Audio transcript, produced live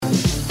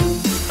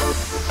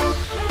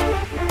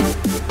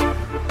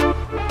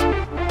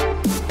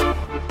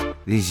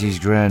This is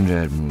Grand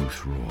Admiral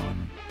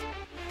Thrawn,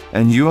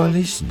 and you are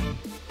listening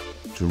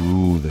to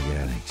Rule the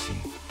Galaxy,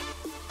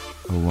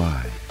 a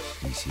wise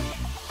decision.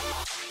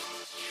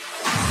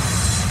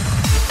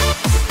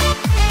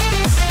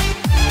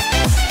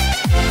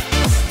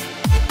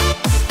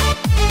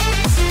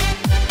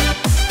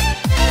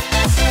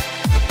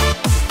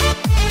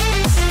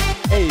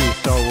 Hey,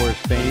 Star Wars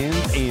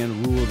fans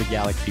and Rule the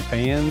Galaxy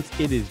fans,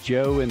 it is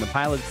Joe in the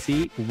pilot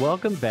seat.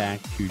 Welcome back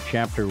to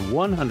Chapter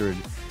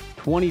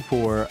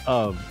 124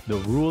 of the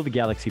Rule the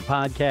Galaxy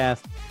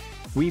podcast.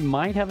 We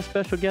might have a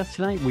special guest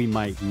tonight. We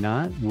might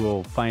not.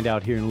 We'll find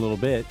out here in a little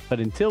bit. But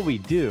until we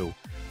do,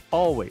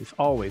 always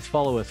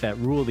follow us at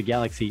Rule the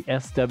Galaxy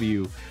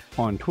SW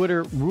on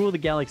Twitter, Rule the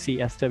Galaxy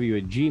SW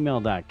at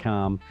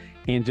gmail.com,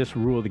 and just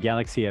Rule the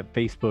Galaxy at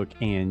Facebook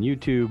and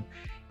YouTube.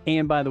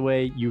 And by the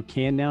way, you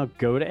can now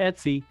go to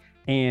Etsy,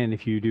 and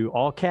if you do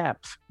all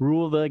caps,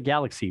 Rule the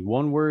Galaxy,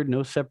 one word,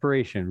 no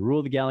separation,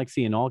 Rule the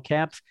Galaxy in all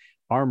caps.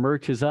 Our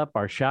merch is up.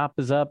 Our shop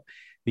is up.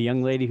 The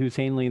young lady who's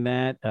handling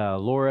that,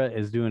 Laura,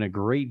 is doing a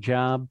great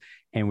job.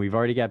 And we've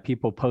already got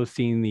people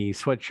posting the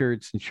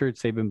sweatshirts and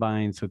shirts they've been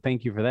buying. So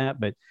thank you for that.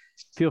 But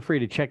feel free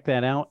to check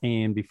that out.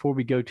 And before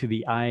we go to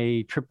the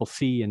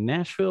ICCC in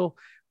Nashville,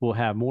 we'll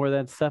have more of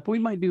that stuff. We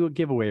might do a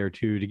giveaway or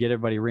two to get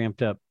everybody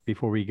ramped up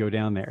before we go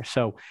down there.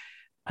 So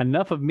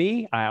enough of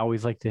me. I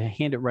always like to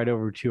hand it right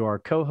over to our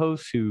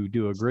co-hosts who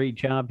do a great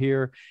job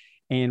here.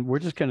 And we're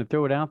just going to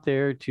throw it out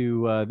there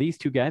to these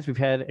two guys. We've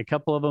had a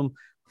couple of them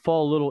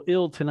fall a little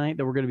ill tonight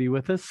that were going to be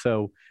with us.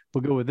 So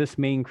we'll go with this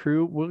main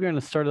crew. We're going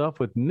to start it off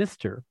with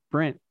Mr.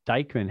 Brent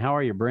Dykman. How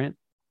are you, Brent?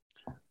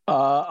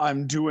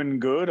 I'm doing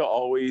good.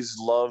 Always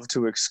love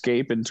to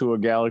escape into a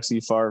galaxy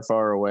far,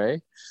 far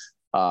away.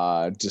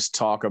 Just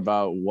talk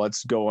about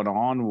what's going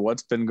on,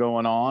 what's been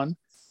going on.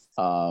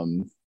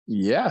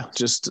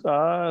 Just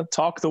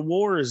talk the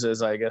wars,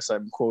 as I guess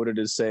I'm quoted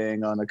as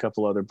saying on a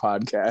couple other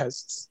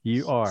podcasts.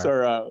 You are.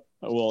 Or,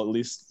 well, at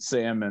least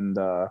Sam and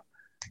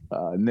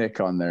Nick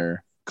on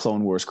their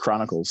Clone Wars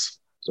Chronicles.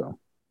 So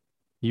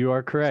you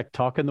are correct.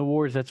 Talking the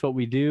wars, that's what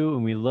we do,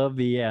 and we love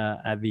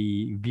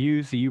the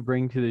views that you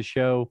bring to the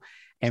show.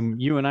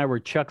 And you and I were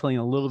chuckling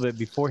a little bit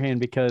beforehand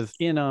because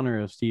in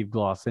honor of Steve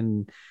Gloss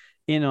and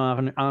in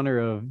honor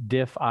of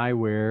Diff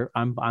Eyewear,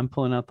 I'm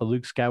pulling out the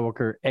Luke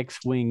Skywalker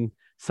X-Wing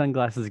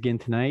sunglasses again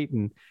tonight.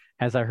 And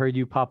as I heard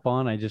you pop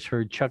on, I just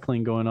heard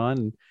chuckling going on.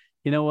 And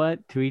you know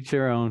what? To each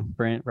their own,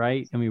 Brent,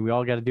 right? I mean, we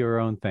all got to do our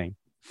own thing.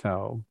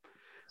 So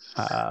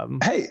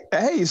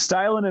hey,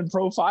 styling and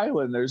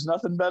profiling. There's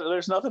nothing better.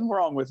 There's nothing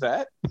wrong with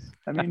that.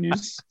 I mean, you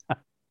just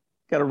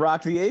got to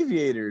rock the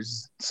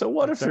aviators. So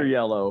what if they're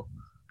yellow?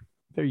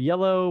 They're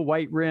yellow,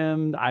 white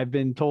rimmed. I've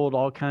been told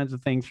all kinds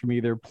of things from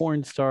either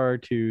porn star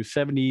to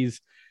 70s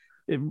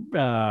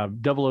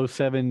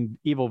 007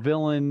 evil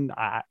villain.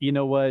 You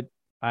know what?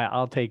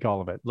 I'll take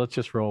all of it. Let's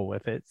just roll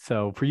with it.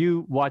 So for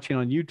you watching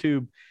on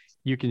YouTube,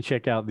 you can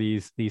check out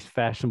these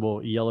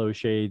fashionable yellow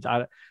shades.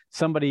 I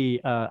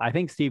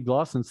think Steve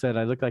Glosson said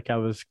I looked like I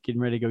was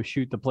getting ready to go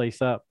shoot the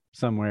place up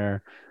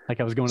somewhere, like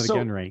I was going to the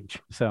gun range.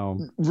 So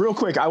real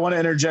quick, I want to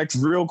interject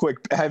real quick.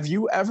 Have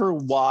you ever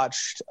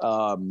watched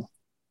The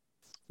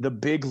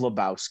Big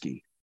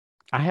Lebowski?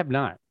 I have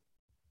not.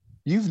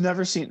 You've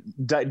never seen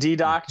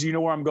D-Doc? Do you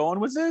know where I'm going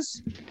with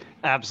this?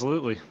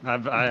 Absolutely. I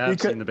have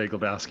seen The Big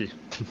Lebowski.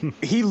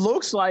 He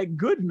looks like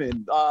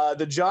Goodman,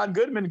 the John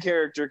Goodman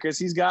character, because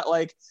he's got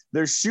like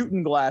their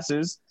shooting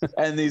glasses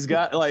and he's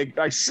got like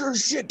sure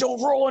shit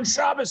don't roll on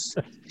Shabbos,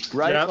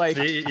 right? Yep, like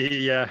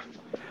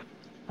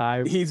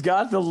he's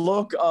got the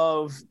look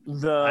of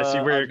the I see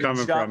where you're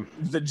coming from.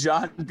 The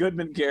John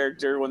Goodman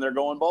character when they're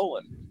going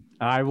bowling.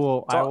 I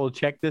will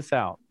check this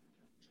out.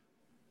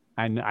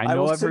 I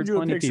know I've heard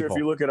plenty of people. If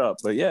you look it up,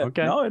 but yeah,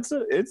 okay. No, it's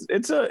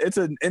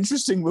an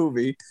interesting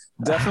movie.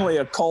 Definitely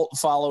a cult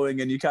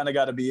following, and you kind of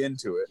got to be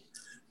into it.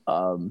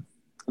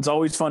 It's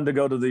always fun to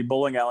go to the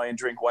bowling alley and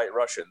drink White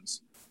Russians.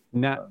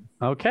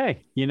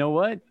 Okay, you know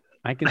what?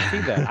 I can see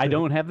that. I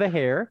don't have the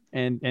hair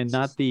and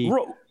not the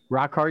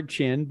rock hard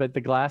chin, but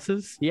the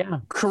glasses. Yeah,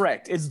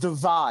 correct. It's the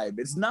vibe.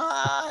 It's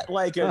not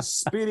like a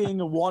spitting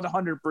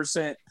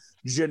 100%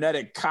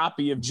 genetic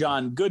copy of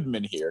John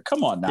Goodman here.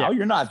 Come on now,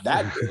 You're not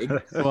that big.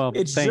 Well,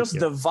 it's just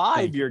the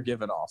vibe you're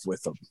giving off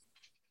with them.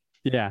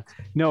 Yeah.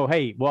 No,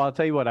 hey, well, I'll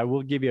tell you what, I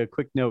will give you a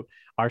quick note.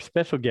 Our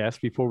special guest,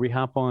 before we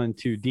hop on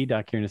to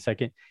D-Doc here in a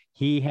second,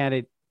 he had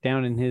it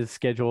down in his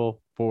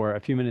schedule for a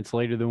few minutes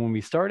later than when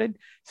we started.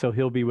 So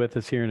he'll be with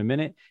us here in a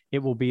minute. It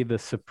will be the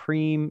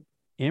Supreme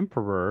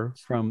Emperor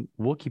from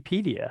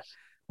Wikipedia,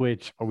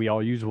 which we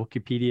all use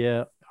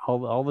Wikipedia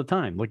all the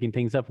time, looking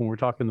things up when we're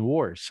talking the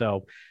wars.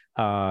 So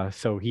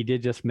he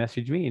did just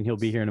message me and he'll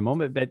be here in a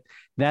moment. But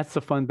that's the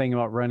fun thing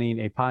about running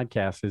a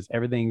podcast is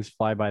everything's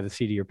fly by the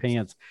seat of your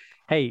pants.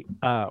 Hey,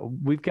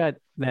 we've got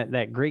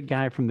that great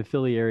guy from the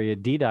Philly area,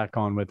 D-Doc,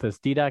 on with us.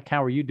 D-Doc,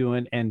 how are you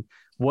doing? And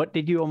what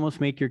did you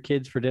almost make your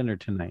kids for dinner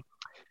tonight?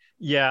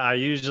 Yeah, I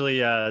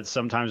usually,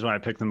 sometimes when I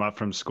pick them up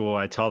from school,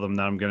 I tell them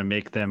that I'm going to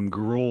make them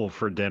gruel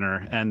for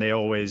dinner, and they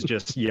always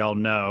just yell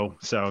no.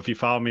 So if you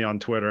follow me on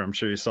Twitter, I'm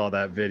sure you saw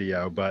that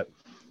video. But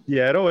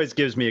Yeah, it always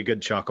gives me a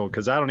good chuckle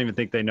because I don't even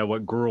think they know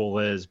what gruel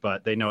is,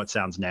 but they know it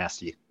sounds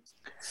nasty.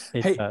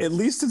 Hey, at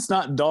least it's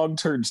not dog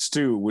turd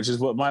stew, which is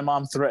what my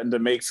mom threatened to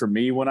make for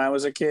me when I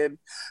was a kid.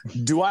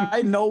 Do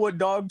I know what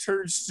dog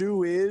turd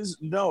stew is?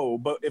 No,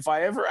 but if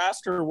I ever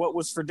asked her what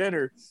was for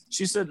dinner,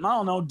 she said, I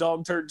don't know,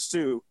 dog turd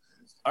stew.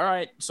 All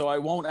right, so I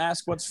won't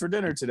ask what's for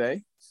dinner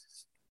today.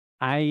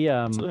 I'm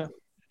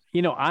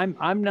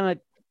not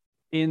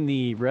in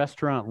the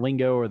restaurant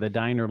lingo or the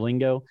diner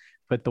lingo,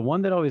 but the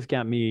one that always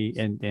got me,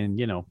 and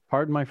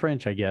pardon my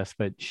French, I guess,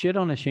 but shit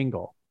on a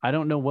shingle. I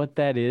don't know what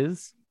that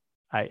is.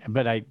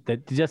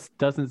 That just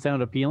doesn't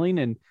sound appealing,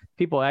 and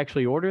people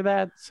actually order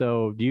that.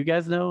 So do you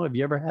guys know? Have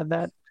you ever had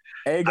that?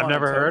 I've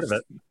never heard of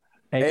it.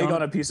 Egg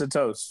on a piece of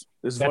toast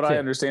is what I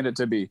understand it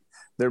to be.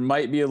 There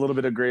might be a little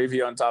bit of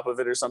gravy on top of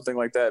it or something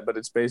like that, but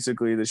it's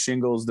basically the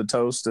shingles, the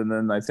toast, and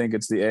then I think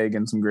it's the egg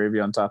and some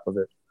gravy on top of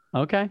it.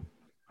 Okay.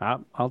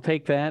 I'll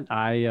take that.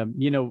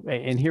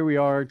 And here we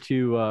are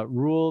to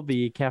rule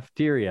the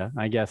cafeteria,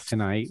 I guess,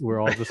 tonight. We're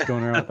all just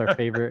going around with our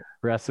favorite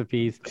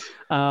recipes.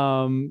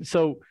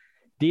 So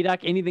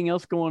D-Doc, anything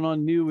else going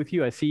on new with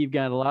you? I see you've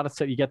got a lot of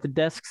stuff. You got the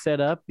desk set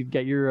up. You've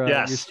got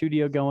your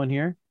studio going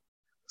here.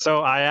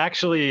 So I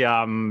actually,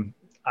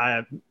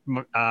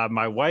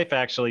 my wife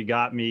actually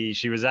got me.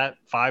 She was at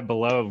Five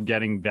Below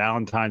getting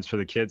Valentine's for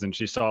the kids, and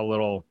she saw a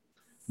little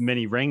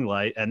mini ring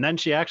light, and then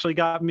she actually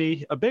got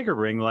me a bigger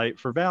ring light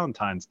for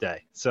Valentine's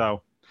Day.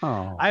 So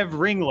I have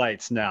ring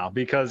lights now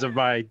because of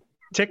my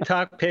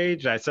TikTok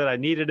page. I said I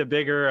needed a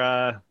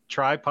bigger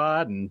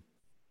tripod, and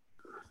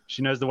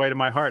she knows the way to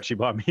my heart. She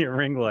bought me a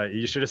ring light.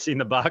 You should have seen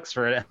the box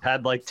for it. It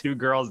had like two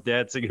girls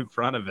dancing in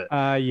front of it.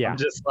 Yeah. I'm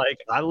just like,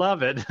 I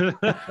love it.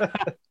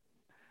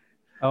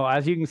 Oh,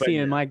 as you can see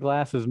in my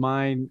glasses,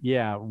 mine,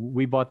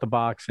 we bought the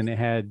box and it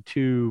had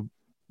two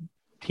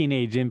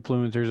teenage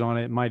influencers on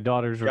it. My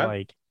daughters are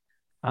like,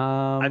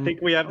 I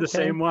think we have the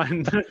same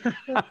one.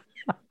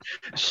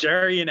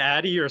 Sherry and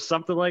Addie or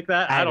something like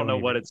that. I don't know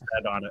what it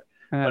said on it.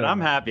 But I'm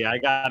happy. I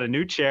got a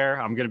new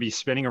chair. I'm going to be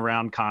spinning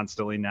around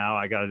constantly now.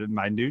 I got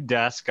my new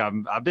desk.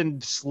 I've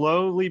been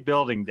slowly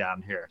building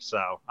down here.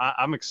 So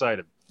I'm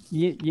excited.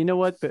 You know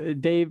what,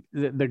 Dave,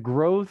 the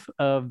growth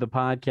of the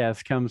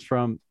podcast comes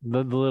from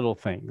the little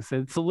things.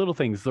 It's the little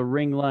things, the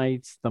ring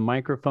lights, the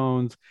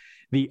microphones,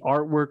 the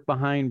artwork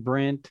behind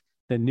Brent,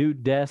 the new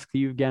desk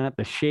you've got,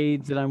 the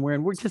shades that I'm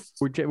wearing. We're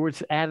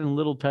just adding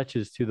little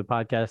touches to the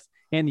podcast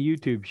and the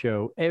YouTube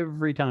show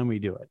every time we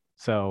do it.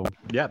 So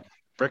yeah.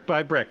 Brick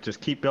by brick,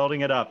 just keep building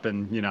it up,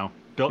 and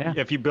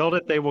if you build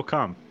it, they will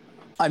come.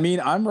 I mean,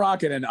 I'm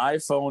rocking an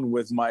iPhone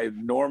with my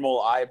normal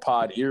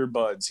iPod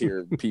earbuds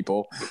here,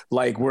 people.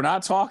 Like, we're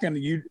not talking to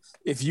you.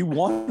 If you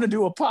want to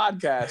do a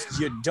podcast,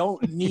 you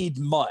don't need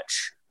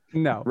much.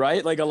 No.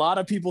 Right? Like, a lot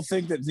of people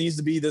think that it needs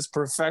to be this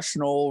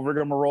professional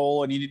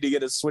rigmarole and you need to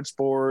get a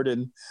switchboard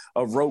and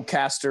a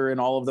Rodecaster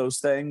and all of those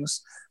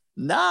things.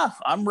 Nah,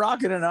 I'm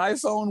rocking an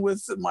iPhone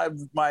with my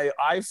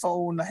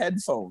iPhone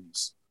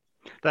headphones.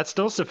 That's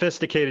still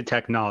sophisticated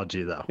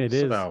technology, though. It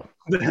is. So.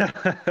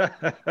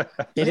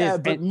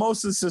 But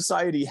most of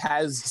society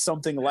has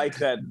something like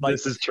that. Like,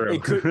 this is true.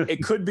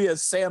 It could be a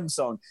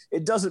Samsung.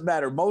 It doesn't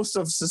matter. Most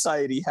of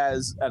society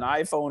has an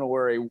iPhone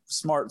or a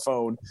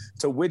smartphone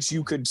to which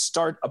you could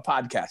start a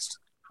podcast.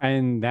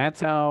 And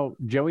that's how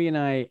Joey and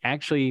I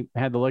actually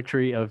had the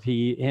luxury of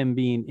him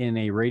being in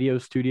a radio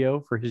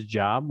studio for his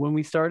job when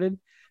we started.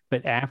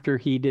 But after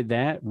he did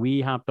that, we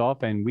hopped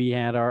off and we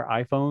had our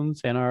iPhones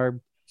and our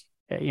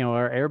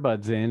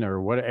AirBuds in, or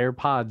what,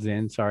 AirPods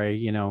in.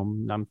 Sorry,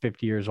 I'm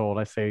 50 years old.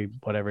 I say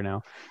whatever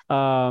now.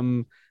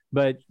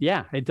 But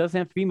yeah, it doesn't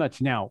have to be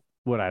much. Now,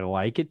 would I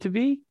like it to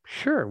be?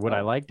 Sure. Would I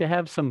like to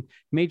have some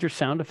major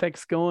sound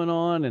effects going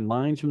on and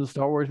lines from the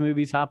Star Wars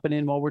movies hopping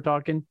in while we're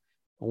talking?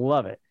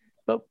 Love it.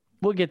 But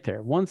we'll get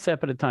there one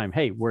step at a time.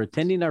 Hey, we're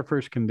attending our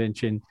first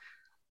convention.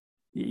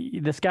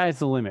 The sky's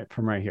the limit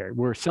from right here.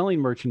 We're selling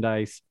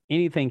merchandise.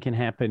 Anything can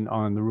happen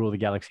on the Rule of the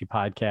Galaxy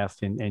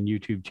podcast and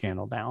YouTube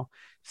channel now.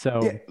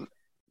 So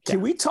can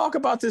we talk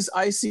about this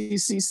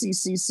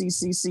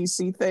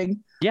ICCCCCCCC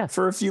thing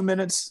for a few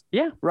minutes?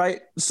 Yeah.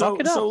 Right. So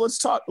let's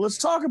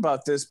talk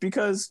about this,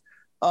 because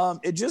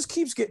it just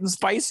keeps getting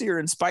spicier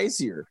and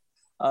spicier.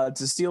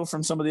 To steal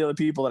from some of the other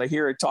people that I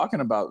hear it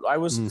talking about. I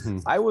was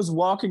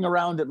walking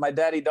around at my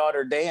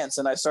daddy-daughter dance,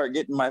 and I start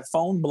getting my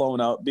phone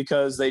blown up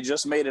because they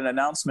just made an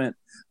announcement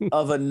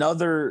of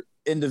another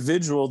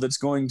individual that's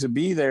going to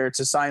be there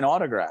to sign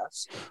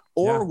autographs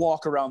or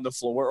walk around the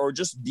floor or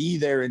just be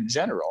there in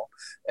general.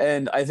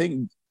 And I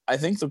think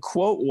the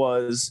quote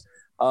was,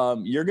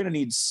 you're going to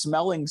need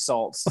smelling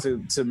salts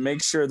to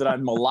make sure that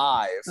I'm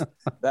alive.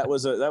 That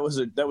was a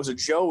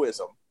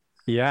Joeism.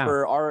 Yeah.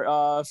 For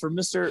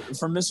Mr.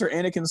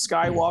 Anakin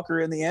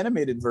Skywalker in the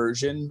animated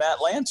version, Matt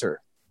Lanter.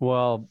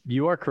 Well,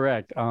 you are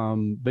correct.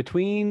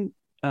 Between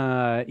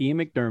Ian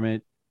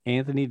McDermott,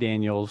 Anthony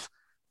Daniels,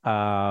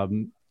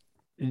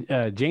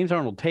 James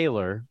Arnold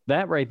Taylor,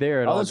 that right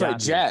there. Oh,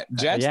 that's right.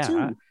 Jack's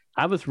too.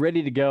 I was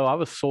ready to go. I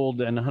was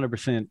sold and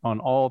 100% on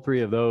all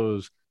three of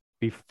those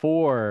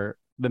before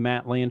the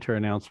Matt Lanter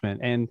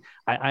announcement. And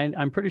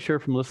I'm pretty sure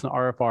from listening to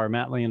RFR,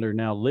 Matt Lanter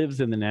now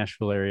lives in the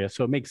Nashville area,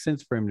 so it makes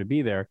sense for him to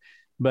be there.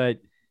 But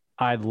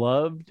I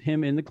loved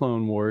him in the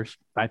Clone Wars.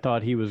 I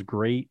thought he was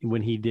great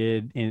when he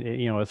did,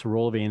 as the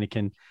role of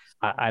Anakin.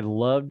 I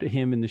loved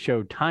him in the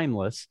show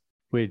Timeless,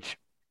 which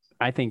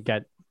I think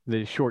got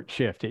the short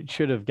shift. It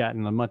should have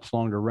gotten a much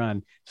longer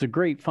run. It's a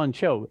great, fun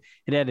show.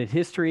 It added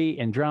history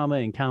and drama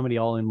and comedy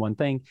all in one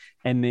thing.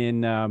 And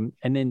then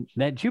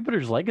that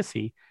Jupiter's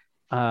Legacy,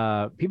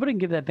 people didn't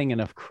give that thing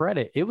enough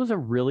credit. It was a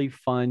really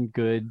fun,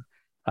 good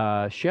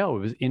show. It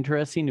was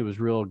interesting. It was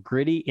real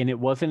gritty, and it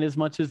wasn't as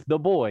much as The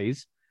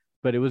Boys,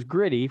 but it was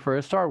gritty for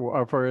a Star Wars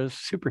or for a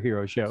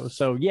superhero show.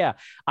 So yeah,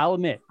 I'll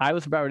admit I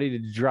was about ready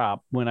to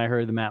drop when I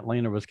heard the Matt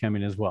Lanter was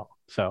coming as well.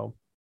 So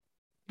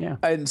yeah.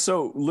 And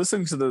so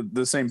listening to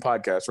the same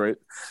podcast, right?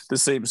 The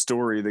same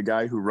story, the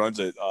guy who runs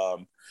it,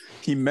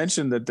 he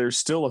mentioned that there's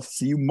still a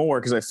few more,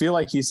 because I feel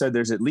like he said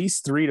there's at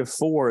least 3 to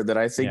 4 that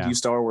I think you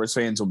Star Wars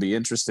fans will be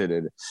interested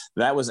in.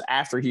 That was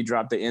after he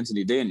dropped the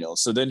Anthony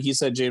Daniels. So then he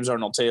said James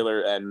Arnold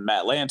Taylor and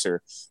Matt Lanter.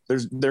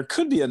 There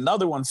could be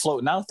another one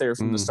floating out there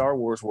from the Star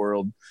Wars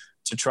world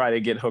to try to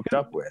get hooked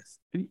up with.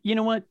 You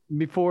know what?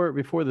 Before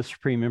the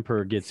Supreme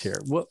Emperor gets here,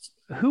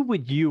 who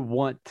would you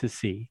want to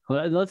see?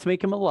 Let's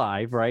make him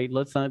alive, right?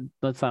 Let's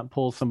not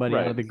pull somebody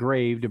out of the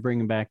grave to bring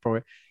him back for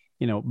it,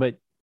 but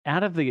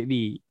out of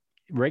the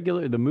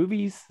regular, the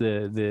movies,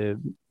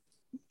 the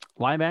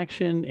live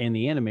action and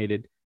the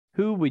animated,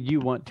 who would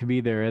you want to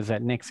be there as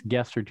that next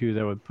guest or two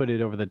that would put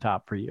it over the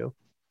top for you?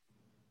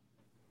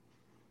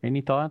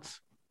 Any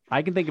thoughts?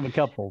 I can think of a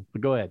couple,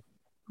 but go ahead.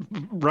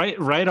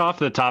 Right off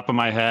the top of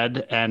my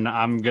head, and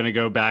I'm going to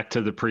go back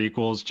to the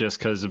prequels just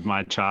because of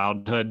my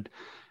childhood.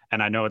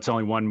 And I know it's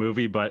only one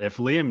movie, but if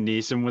Liam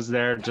Neeson was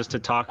there just to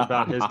talk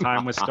about his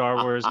time with Star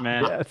Wars,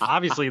 man,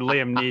 obviously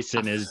Liam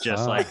Neeson is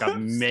just like a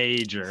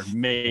major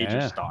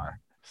star.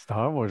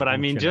 Star Wars. But I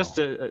mean, just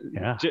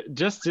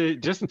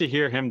to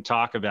hear him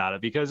talk about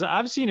it, because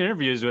I've seen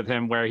interviews with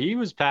him where he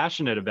was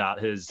passionate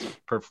about his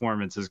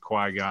performance as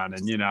Qui-Gon.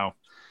 And,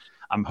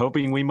 I'm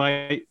hoping we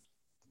might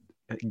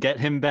get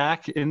him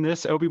back in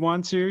this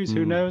Obi-Wan series.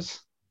 Who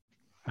knows?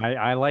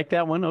 I like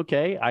that one.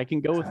 Okay, I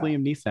can go with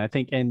Liam Neeson, I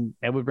think, and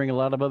that would bring a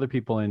lot of other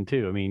people in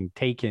too. I mean,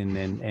 Taken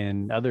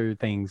and other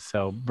things.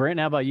 So, Brent,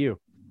 how about you?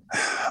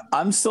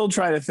 I'm still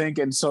trying to think,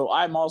 and so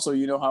I'm also,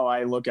 how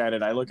I look at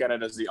it. I look at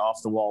it as the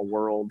off-the-wall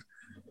world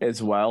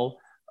as well.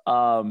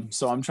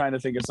 So I'm trying to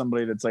think of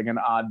somebody that's like an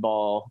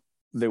oddball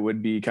that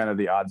would be kind of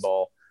the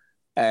oddball,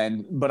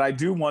 but I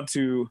do want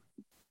to.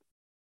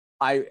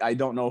 I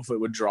don't know if it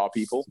would draw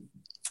people.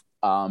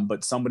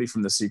 But somebody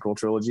from the sequel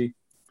trilogy,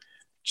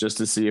 just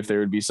to see if there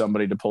would be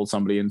somebody to pull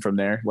somebody in from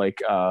there,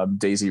 like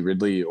Daisy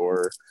Ridley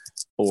or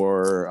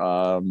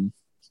John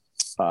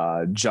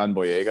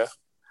Boyega.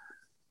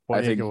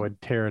 I think it would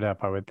tear it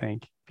up. I would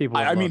think people.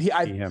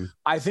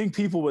 I think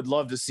people would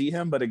love to see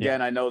him, but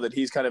again, I know that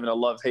he's kind of in a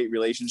love-hate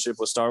relationship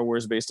with Star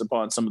Wars based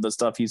upon some of the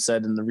stuff he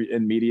said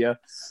in media.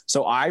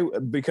 So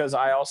because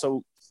I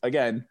also,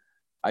 again,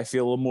 I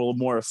feel a little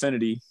more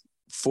affinity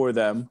for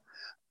them.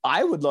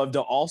 I would love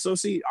to also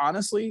see,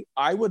 honestly,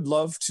 I would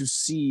love to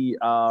see,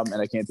 and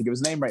I can't think of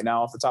his name right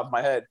now off the top of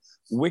my head,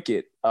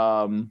 Wicket.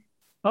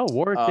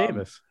 Warwick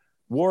Davis.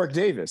 Warwick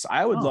Davis.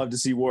 I would love to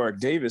see Warwick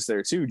Davis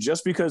there too,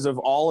 just because of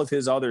all of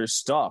his other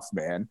stuff,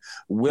 man.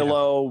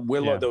 Willow,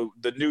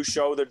 the new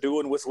show they're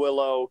doing with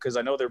Willow, because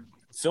I know they're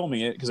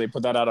filming it because they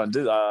put that out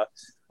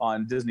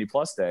on Disney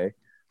Plus Day.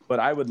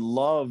 But I would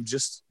love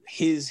just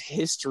his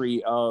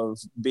history of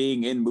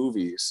being in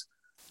movies.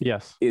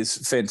 Yes, is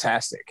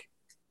fantastic.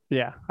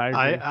 Yeah, I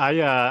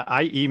agree.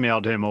 I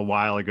emailed him a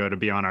while ago to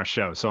be on our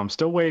show, so I'm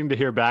still waiting to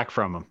hear back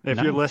from him.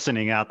 If you're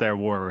listening out there,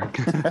 Warwick.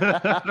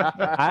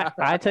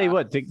 I tell you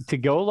what, to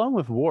go along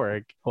with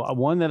Warwick,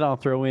 one that I'll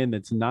throw in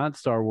that's not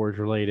Star Wars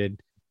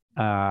related,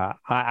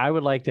 I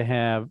would like to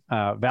have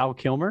Val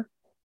Kilmer,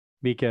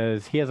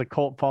 because he has a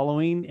cult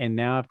following, and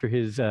now after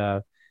his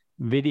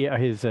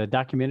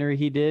documentary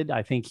he did,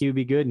 I think he would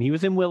be good, and he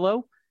was in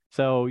Willow.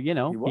 So,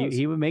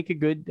 he would make a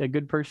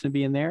good person to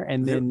be in there.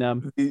 And then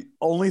the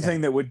only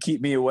thing that would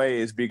keep me away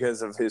is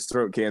because of his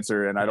throat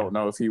cancer. And I don't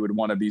know if he would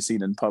want to be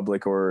seen in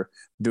public or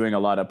doing a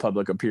lot of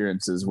public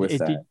appearances with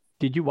that.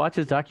 Did you watch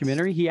his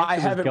documentary? I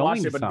haven't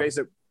watched it, but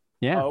basically.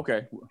 Yeah. Oh,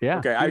 okay. Yeah.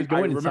 Okay. I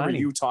remember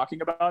you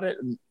talking about it.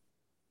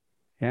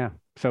 Yeah.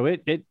 So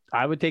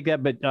I would take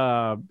that, but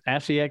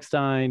Ashley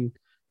Eckstein,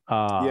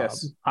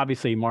 yes,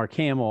 obviously Mark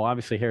Hamill,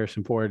 obviously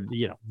Harrison Ford,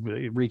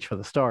 reach for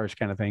the stars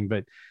kind of thing,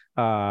 but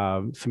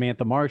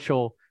Samantha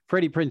Marshall,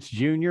 Freddie Prinze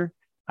Jr.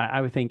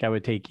 I would think I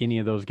would take any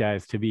of those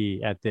guys to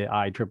be at the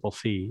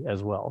ICCC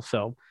as well.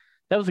 So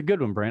that was a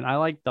good one, Brent. I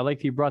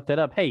like you brought that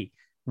up. Hey,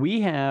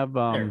 we have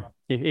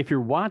if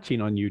you're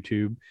watching on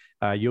YouTube,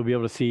 you'll be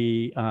able to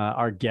see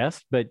our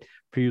guest, but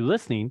for you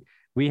listening,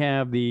 we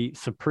have the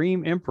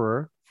Supreme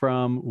Emperor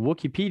from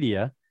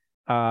Wikipedia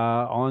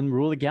on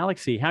Rule the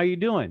Galaxy. How are you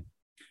doing?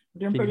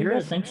 Doing pretty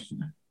good, thanks.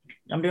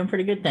 I'm doing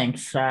pretty good,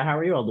 thanks. How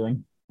are you all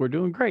doing? We're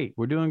doing great.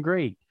 We're doing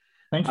great.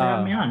 Thanks for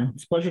having me on.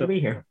 It's a pleasure to be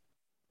here.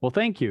 Well,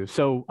 thank you.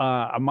 So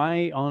on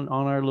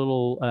our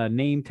little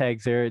name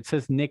tags there, it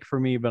says Nick for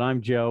me, but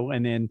I'm Joe.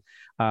 And then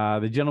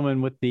the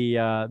gentleman with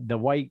the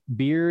white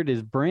beard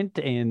is Brent,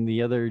 and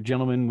the other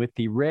gentleman with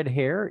the red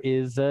hair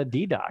is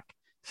D-Doc.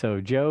 So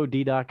Joe,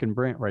 D-Doc, and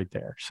Brent right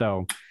there.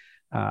 So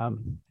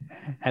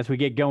as we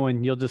get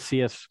going, you'll just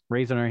see us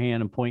raising our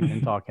hand and pointing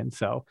and talking.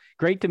 So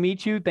great to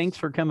meet you. Thanks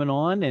for coming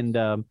on.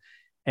 And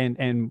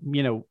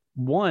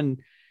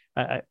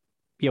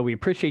we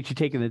appreciate you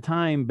taking the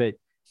time, but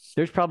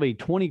there's probably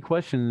 20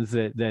 questions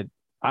that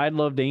I'd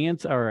love to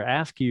answer or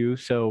ask you.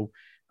 So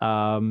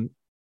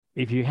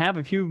if you have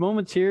a few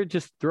moments here,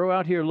 just throw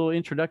out here a little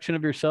introduction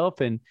of yourself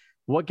and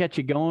what got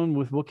you going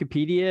with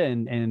Wikipedia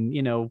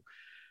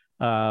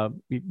and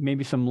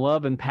maybe some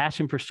love and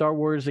passion for Star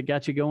Wars that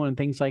got you going and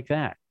things like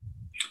that.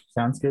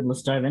 Sounds good.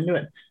 Let's dive into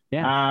it.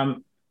 Yeah.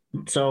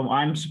 So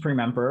I'm Supreme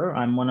Emperor.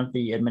 I'm one of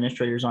the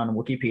administrators on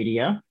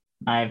Wikipedia.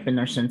 I've been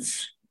there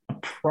since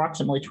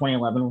approximately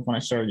 2011 when I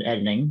started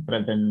editing, but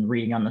I've been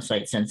reading on the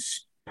site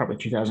since probably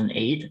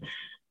 2008.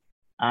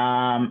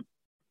 I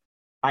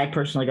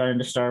personally got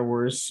into Star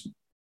Wars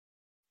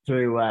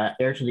through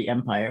Heir to the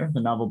Empire, the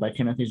novel by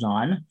Timothy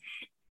Zahn.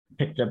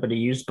 Picked it up at a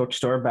used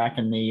bookstore back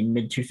in the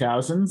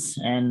mid-2000s,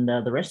 and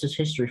the rest is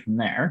history from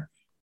there.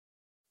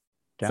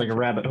 Gotcha. It's like a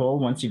rabbit hole.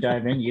 Once you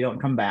dive in, you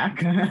don't come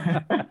back.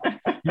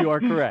 You are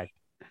correct.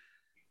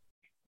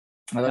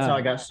 Well, that's how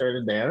I got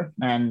started there,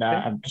 and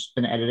I've just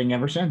been editing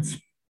ever since.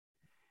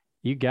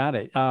 You got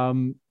it.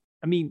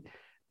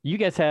 You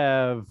guys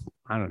have,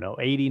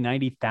 80,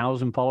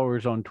 90,000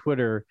 followers on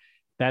Twitter.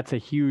 That's a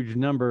huge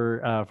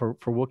number for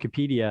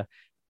Wikipedia.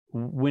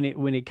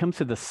 When it comes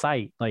to the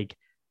site, like,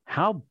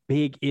 how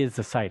big is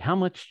the site? How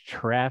much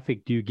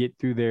traffic do you get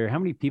through there? How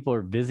many people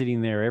are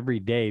visiting there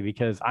every day?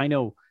 Because I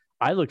know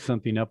I look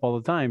something up all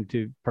the time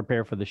to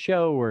prepare for the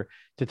show or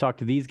to talk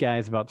to these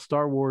guys about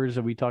Star Wars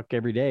that we talk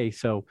every day.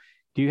 So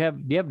do you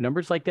have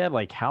numbers like that?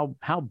 Like how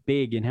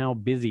big and how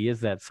busy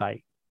is that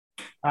site?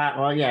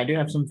 Well, yeah, I do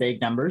have some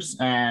vague numbers.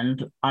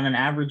 And on an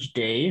average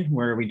day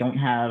where we don't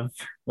have,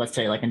 let's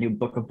say, like a new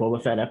Book of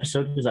Boba Fett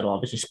episode, because that'll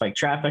obviously spike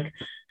traffic,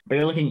 but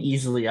you're looking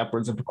easily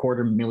upwards of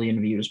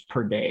 250,000 views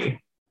per day.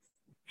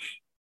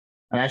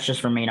 And that's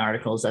just for main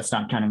articles. That's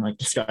not counting like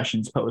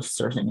discussions, posts,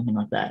 or anything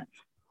like that.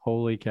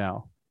 Holy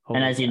cow.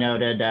 And as you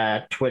noted,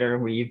 Twitter,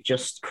 we've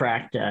just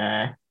cracked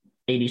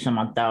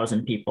 80-some-odd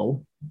thousand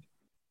people.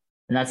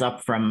 And that's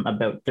up from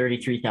about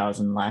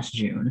 33,000 last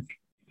June.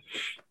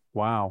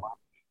 Wow.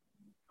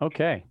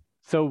 Okay.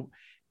 So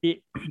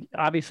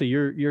obviously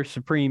you're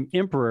Supreme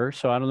Emperor.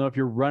 So I don't know if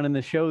you're running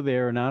the show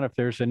there or not, if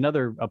there's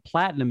a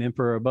Platinum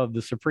Emperor above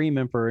the Supreme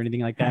Emperor or anything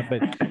like that.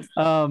 But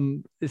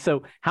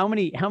so how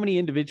many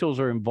individuals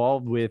are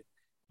involved with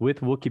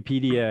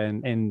Wikipedia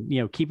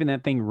and keeping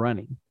that thing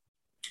running?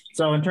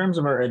 So in terms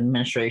of our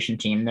administration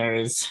team, there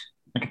is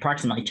like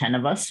approximately 10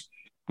 of us.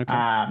 Okay.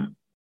 And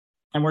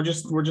we're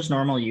just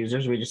normal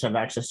users. We just have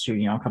access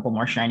to, a couple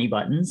more shiny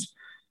buttons.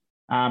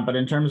 But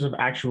in terms of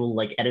actual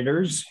like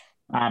editors,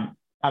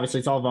 obviously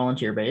it's all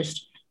volunteer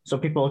based. So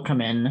people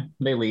come in,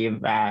 they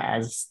leave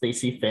as they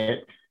see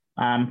fit.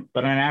 But on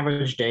an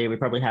average day, we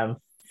probably have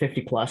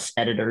 50 plus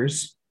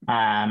editors.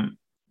 And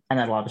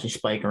that'll obviously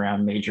spike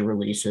around major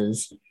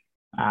releases.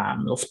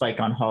 It'll spike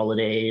on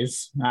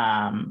holidays.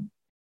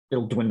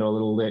 It'll dwindle a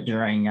little bit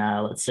during,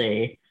 let's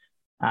say,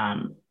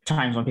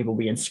 times when people will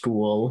be in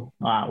school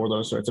or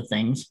those sorts of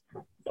things.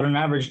 But on an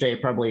average day,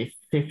 probably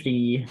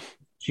 50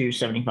 to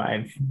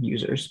 75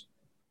 users.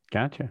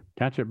 Gotcha.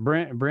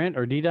 Brent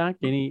or D-Doc,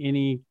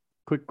 any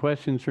quick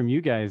questions from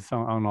you guys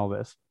on all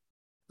this?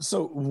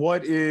 So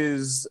what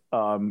is,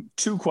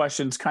 two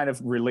questions kind of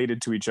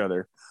related to each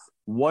other.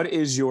 What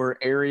is your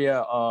area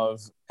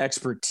of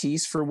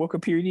expertise for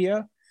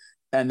Wikipedia?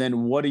 And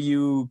then what do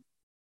you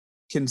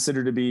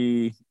consider to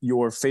be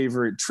your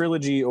favorite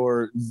trilogy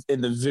or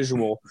in the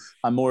visual?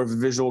 I'm more of a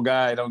visual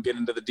guy. I don't get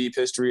into the deep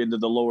history, into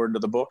the lower into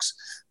the books.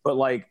 But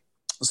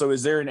so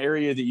is there an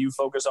area that you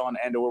focus on,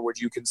 and or would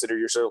you consider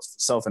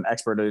yourself an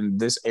expert in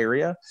this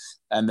area?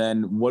 And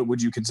then what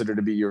would you consider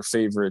to be your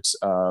favorite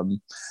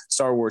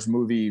Star Wars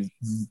movie,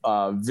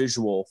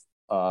 visual,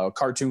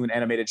 cartoon,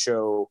 animated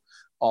show,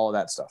 all of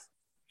that stuff?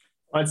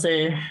 I'd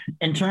say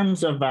in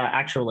terms of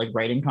actual like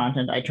writing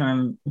content, I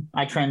trend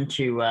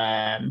to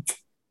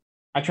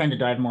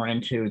dive more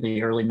into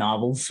the early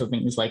novels. So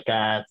things like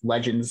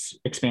Legends,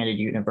 Expanded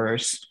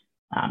Universe.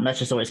 That's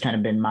just always kind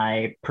of been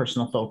my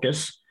personal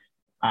focus.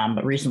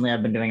 But recently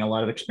I've been doing a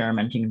lot of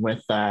experimenting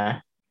with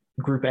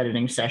group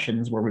editing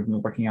sessions where we've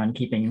been working on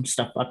keeping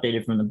stuff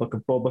updated from the Book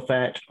of Boba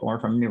Fett or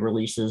from new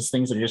releases,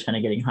 things that are just kind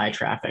of getting high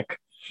traffic.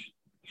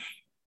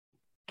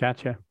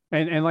 Gotcha.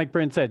 And like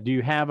Brent said, do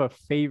you have a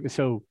favorite?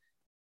 So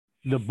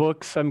the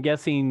books, I'm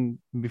guessing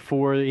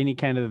before any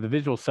kind of the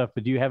visual stuff,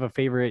 but do you have a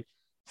favorite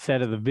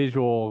set of the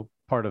visual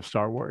part of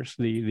Star Wars,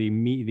 the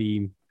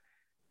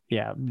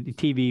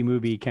TV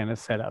movie kind of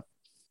setup?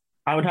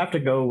 I would have to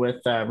go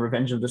with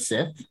Revenge of the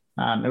Sith.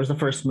 It was the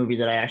first movie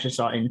that I actually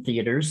saw in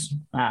theaters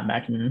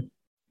back in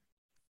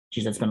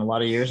Geez, that's been a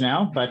lot of years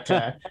now, but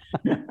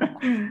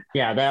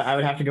yeah, that I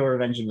would have to go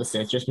Revenge of the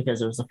Sith just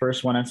because it was the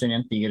first one I've seen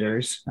in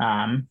theaters.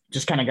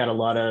 Just kind of got a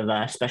lot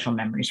of special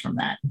memories from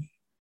that.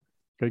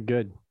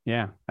 Good.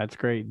 Yeah, that's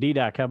great.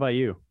 D-Doc, how about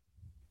you?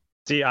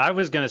 See, I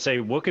was going to say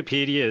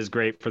Wikipedia is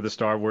great for the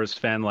Star Wars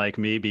fan like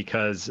me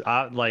because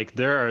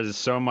there is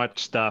so much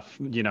stuff,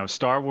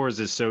 Star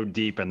Wars is so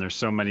deep and there's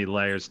so many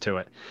layers to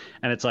it.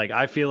 And it's like,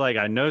 I feel like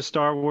I know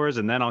Star Wars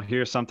and then I'll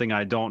hear something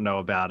I don't know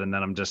about. And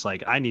then I'm just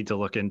like, I need to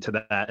look into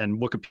that.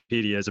 And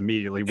Wikipedia is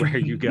immediately where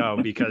you go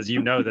because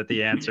you know that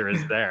the answer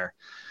is there.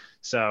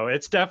 So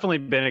it's definitely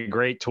been a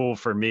great tool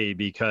for me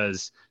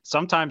because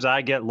sometimes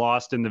I get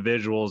lost in the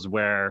visuals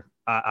where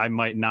I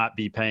might not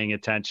be paying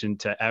attention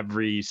to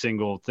every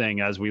single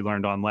thing, as we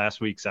learned on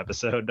last week's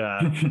episode.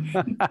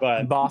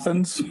 But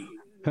Boffins.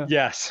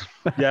 Yes,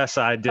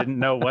 I didn't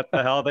know what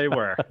the hell they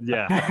were.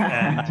 Yeah,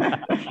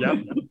 and yep.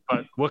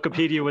 But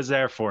Wikipedia was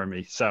there for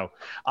me, so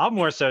I'll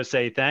more so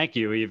say thank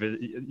you,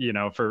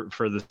 even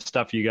for the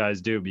stuff you guys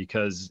do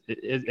because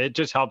it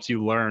just helps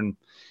you learn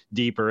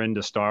deeper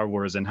into Star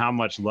Wars and how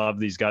much love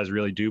these guys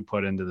really do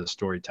put into the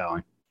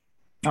storytelling.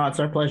 Oh,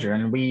 it's our pleasure.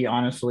 And we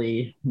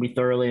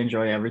thoroughly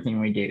enjoy everything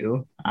we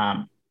do.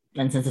 And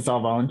since it's all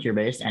volunteer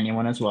based,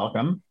 anyone is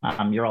welcome.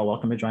 You're all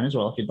welcome to join as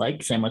well if you'd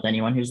like. Same with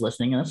anyone who's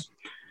listening to this.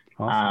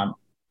 Awesome.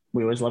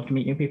 We always love to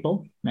meet new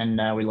people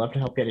and we love to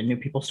help get new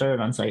people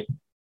started on site.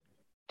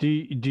 Do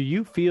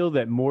you feel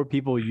that more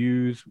people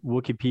use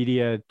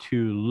Wikipedia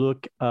to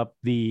look up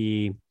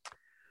the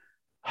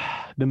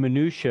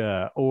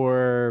minutia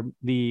or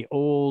the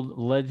old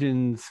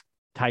legends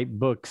type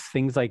books,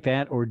 things like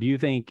that? Or do you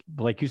think,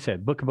 like you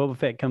said, Book of Boba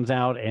Fett comes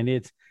out and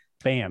it's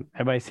bam,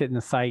 everybody's hitting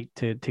the site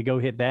to go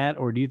hit that?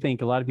 Or do you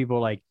think a lot of people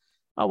are like,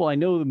 oh, well, I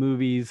know the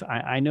movies,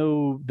 I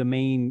know the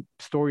main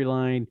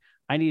storyline,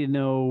 I need to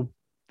know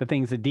the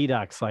things that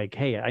D-Doc's like,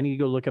 hey, I need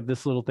to go look up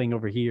this little thing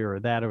over here or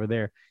that over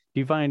there. Do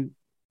you find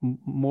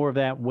more of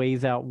that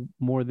weighs out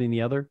more than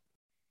the other?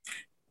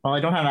 Well, I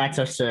don't have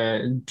access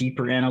to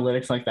deeper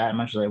analytics like that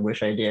much as I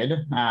wish I did.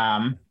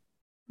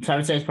 So I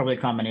would say it's probably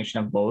a combination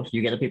of both.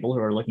 You get the people who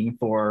are looking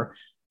for,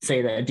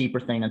 say, the deeper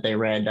thing that they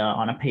read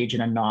on a page in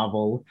a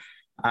novel.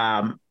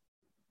 But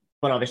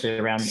obviously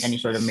around any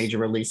sort of major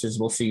releases,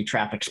 we'll see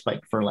traffic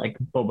spike for like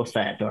Boba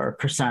Fett or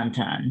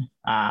Chrysanthemum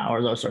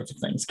or those sorts of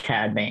things,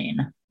 Cad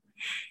Bane.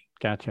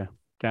 Gotcha.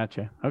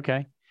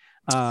 Okay.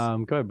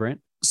 Go ahead, Brent.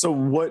 So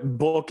what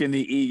book in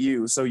the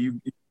EU? So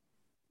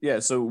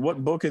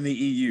what book in the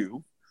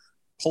EU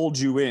pulled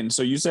you in?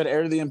 So you said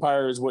Heir to the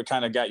Empire is what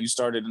kind of got you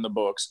started in the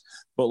books,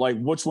 but like,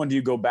 which one do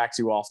you go back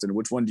to often?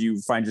 Which one do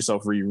you find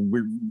yourself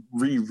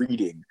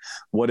rereading?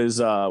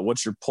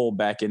 What's your pull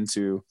back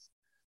into,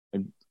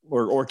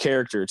 or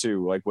character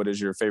too? Like, what is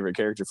your favorite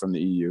character from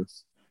the EU?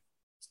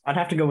 I'd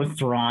have to go with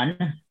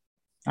Thrawn,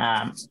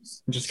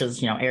 just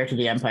because Heir to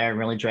the Empire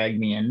really dragged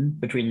me in.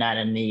 Between that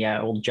and the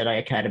old Jedi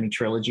Academy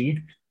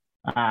trilogy,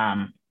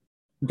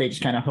 they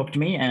just kind of hooked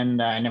me,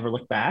 and I never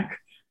looked back.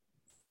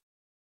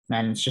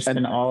 And it's just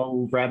been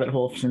all rabbit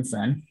hole since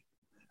then.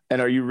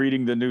 And are you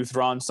reading the new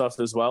Thrawn stuff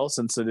as well,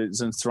 since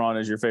Thrawn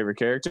is your favorite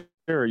character,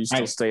 or are you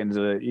still staying to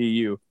the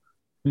EU?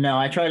 No,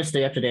 I try to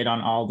stay up to date on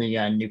all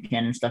the new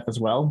canon stuff as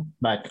well,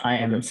 but I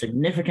am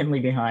significantly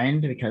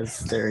behind because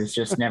there is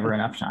just never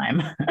enough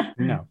time.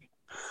 No.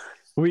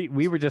 We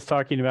were just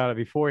talking about it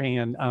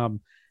beforehand.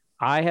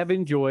 I have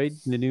enjoyed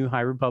the new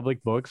High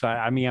Republic books.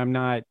 I mean, I'm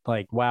not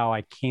like, wow,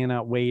 I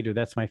cannot wait, or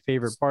that's my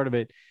favorite part of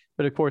it.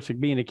 But of course, like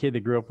being a kid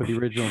that grew up with the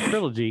original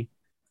trilogy,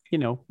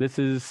 this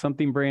is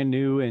something brand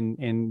new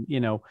and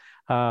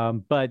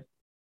but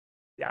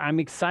I'm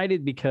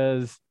excited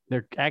because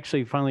they're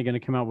actually finally going to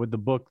come out with the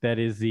book that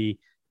is the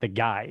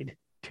guide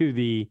to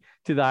the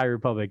High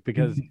Republic,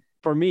 because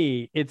for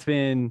me, it's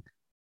been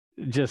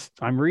just,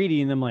 I'm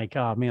reading them like,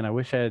 oh man, I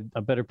wish I had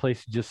a better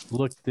place to just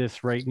look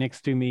this right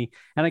next to me.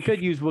 And I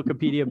could use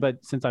Wikipedia,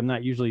 but since I'm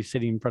not usually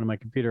sitting in front of my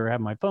computer or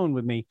have my phone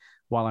with me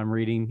while I'm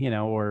reading,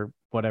 or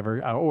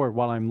whatever, or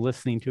while I'm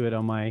listening to it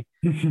on my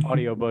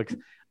audiobooks.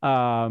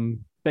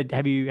 But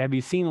have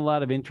you seen a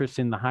lot of interest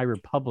in the High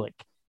Republic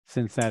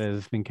since that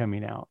has been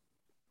coming out?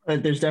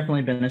 There's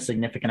definitely been a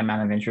significant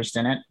amount of interest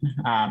in it.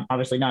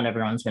 Obviously, not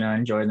everyone's going to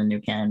enjoy the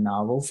new canon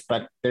novels,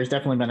 but there's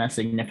definitely been a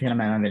significant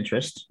amount of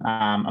interest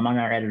among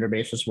our editor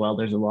base as well.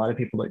 There's a lot of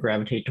people that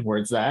gravitate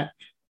towards that.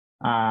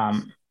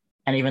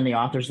 And even the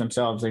authors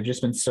themselves, they've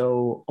just been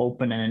so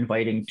open and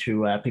inviting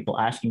to people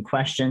asking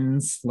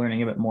questions,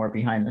 learning a bit more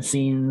behind the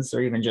scenes,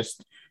 or even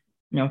just,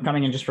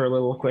 coming in just for a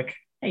little quick,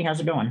 hey, how's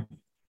it going?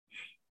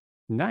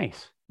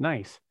 Nice.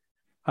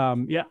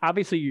 Yeah,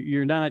 obviously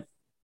you're not,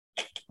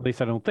 at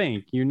least I don't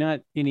think, you're not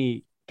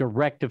any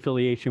direct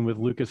affiliation with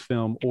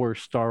Lucasfilm or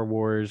Star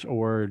Wars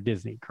or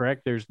Disney,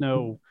 correct? There's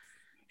no,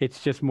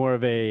 it's just more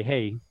of a,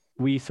 hey,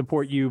 we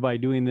support you by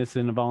doing this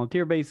in a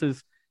volunteer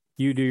basis.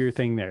 You do your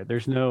thing there.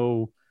 There's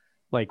no,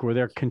 like, where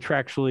they're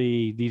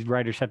contractually, these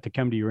writers have to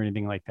come to you or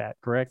anything like that,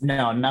 correct?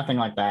 No, nothing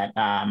like that.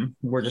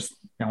 We're just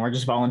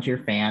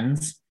volunteer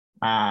fans.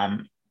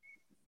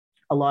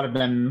 a lot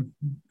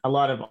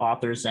of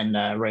authors and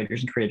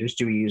writers and creators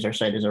do use our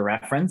site as a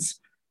reference,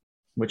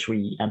 which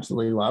we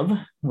absolutely love.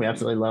 We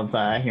absolutely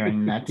love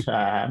hearing that,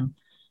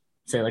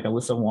 say like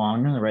Alyssa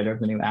Wong, the writer of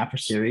the new After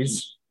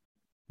series,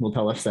 will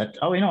tell us that,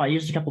 oh, I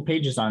used a couple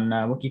pages on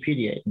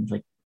Wikipedia. And it's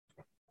like,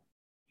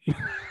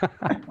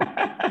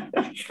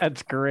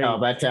 that's great. No,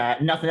 but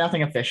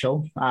nothing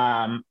official.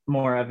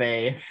 More of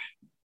a,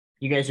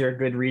 you guys are a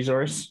good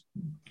resource.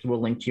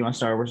 We'll link to you on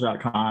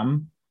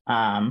StarWars.com,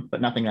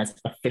 but nothing that's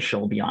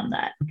official beyond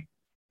that.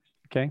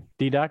 Okay.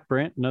 D-Doc,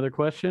 Brent, another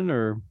question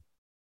or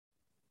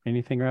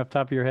anything right off the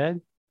top of your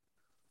head?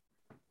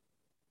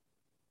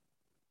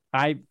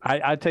 I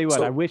tell you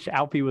what, I wish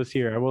Alfie was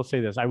here. I will say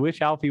this. I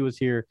wish Alfie was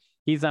here.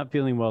 He's not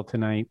feeling well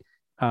tonight.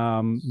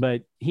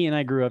 But he and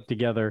I grew up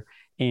together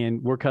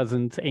and we're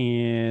cousins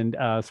and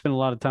spent a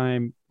lot of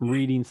time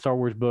reading Star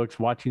Wars books,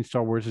 watching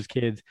Star Wars as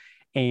kids.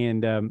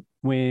 And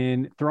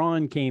when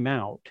Thrawn came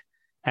out,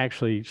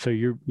 actually, so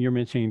you're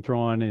mentioning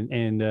Thrawn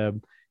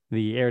and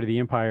the Heir to the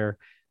Empire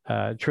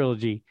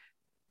trilogy,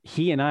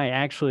 he and I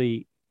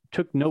actually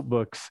took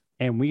notebooks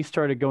and we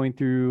started going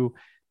through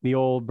the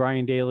old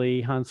Brian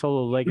Daley Han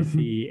Solo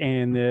legacy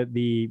and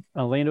the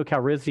Lando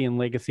Calrissian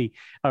legacy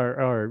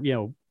or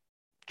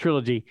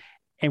trilogy.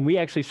 And we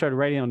actually started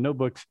writing on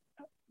notebooks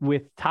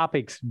with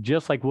topics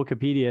just like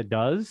Wikipedia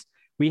does.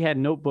 We had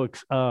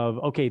notebooks of,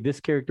 okay,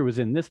 this character was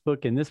in this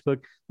book, and this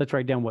book. Let's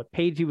write down what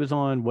page he was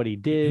on, what he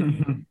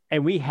did.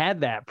 And we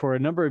had that for a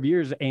number of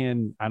years.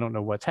 And I don't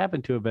know what's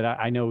happened to it, but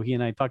I know he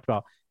and I talked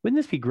about, wouldn't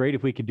this be great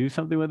if we could do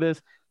something with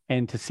this?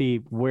 And to see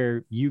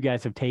where you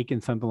guys have taken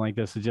something like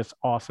this is just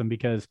awesome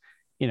because,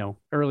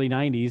 early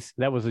 90s,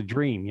 that was a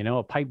dream,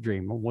 a pipe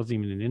dream. It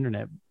wasn't even an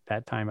internet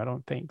that time, I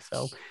don't think.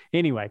 So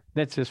anyway,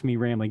 that's just me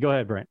rambling. Go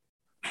ahead, Brent.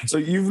 So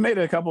you've made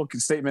a couple of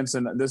statements,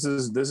 and this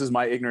is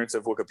my ignorance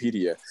of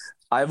Wikipedia.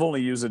 I've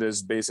only used it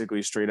as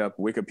basically straight up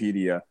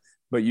Wikipedia,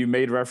 but you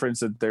made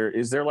reference that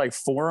is there like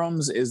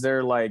forums? Is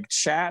there like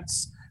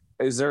chats?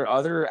 Is there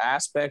other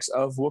aspects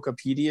of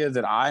Wikipedia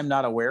that I'm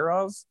not aware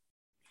of?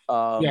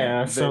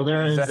 So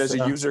there is that as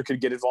a user could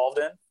get involved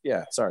in.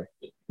 Yeah, sorry.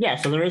 Yeah,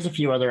 so there is a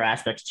few other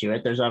aspects to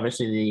it. There's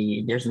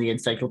obviously the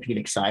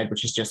encyclopedic side,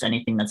 which is just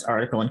anything that's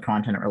article and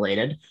content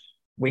related.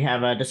 We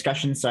have a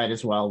discussion side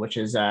as well, which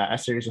is a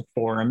series of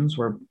forums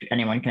where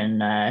anyone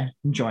can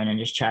join and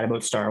just chat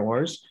about Star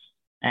Wars.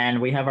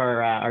 And we have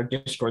our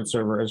Discord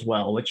server as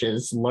well, which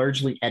is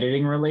largely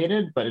editing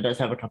related, but it does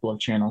have a couple of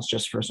channels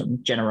just for some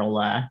general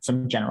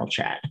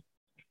chat.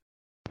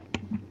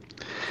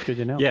 Good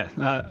to know. Yeah,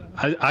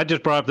 I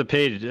just brought up the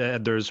page.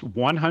 There's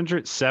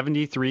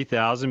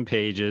 173,000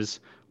 pages,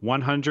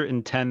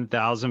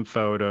 110,000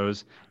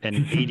 photos, and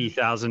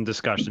 80,000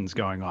 discussions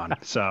going on.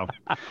 So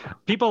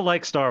people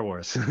like Star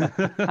Wars.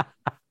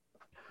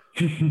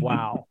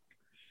 Wow.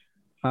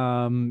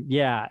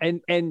 Yeah.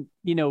 And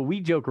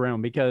we joke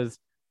around because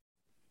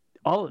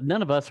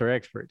none of us are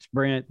experts.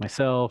 Brent,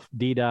 myself,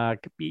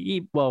 D-Doc,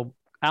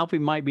 Alfie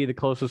might be the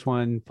closest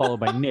one, followed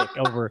by Nick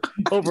over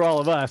all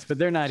of us, but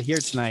they're not here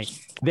tonight.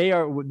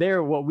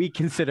 They're what we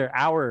consider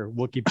our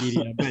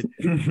Wikipedia, but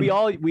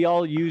we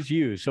all use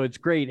you, so it's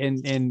great,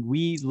 and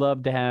we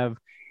love to have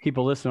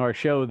people listen to our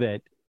show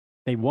that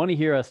they want to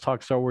hear us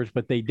talk Star Wars,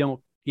 but they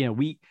don't.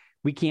 We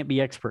can't be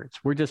experts.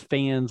 We're just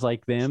fans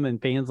like them and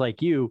fans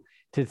like you.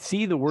 To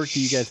see the work that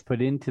you guys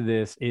put into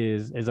this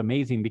is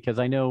amazing because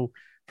I know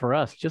for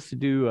us just to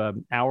do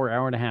an hour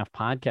and a half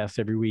podcast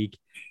every week.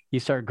 You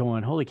start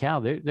going, holy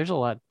cow, there's a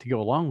lot to go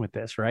along with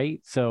this,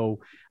 right? So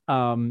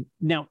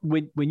now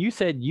when you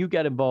said you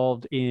got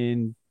involved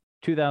in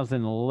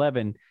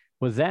 2011,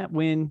 was that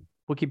when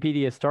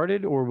Wikipedia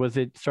started or was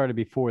it started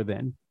before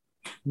then?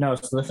 No,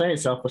 so the site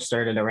itself was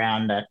started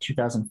around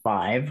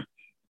 2005,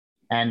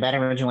 and that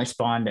originally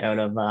spawned out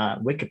of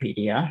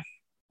Wikipedia.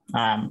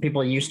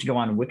 People used to go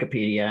on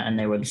Wikipedia and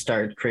they would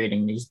start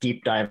creating these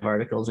deep dive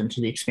articles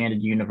into the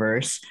expanded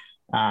universe,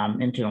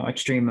 into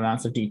extreme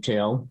amounts of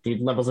detail, the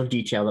levels of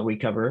detail that we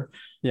cover.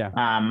 Yeah.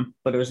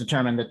 But it was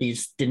determined that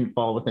these didn't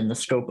fall within the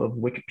scope of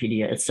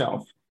Wikipedia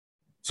itself.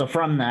 So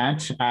from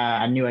that,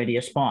 a new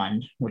idea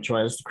spawned, which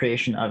was the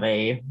creation of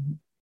a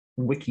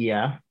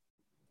Wikia,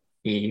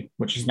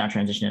 which is now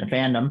transitioned into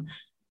fandom,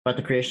 but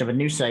the creation of a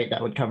new site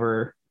that would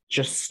cover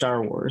just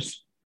Star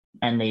Wars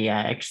and the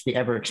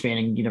ever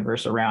expanding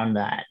universe around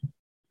that.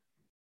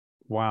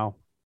 Wow.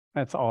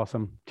 That's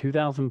awesome.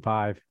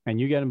 2005. And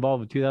you got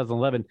involved in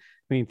 2011.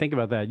 I mean, think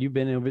about that. You've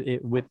been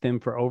with them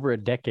for over a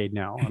decade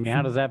now. I mean,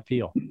 how does that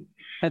feel?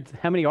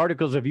 How many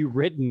articles have you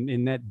written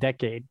in that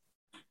decade?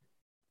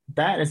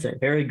 That is a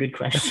very good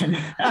question.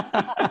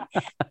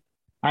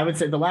 I would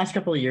say the last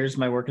couple of years,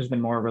 my work has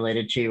been more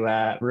related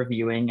to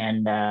reviewing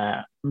and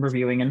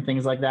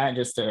things like that,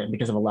 just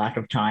because of a lack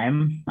of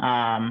time.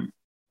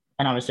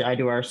 And obviously, I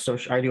do our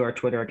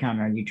Twitter account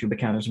and our YouTube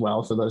account as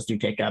well. So those do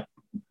take up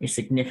a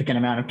significant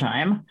amount of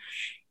time.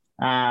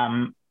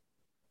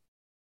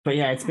 But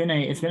yeah, it's been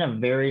a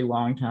very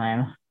long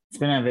time. It's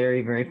been a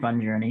very, very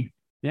fun journey.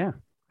 Yeah,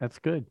 that's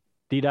good.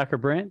 D-Doc or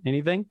Brent,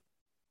 anything?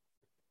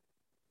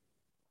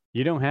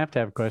 You don't have to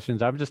have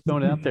questions. I'm just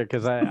throwing it out there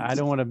because I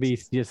don't want to be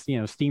just,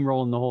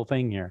 steamrolling the whole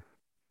thing here.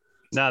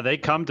 No, they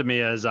come to me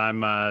as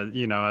I'm,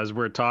 as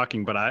we're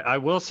talking. But I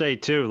will say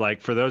too,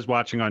 like for those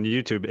watching on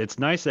YouTube, it's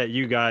nice that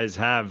you guys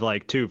have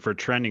like too for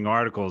trending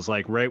articles.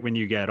 Like right when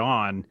you get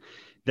on,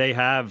 they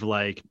have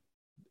like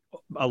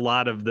a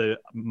lot of the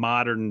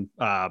modern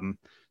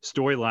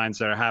storylines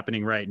that are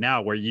happening right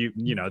now, where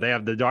they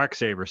have the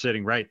Darksaber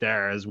sitting right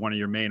there as one of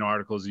your main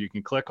articles you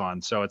can click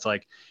on. So it's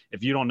like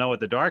if you don't know what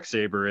the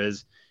Darksaber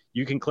is,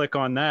 you can click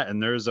on that,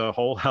 and there's a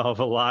whole hell of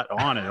a lot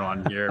on it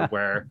on here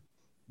where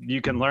you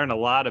can learn a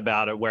lot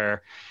about it.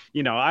 Where,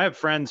 I have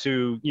friends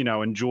who,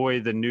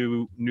 enjoy the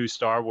new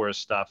Star Wars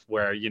stuff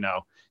where, they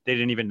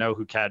didn't even know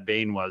who Cad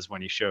Bane was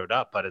when he showed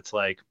up. But it's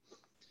like,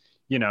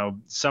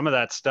 some of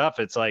that stuff,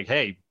 it's like,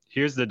 hey,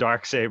 here's the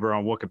Darksaber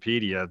on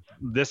Wikipedia.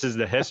 This is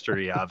the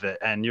history of it.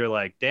 And you're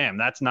like, damn,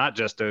 that's not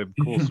just a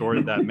cool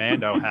sword that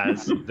Mando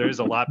has. There's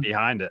a lot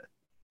behind it.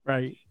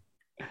 Right.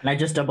 And I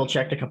just double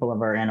checked a couple of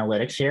our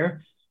analytics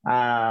here.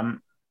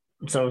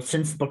 So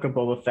since Book of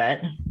Boba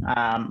Fett,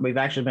 we've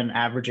actually been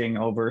averaging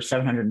over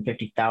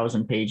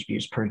 750,000 page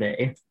views per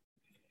day.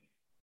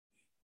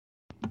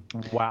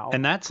 Wow.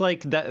 And that's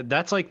like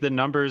the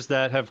numbers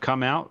that have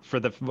come out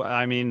for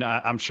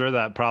I'm sure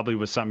that probably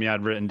was something you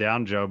had written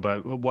down, Joe,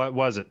 but what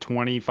was it?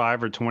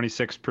 25 or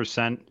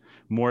 26%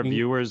 more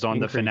viewers on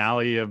the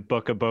finale of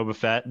Book of Boba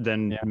Fett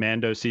than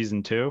Mando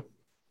season 2.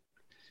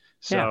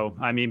 So,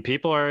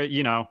 people are,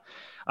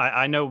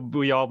 I know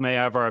we all may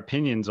have our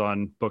opinions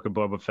on Book of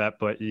Boba Fett,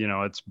 but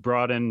it's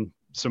brought in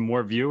some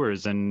more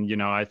viewers,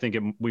 and I think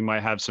we might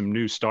have some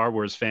new Star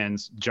Wars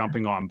fans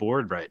jumping on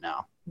board right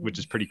now, which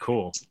is pretty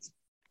cool.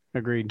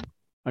 Agreed.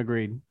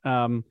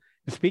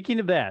 Speaking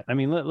of that,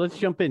 let's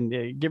jump in.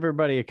 Give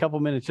everybody a couple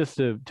minutes just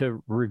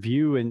to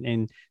review,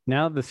 and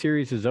now the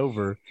series is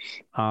over.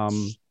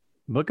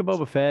 Book of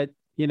Boba Fett,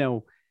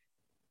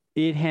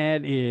 it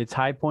had its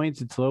high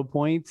points, its low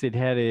points. It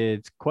had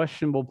its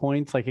questionable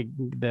points, like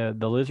the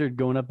lizard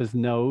going up his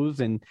nose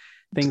and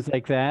things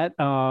like that.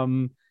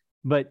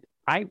 But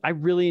I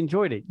really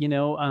enjoyed it.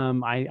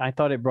 I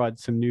thought it brought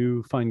some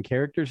new fun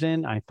characters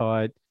in. I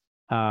thought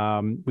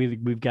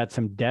we've got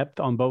some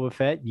depth on Boba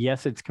Fett.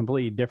 Yes, it's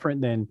completely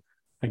different than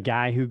a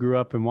guy who grew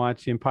up and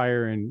watched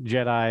Empire and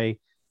Jedi,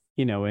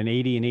 in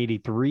 80 and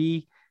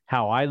 83.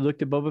 How I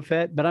looked at Boba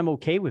Fett, but I'm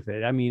okay with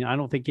it. I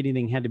don't think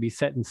anything had to be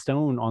set in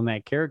stone on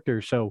that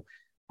character. So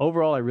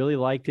overall, I really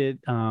liked it.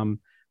 I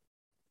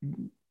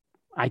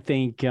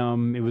think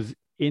it was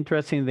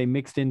interesting. They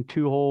mixed in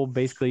 2 whole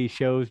basically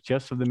shows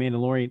just of the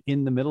Mandalorian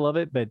in the middle of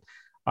it. But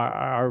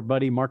our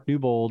buddy Mark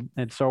Newbold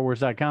at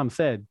StarWars.com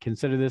said,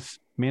 consider this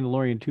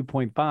Mandalorian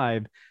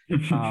 2.5.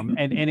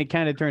 And it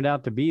kind of turned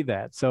out to be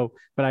that. So,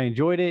 but I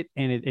enjoyed it,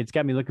 and it's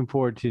got me looking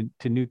forward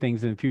to new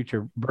things in the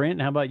future.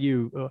 Brent, how about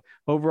you?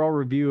 Overall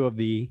review of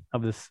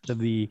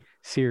the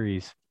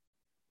series.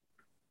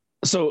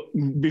 So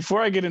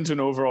before I get into an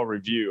overall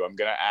review, I'm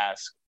going to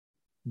ask,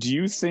 do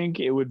you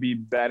think it would be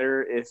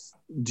better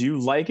do you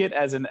like it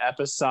as an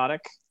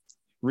episodic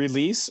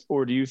release,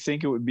 or do you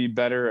think it would be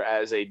better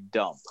as a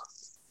dump?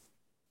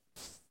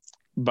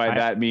 By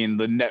that mean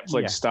the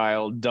Netflix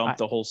style dump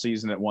the whole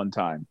season at one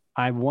time.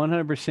 I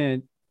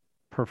 100%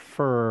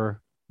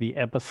 prefer the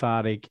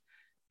episodic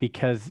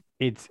because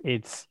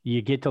it's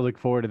you get to look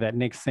forward to that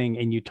next thing,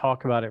 and you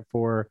talk about it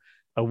for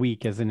a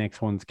week as the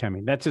next one's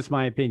coming. That's just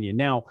my opinion.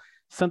 Now,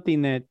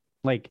 something that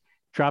like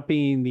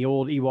dropping the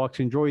old Ewoks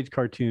and Droids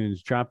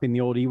cartoons, dropping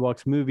the old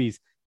Ewoks movies,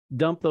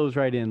 dump those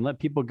right in. Let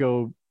people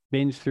go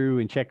binge through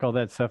and check all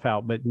that stuff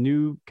out. But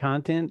new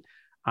content,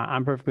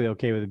 I'm perfectly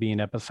okay with it being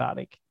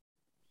episodic.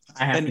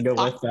 I have to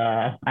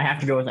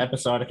go with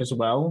episodic as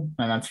well,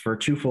 and that's for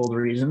twofold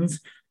reasons.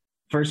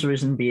 First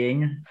reason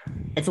being,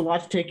 it's a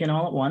lot to take in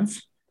all at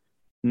once,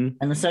 and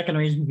the second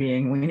reason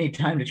being, we need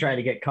time to try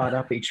to get caught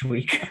up each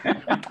week.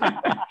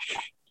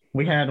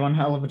 We had one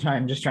hell of a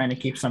time just trying to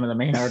keep some of the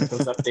main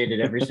articles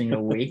updated every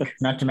single week.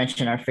 Not to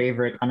mention our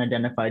favorite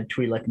unidentified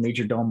Twi'lek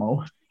Major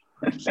Domo.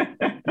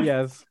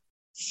 Yes,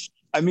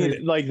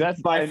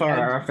 that's by far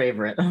our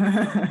favorite.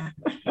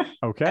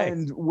 Okay.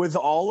 And with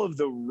all of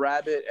the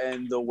rabbit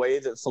and the way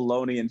that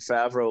Filoni and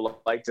Favreau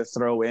like to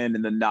throw in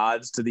and the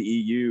nods to the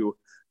EU,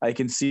 I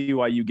can see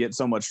why you get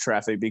so much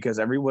traffic, because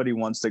everybody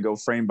wants to go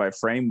frame by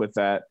frame with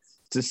that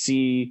to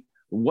see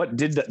what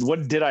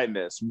did I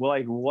miss?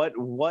 Like what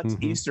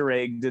Easter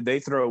egg did they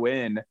throw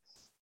in?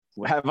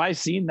 Have I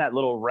seen that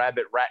little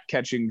rabbit rat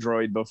catching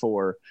droid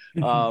before?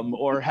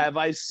 Or have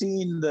I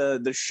seen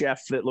the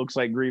chef that looks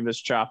like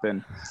Grievous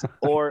chopping?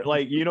 Or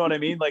like, you know what I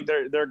mean? Like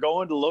they're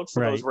going to look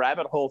for those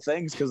rabbit hole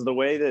things, because the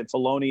way that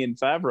Filoni and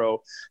Favreau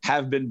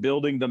have been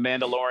building the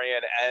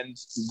Mandalorian and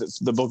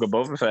the Book of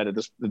Boba Fett at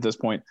this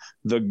point,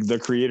 the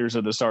creators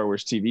of the Star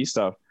Wars TV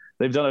stuff,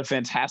 they've done a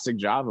fantastic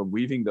job of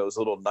weaving those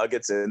little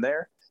nuggets in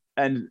there.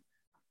 And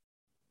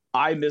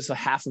I miss a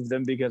half of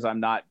them because I'm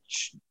not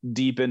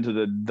deep into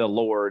the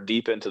lore,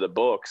 deep into the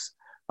books.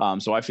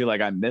 So I feel like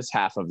I miss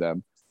half of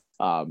them.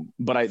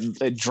 But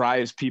it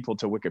drives people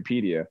to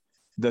Wikipedia.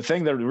 The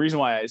reason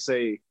why I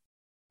say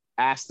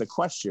ask the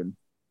question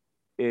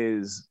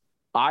is,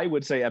 I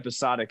would say,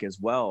 episodic as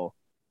well,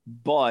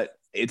 but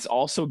it's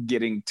also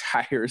getting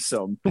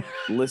tiresome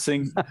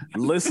listening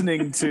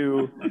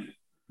to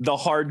the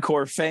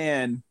hardcore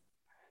fan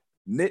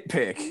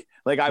nitpick.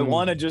 Like, I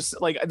want to just,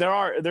 like, there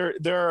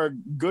are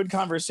good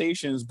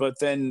conversations, but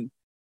then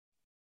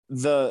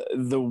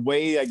the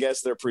way, I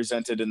guess, they're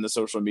presented in the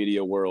social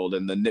media world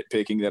and the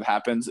nitpicking that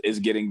happens is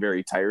getting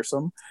very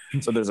tiresome.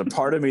 So there's a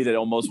part of me that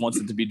almost wants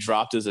it to be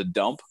dropped as a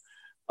dump.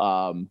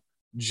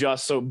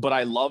 But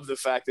I love the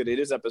fact that it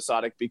is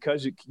episodic,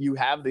 because you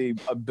have the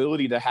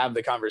ability to have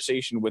the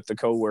conversation with the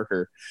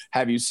coworker.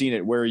 Have you seen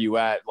it? Where are you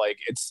at? Like,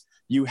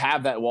 you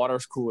have that water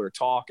cooler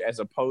talk, as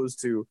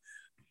opposed to,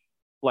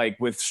 like,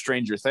 with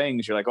Stranger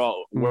Things, you're like,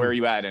 oh, where are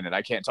you at in it?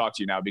 I can't talk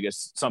to you now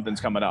because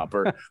something's coming up,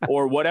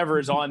 or whatever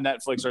is on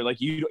Netflix, or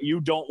like you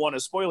don't want to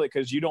spoil it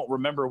because you don't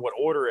remember what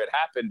order it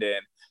happened in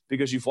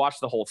because you've watched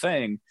the whole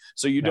thing.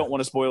 So you don't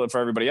want to spoil it for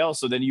everybody else.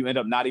 So then you end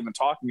up not even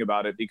talking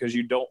about it because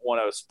you don't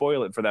want to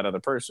spoil it for that other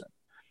person.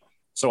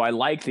 So I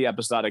like the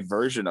episodic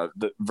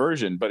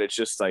version, but it's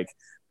just like,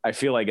 I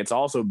feel like it's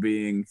also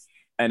being,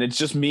 and it's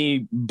just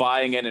me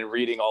buying in and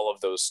reading all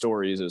of those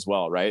stories as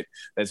well, right?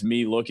 That's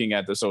me looking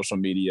at the social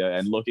media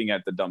and looking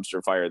at the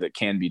dumpster fire that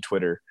can be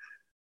Twitter.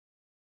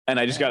 And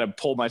I just got to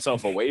pull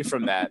myself away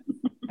from that.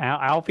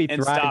 Alfie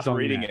and thrives stop on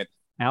reading that. it.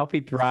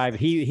 Alfie thrives.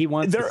 He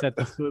wants to set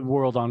the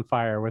world on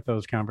fire with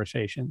those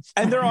conversations.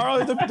 And there are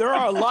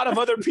a lot of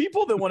other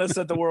people that want to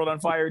set the world on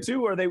fire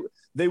too, or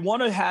they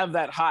want to have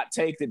that hot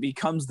take that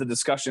becomes the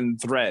discussion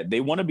thread.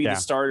 They want to be the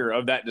starter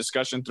of that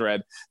discussion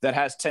thread that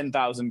has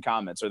 10,000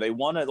 comments, or they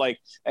want to, like,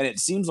 and it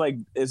seems like,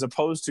 as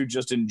opposed to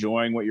just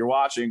enjoying what you're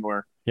watching,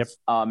 or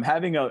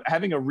having a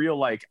real,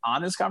 like,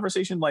 honest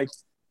conversation. Like,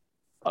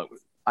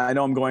 I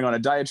know I'm going on a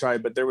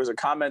diatribe, but there was a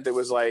comment that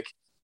was like,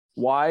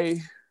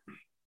 why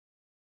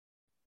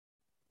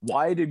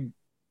did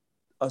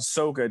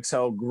Ahsoka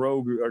tell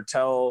Grogu, or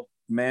tell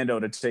Mando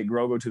to take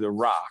Grogu to the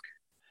Rock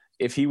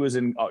if she was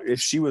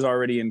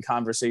already in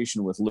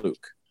conversation with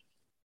Luke?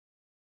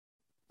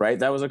 Right?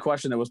 That was a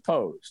question that was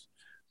posed.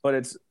 But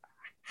it's,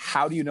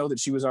 how do you know that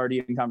she was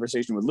already in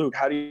conversation with Luke?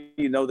 How do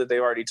you know that they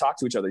already talked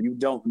to each other? You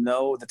don't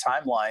know the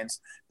timelines.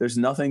 There's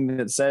nothing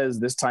that says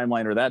this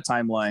timeline or that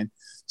timeline.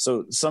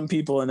 So some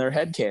people in their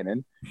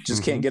headcanon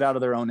just can't get out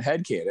of their own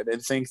headcanon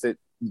and think that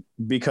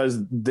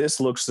because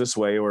this looks this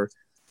way. Or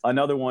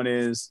another one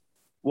is,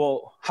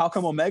 well, how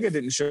come Omega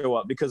didn't show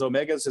up? Because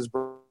Omega's his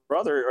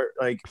brother, or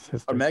like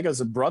sister.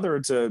 Omega's a brother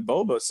to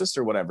Boba,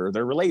 sister, whatever.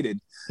 They're related.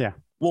 Yeah.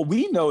 Well,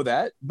 we know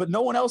that, but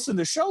no one else in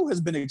the show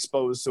has been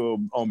exposed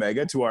to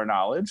Omega, to our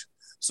knowledge.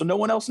 So no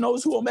one else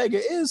knows who Omega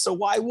is. So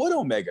why would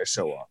Omega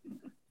show up?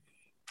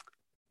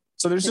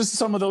 So there's just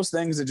some of those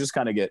things that just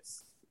kind of get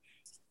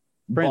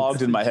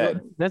bogged in my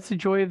head. That's the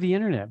joy of the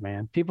internet,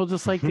 man. People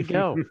just like to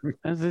go.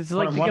 It's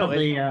like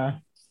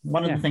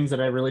one of the things that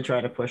I really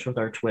try to push with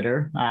our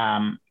Twitter,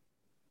 and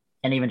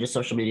even just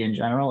social media in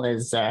general,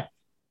 is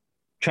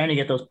trying to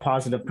get those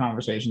positive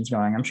conversations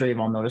going. I'm sure you've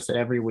all noticed that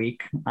every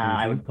week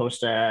I would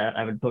post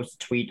a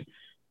tweet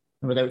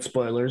without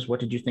spoilers. What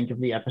did you think of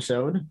the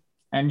episode?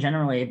 And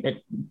generally,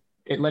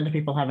 it led to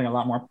people having a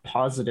lot more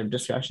positive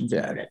discussions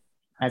about it,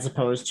 as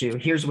opposed to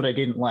here's what I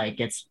didn't like.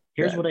 It's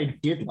here's what I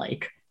did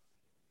like.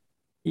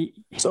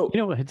 So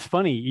it's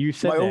funny you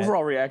said my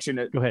overall reaction.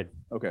 Go ahead.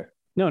 Okay.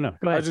 No, go ahead.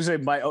 I was just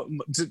saying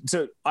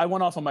I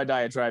went off on my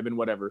diatribe and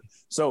whatever.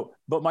 So,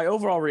 but my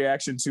overall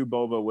reaction to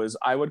Boba was,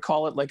 I would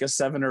call it like a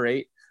 7 or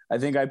 8. I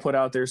think I put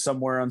out there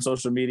somewhere on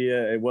social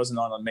media. It wasn't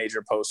on a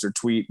major post or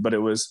tweet, but it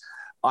was,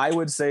 I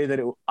would say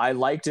that I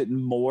liked it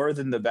more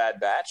than the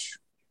Bad Batch,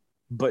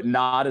 but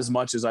not as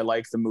much as I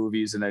like the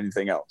movies and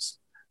anything else,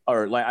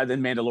 or like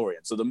than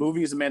Mandalorian. So the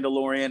movies of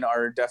Mandalorian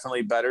are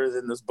definitely better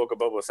than this Book of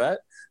Boba Fett,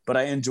 but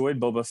I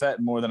enjoyed Boba Fett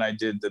more than I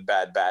did the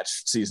Bad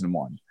Batch season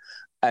 1.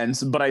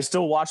 But I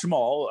still watch them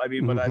all. I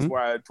mean, but that's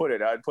where I'd put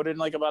it. I'd put it in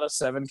like about a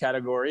 7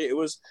 category. It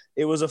was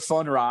a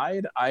fun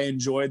ride. I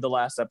enjoyed the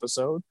last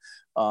episode.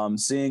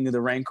 Seeing the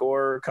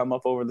Rancor come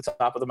up over the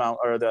top of the mountain,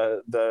 or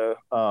the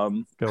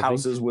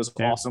houses, was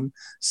awesome.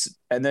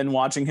 And then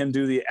watching him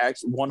do the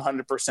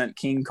 100%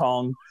 King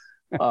Kong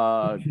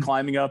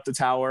climbing up the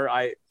tower.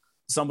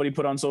 Somebody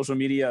put on social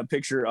media a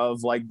picture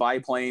of like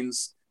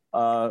biplanes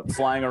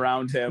flying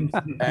around him,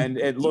 and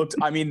it looked,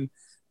 I mean,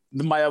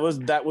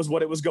 that was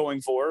what it was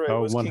going for. It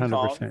was 100%. King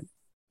Kong.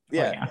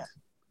 Yeah.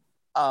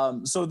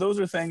 So those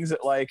are things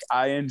that like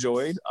I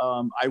enjoyed.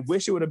 I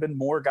wish it would have been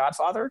more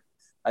Godfather.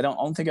 I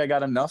don't think I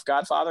got enough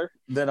Godfather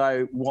that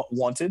I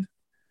wanted.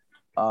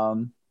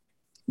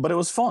 But it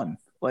was fun.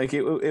 Like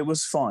it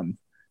was fun.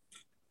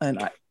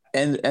 And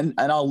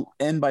I'll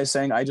end by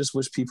saying I just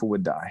wish people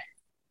would die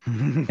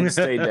and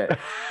stay dead.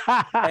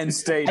 I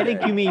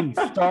think you mean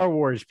Star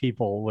Wars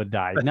people would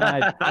die,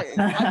 not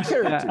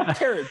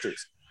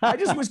characters. I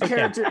just wish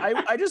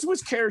I just wish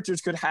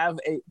characters could have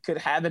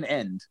an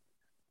end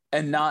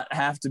and not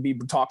have to be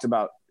talked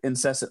about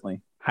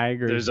incessantly. I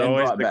agree. There's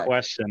always the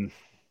question.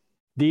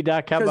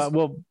 D-Doc, how about,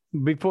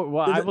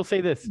 I will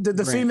say this. Did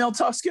the female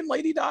Tusken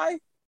lady die?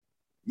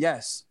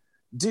 Yes.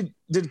 Did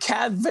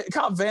Cobb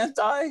Vanth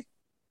die?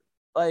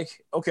 like,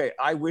 okay,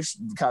 I wish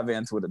Cobb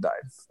Vanth would have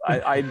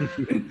died.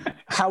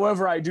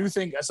 However, I do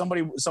think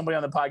somebody on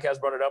the podcast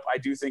brought it up. I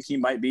do think he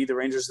might be the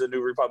Rangers of the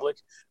New Republic.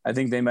 I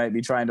think they might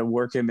be trying to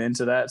work him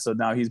into that. So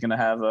now he's going to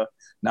have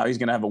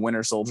a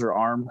Winter Soldier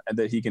arm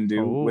that he can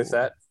do with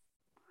that.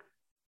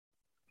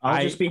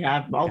 I'll just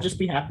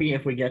be happy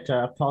if we get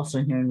Paul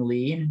Sun-Hyung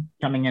Lee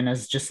coming in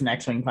as just an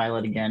X-Wing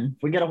pilot again.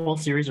 If we get a whole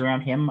series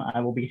around him, I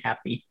will be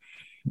happy.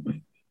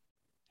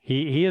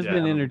 He has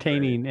been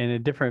entertaining in a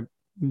different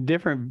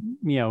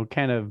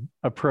kind of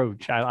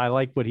approach. I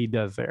like what he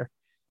does there.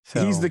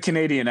 So he's the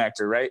Canadian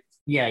actor, right?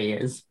 Yeah, he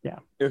is. Yeah.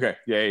 Okay.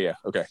 Yeah.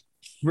 Okay.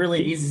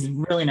 Really, he's a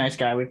really nice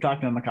guy. We've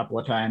talked to him a couple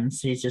of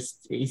times. He's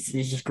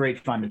just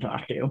great fun to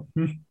talk to.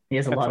 He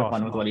has a lot of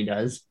fun with what he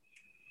does.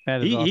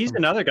 He's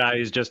another guy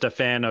who's just a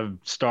fan of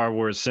Star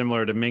Wars,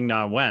 similar to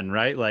Ming-Na Wen,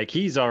 right? Like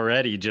he's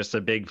already just a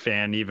big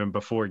fan even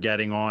before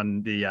getting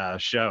on the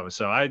show.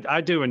 So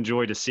I do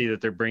enjoy to see that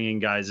they're bringing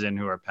guys in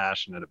who are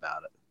passionate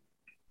about it.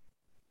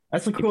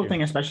 That's the cool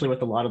thing, especially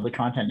with a lot of the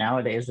content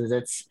nowadays, is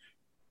it's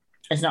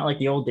not like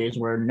the old days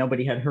where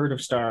nobody had heard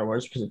of Star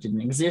Wars because it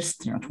didn't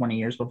exist, 20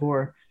 years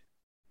before.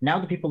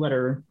 Now the people that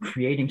are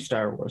creating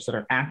Star Wars, that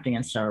are acting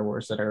in Star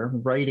Wars, that are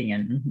writing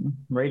it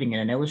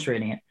and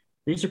illustrating it,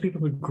 these are people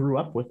who grew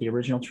up with the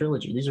original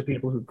trilogy. These are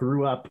people who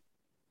grew up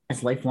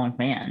as lifelong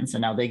fans,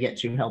 and now they get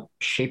to help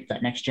shape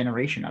that next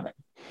generation of it.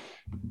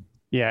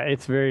 Yeah,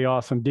 it's very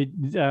awesome.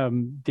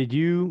 Did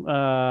you,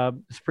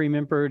 Supreme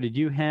Emperor, did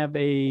you have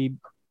an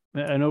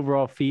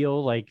overall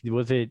feel? Like,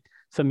 was it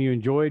something you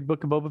enjoyed,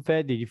 Book of Boba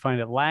Fett? Did you find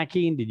it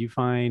lacking? Did you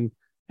find,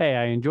 hey,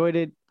 I enjoyed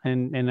it,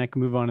 and I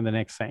can move on to the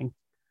next thing?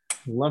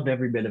 Loved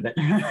every bit of it.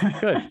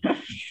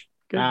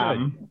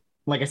 Good.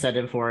 Like I said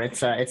before,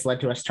 it's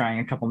led to us trying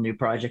a couple new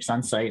projects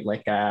on site,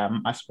 like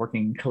us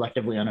working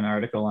collectively on an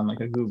article on like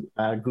a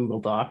Google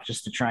Doc,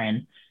 just to try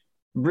and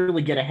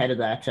really get ahead of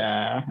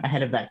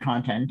that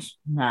content,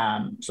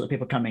 so that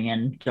people coming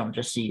in don't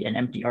just see an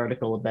empty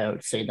article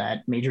about, say, that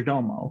Major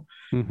Domo.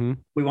 Mm-hmm.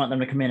 We want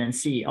them to come in and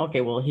see, okay,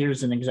 well,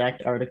 here's an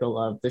exact article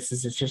of this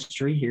is his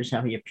history, here's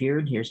how he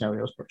appeared, here's how he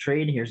was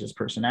portrayed, here's his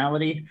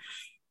personality.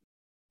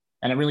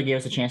 And it really gave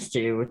us a chance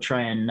to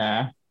try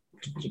and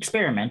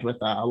experiment with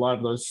a lot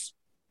of those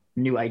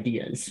new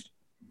ideas.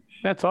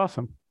 That's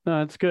awesome. No,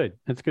 that's good.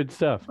 That's good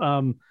stuff.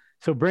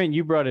 So Brent,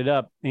 you brought it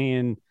up,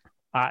 and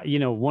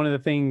one of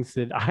the things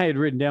that I had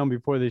written down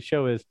before this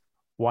show is,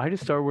 why do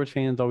Star Wars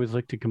fans always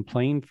look to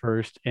complain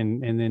first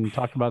and then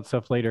talk about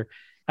stuff later?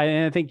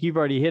 And I think you've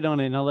already hit on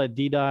it, and I'll let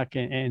D-Doc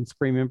and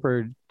Supreme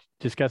Emperor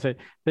discuss it.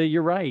 But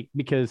you're right,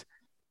 because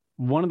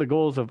one of the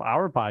goals of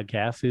our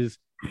podcast is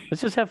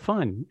let's just have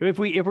fun. If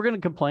we're going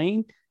to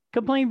complain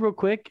real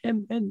quick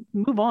and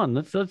move on.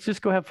 Let's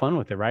just go have fun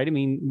with it, right? I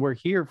mean, we're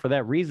here for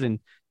that reason,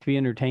 to be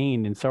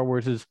entertained, and Star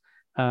Wars is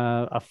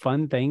a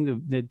fun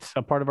thing that's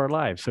a part of our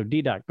lives. So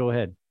D-Doc, go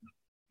ahead.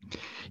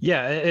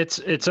 Yeah,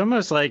 it's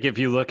almost like if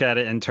you look at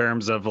it in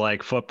terms of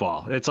like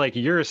football, it's like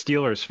you're a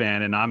Steelers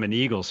fan and I'm an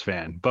Eagles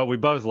fan, but we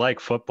both like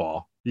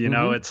football.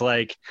 It's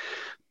like,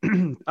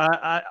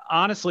 I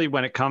honestly,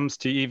 when it comes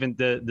to even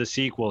the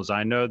sequels,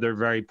 I know they're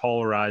very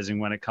polarizing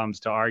when it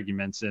comes to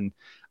arguments, and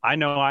I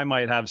know I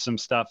might have some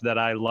stuff that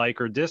I like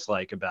or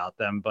dislike about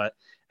them, but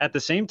at the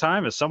same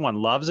time, if someone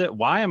loves it,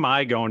 why am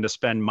I going to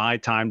spend my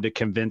time to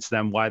convince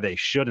them why they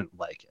shouldn't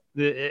like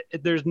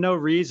it? There's no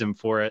reason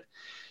for it.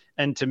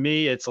 And to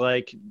me, it's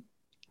like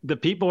the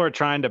people are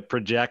trying to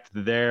project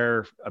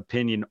their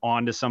opinion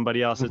onto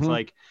somebody else. Mm-hmm. It's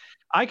like,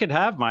 I could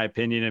have my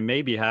opinion and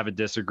maybe have a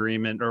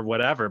disagreement or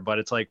whatever, but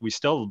it's like we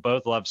still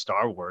both love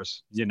Star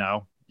Wars,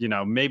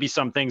 maybe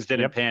some things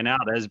didn't pan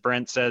out, as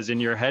Brent says, in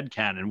your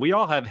headcanon. We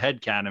all have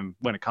headcanon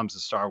when it comes to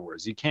Star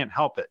Wars. You can't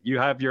help it. You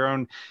have your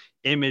own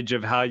image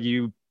of how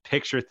you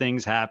picture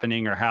things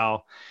happening, or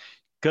how,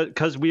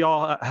 because we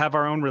all have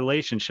our own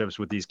relationships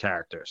with these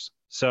characters.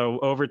 So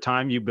over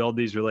time you build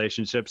these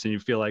relationships and you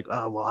feel like,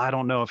 oh, well, I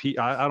don't know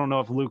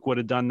if Luke would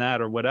have done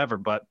that or whatever.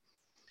 But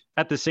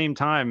at the same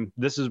time,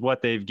 this is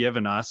what they've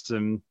given us,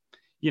 and,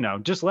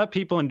 just let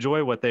people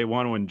enjoy what they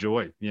want to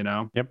enjoy,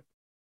 Yep.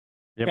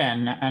 Yeah,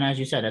 and as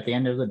you said, at the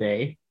end of the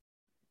day,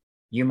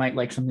 you might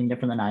like something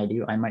different than I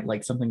do. I might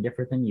like something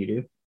different than you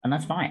do, and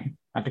that's fine.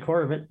 At the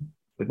core of it,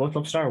 we both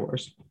love Star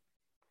Wars.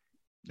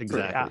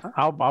 Exactly.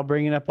 I'll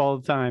bring it up all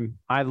the time.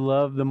 I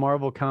love the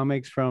Marvel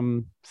comics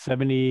from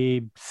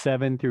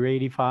 77 through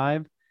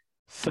 85.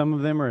 Some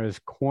of them are as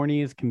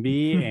corny as can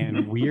be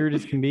and weird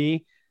as can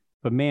be,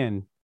 but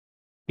man,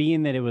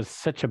 being that it was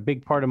such a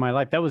big part of my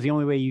life, that was the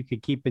only way you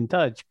could keep in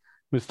touch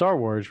with Star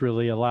Wars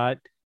really a lot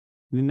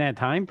in that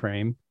time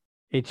frame.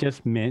 It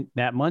just meant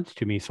that much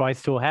to me. So I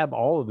still have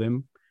all of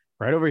them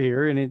right over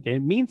here, and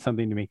it means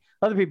something to me.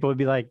 Other people would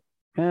be like,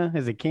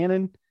 is it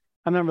canon?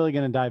 I'm not really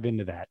going to dive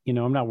into that.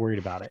 I'm not worried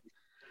about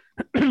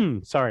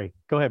it. Sorry.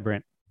 Go ahead,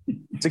 Brent.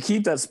 To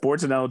keep that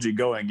sports analogy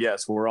going,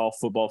 yes, we're all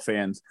football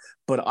fans,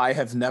 but I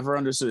have never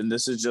understood, and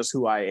this is just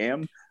who I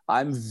am.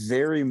 I'm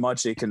very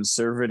much a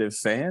conservative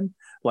fan.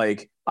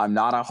 Like, I'm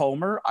not a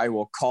homer. I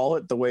will call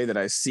it the way that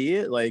I see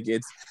it. Like,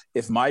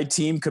 if my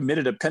team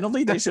committed a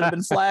penalty, they should have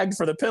been flagged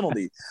for the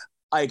penalty.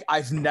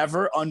 I've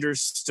never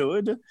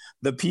understood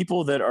the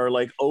people that are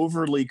like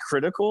overly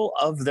critical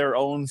of their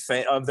own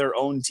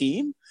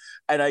team.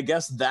 And I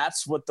guess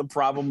that's what the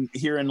problem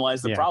herein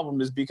lies. The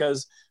problem is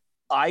because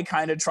I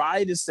kind of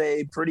try to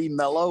stay pretty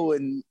mellow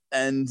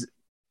and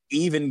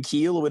even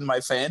keel with my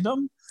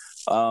fandom.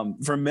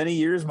 For many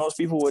years, most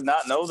people would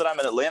not know that I'm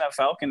an Atlanta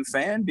Falcon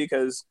fan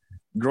because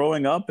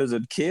growing up as a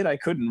kid, I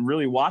couldn't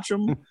really watch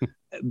them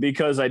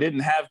because I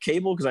didn't have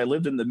cable because I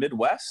lived in the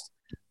Midwest.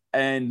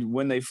 And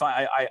when they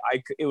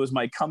it was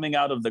my coming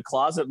out of the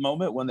closet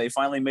moment when they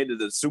finally made it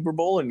to the Super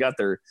Bowl and got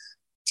their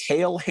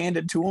tail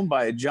handed to them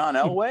by John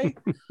Elway.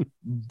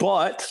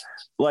 But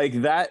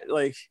like that,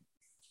 like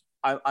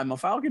I'm a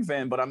Falcon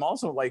fan, but I'm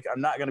also like, I'm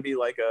not going to be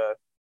like a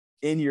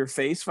in your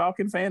face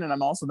Falcon fan. And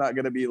I'm also not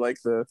going to be like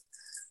the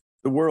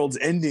world's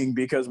ending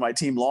because my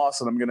team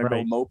lost and I'm going to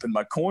go mope in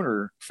my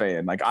corner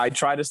fan. Like I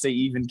try to stay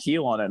even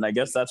keel on it. And I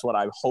guess that's what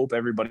I hope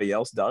everybody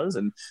else does.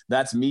 And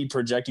that's me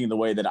projecting the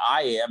way that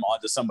I am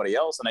onto somebody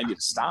else. And I need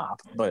to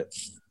stop, but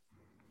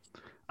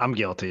I'm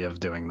guilty of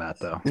doing that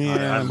though.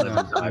 Yeah.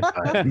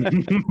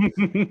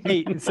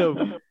 Hey,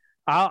 so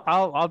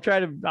I'll try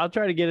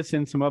to get us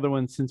in some other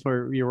ones since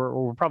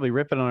we're probably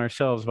ripping on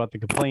ourselves about the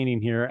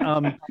complaining here.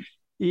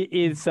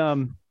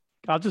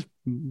 I'll just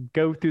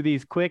go through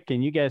these quick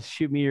and you guys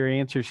shoot me your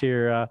answers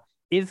here.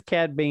 Is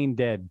Cad Bane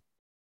dead?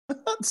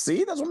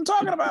 See, that's what I'm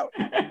talking about.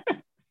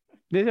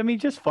 I mean,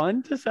 just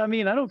fun. I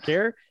don't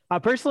care.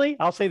 Personally,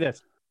 I'll say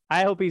this.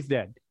 I hope he's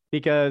dead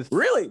because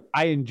really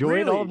I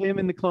enjoyed all of him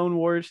in the Clone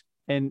Wars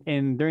and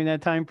during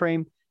that time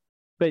frame,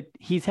 but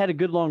he's had a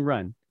good long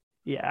run.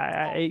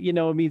 Yeah.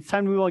 It's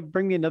time to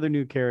bring me another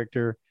new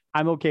character.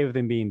 I'm okay with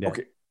him being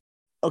dead.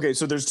 Okay.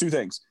 So there's two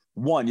things.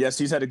 One, yes,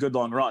 he's had a good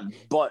long run,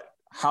 but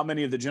how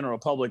many of the general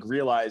public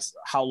realize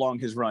how long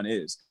his run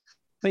is?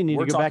 They need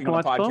to go back and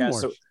watch Clone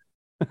Wars.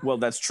 Well,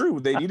 that's true.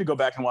 They need to go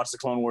back and watch the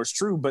Clone Wars.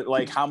 True. But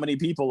like how many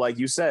people, like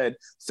you said,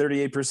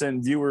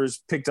 38%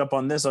 viewers picked up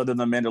on this other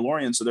than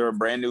Mandalorian. So there are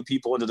brand new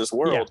people into this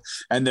world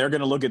and they're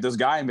going to look at this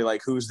guy and be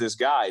like, who's this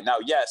guy? Now,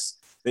 yes,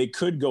 they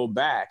could go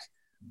back,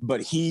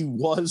 but he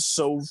was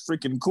so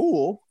freaking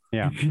cool.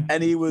 Yeah.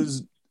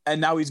 And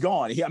now he's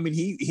gone.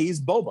 He's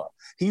Boba.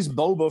 He's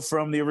Boba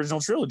from the original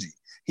trilogy.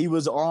 He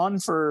was on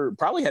for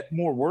probably had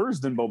more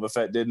words than Boba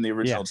Fett did in the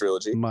original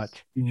trilogy.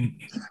 Much.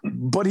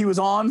 But he was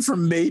on for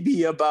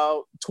maybe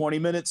about 20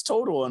 minutes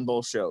total on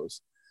both shows.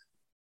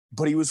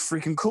 But he was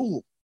freaking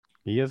cool.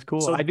 He is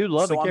cool. So, I do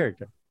love the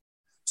character.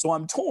 So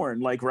I'm torn,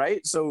 like, right?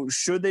 So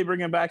should they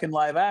bring him back in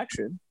live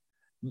action?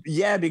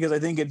 Yeah, because I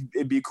think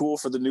it'd be cool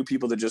for the new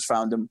people that just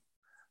found him.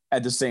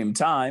 At the same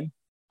time,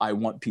 I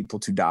want people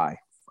to die.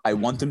 I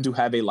want them to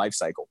have a life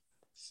cycle.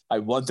 I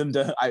want them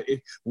to.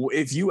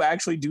 If you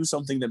actually do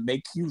something that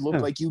makes you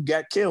look like you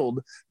get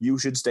killed, you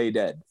should stay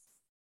dead.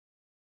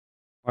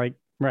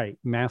 Right.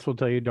 Mass will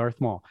tell you Darth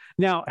Maul.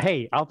 Now,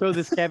 hey, I'll throw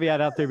this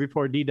caveat out there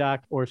before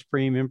D-Doc or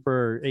Supreme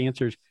Emperor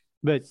answers,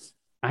 but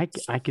I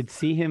could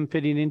see him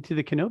fitting into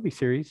the Kenobi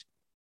series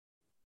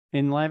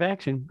in live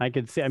action. I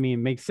could see. I mean,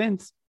 it makes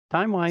sense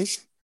time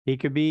wise. He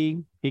could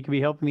be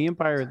helping the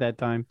Empire at that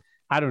time.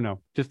 I don't know.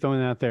 Just throwing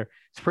it out there.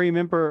 Supreme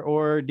Emperor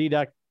or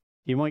D-Doc,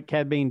 do you want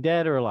Cad Bane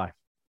dead or alive?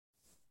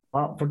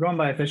 Well, if we're going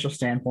by official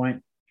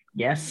standpoint,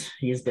 yes,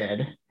 he is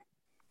dead.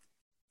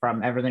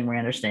 From everything we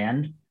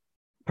understand.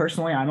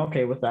 Personally, I'm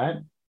okay with that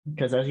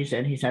because, as you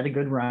said, he's had a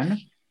good run.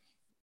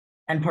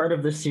 And part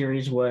of this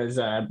series was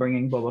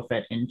bringing Boba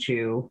Fett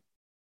into,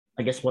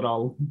 I guess, what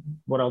I'll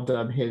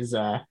dub his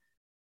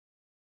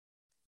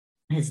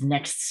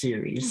next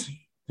series.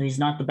 He's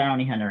not the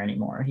bounty hunter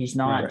anymore. He's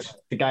not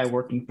the guy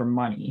working for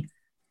money.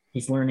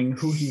 He's learning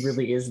who he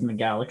really is in the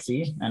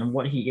galaxy and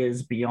what he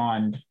is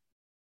beyond,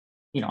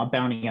 a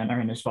bounty hunter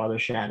in his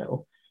father's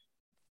shadow.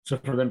 So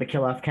for them to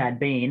kill off Cad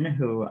Bane,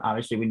 who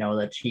obviously we know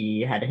that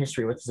he had a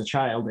history with as a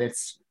child,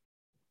 it's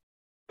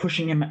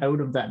pushing him out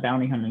of that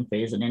bounty hunting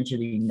phase and into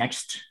the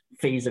next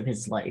phase of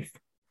his life.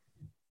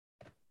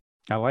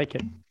 I like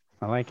it.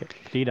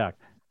 D-Doc.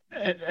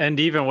 And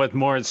even with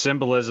more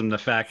symbolism, the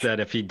fact that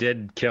if he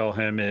did kill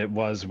him, it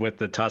was with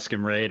the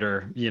Tusken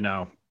Raider,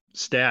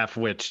 staff,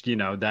 which,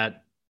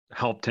 that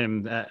helped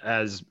him,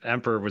 as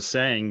Emperor was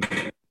saying,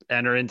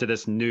 enter into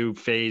this new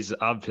phase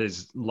of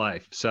his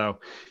life. So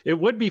it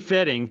would be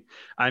fitting.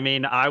 I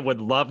mean, I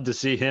would love to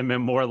see him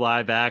in more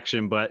live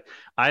action, but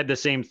I had the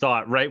same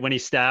thought right when he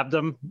stabbed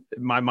him.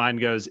 My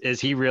mind goes,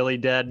 is he really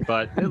dead?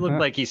 But it looked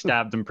like he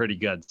stabbed him pretty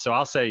good. So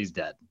I'll say he's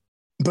dead.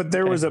 But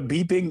there was a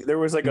beeping. There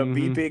was like a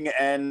beeping,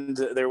 and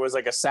there was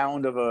like a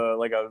sound of a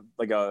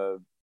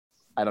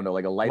I don't know,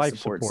 like a life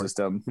support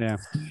system. Yeah.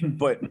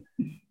 But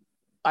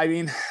I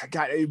mean,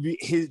 God,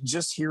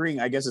 just hearing.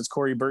 I guess it's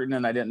Corey Burton,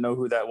 and I didn't know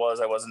who that was.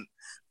 I wasn't,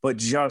 but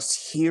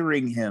just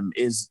hearing him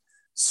is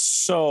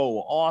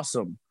so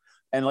awesome.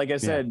 And like I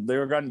said,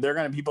 they're going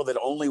to be people that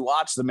only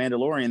watch The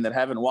Mandalorian that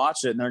haven't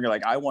watched it, and they're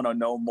like, I want to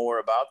know more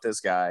about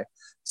this guy.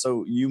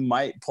 So you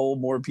might pull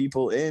more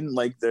people in,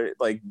 like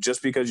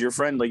just because your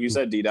friend, like you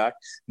said, D-Doc,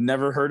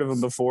 never heard of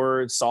him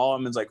before, saw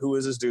him, and is like, who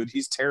is this dude?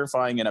 He's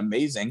terrifying and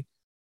amazing.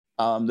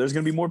 There's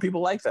going to be more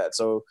people like that.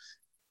 So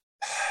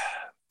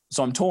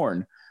So I'm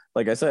torn.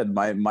 Like I said,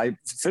 my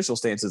official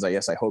stance is,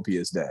 I hope he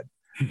is dead.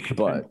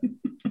 But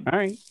all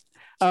right.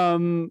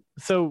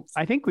 So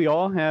I think we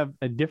all have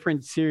a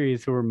different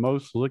series who we're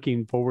most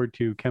looking forward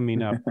to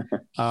coming up.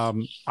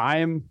 I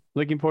am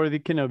looking forward to the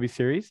Kenobi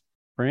series.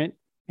 Brent,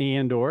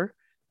 Andor,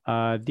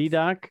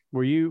 D-Doc,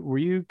 were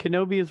you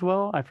Kenobi as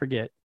well? I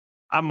forget.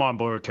 I'm on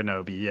board with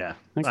Kenobi. Yeah.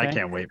 Okay. I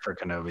can't wait for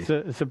Kenobi.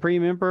 So,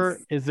 Supreme Emperor,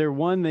 is there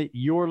one that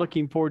you're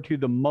looking forward to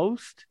the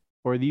most,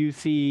 or do you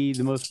see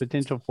the most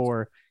potential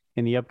for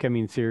in the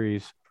upcoming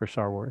series for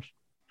Star Wars?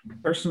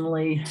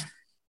 Personally,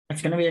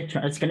 it's gonna be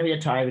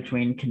a tie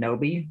between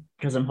Kenobi,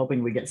 because I'm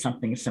hoping we get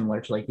something similar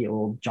to like the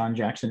old John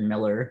Jackson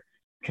Miller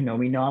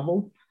Kenobi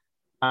novel,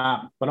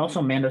 but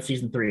also Mando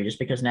season 3, just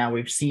because now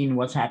we've seen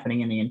what's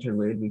happening in the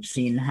interlude. We've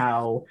seen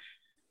how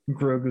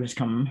Grogu has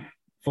come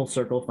full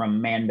circle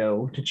from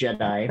Mando to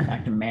Jedi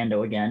back to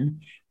Mando again,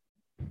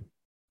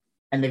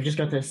 and they've just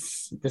got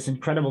this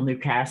incredible new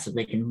cast that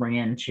they can bring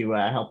in to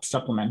help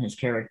supplement his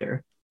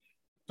character.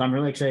 So I'm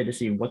really excited to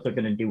see what they're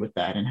going to do with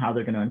that and how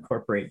they're going to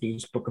incorporate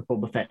these Book of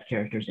Boba Fett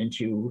characters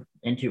into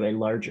a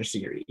larger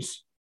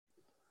series.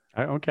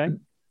 Okay.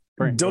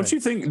 Don't you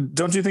think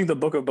the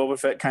Book of Boba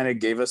Fett kind of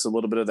gave us a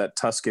little bit of that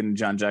Tusken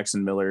John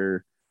Jackson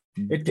Miller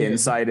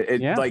inside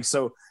it? Yeah. Like,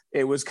 so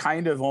it was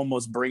kind of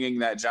almost bringing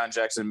that John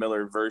Jackson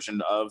Miller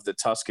version of the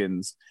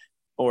Tuskens,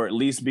 or at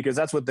least, because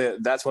that's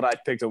what I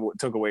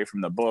took away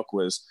from the book,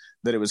 was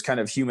that it was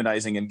kind of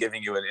humanizing and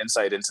giving you an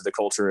insight into the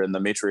culture and the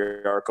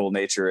matriarchal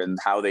nature and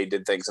how they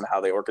did things and how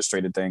they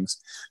orchestrated things.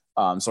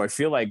 So I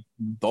feel like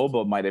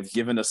Boba might have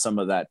given us some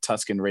of that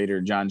Tusken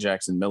Raider John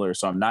Jackson Miller.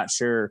 So I'm not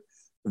sure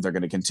if they're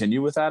going to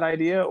continue with that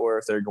idea or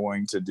if they're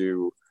going to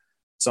do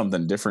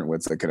something different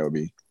with the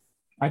Kenobi.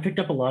 I picked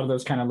up a lot of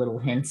those kind of little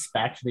hints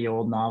back to the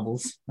old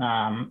novels.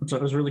 So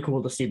it was really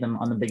cool to see them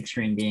on the big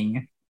screen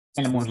being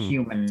in a more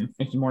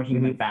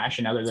human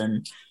fashion, other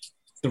than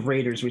the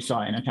Raiders we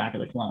saw in Attack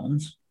of the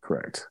Clones.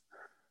 Correct.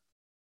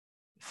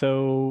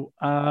 So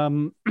I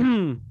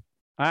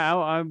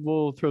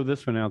will throw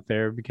this one out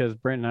there, because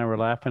Brent and I were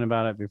laughing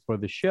about it before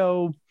the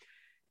show,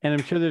 and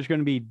I'm sure there's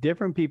going to be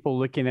different people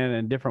looking at it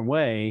in a different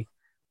way,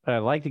 but I'd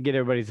like to get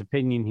everybody's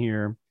opinion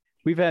here.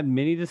 We've had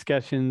many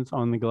discussions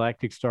on the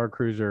Galactic Star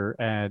Cruiser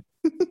at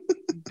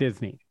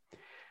Disney.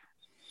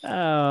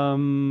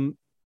 I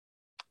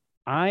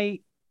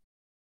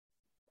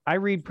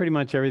read pretty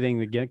much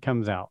everything that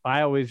comes out.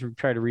 I always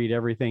try to read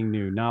everything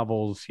new,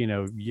 novels,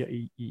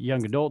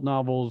 young adult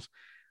novels.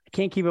 I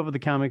can't keep up with the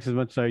comics as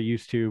much as I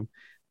used to,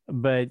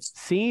 but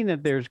seeing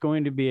that there's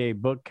going to be a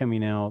book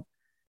coming out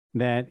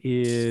that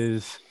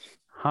is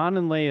Han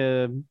and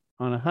Leia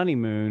on a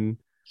honeymoon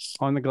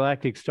on the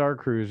Galactic Star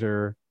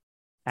Cruiser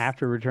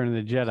after Return of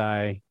the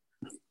Jedi,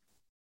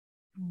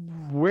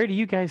 where do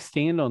you guys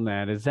stand on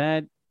that?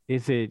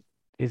 Is it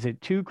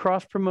too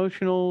cross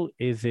promotional?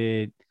 Is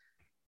it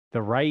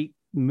the right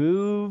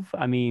move?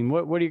 I mean,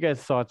 what are you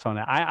guys' thoughts on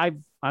it?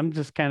 I'm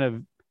just kind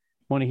of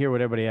want to hear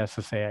what everybody has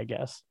to say, I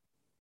guess.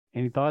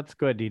 Any thoughts?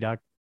 Go ahead, D-Doc.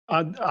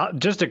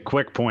 Just a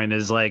quick point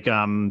is like,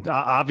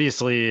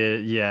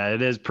 obviously, yeah,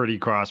 it is pretty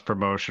cross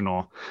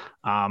promotional.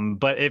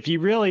 But if you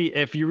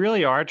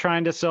really are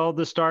trying to sell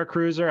the Star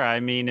Cruiser, I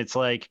mean, it's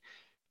like,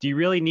 do you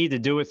really need to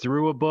do it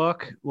through a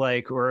book?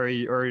 Like, or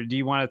do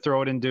you want to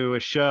throw it into a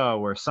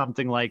show or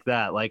something like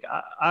that? Like,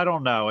 I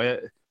don't know.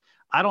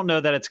 I don't know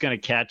that it's going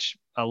to catch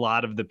a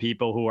lot of the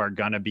people who are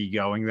going to be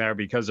going there,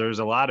 because there's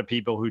a lot of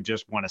people who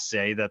just want to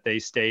say that they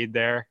stayed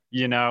there,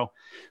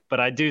 but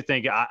I do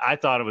think I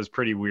thought it was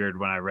pretty weird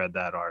when I read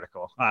that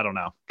article. I don't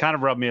know, kind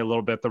of rubbed me a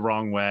little bit the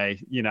wrong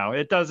way.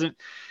 It doesn't,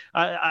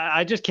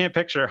 I just can't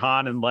picture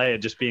Han and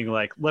Leia just being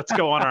like, let's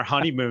go on our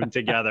honeymoon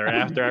together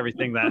after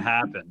everything that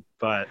happened.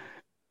 But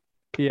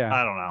yeah,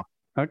 I don't know.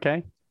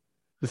 Okay.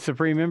 The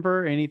Supreme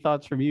Emperor, any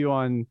thoughts from you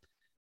on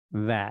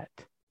that?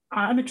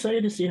 I'm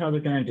excited to see how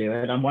they're going to do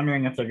it. I'm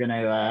wondering if they're going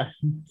to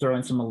throw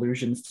in some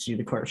allusions to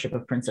the courtship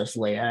of Princess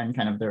Leia and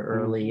kind of their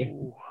early.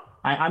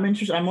 I'm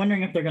interested. I'm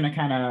wondering if they're going to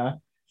kind of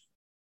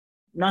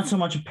not so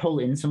much pull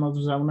in some of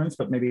those elements,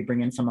 but maybe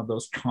bring in some of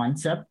those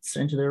concepts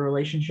into their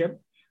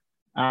relationship.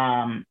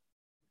 I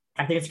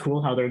think it's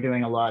cool how they're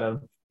doing a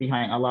lot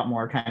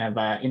more kind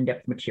of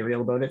in-depth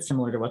material about it,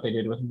 similar to what they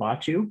did with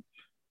Batu.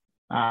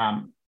 So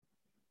I'm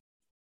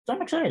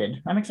excited.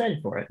 I'm excited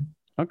for it.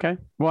 Okay.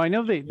 Well, I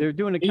know they're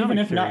doing a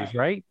comic series,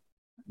 right?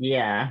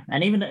 Yeah,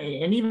 and even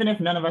if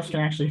none of us can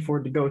actually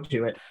afford to go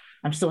to it,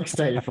 I'm still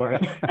excited for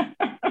it.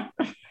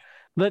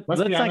 Let's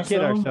not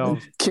kid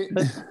ourselves.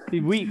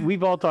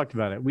 We've all talked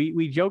about it.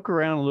 We joke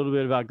around a little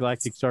bit about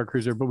Galactic Star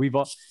Cruiser, but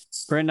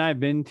Brent and I have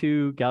been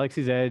to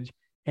Galaxy's Edge,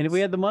 and if we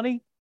had the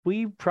money,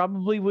 we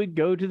probably would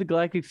go to the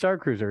Galactic Star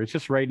Cruiser. It's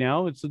just right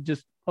now, it's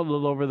just a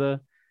little over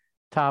the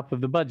top of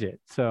the budget.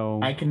 So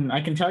I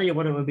can tell you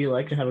what it would be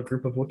like to have a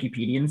group of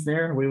Wikipedians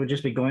there. We would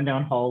just be going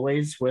down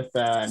hallways with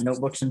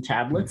notebooks and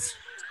tablets,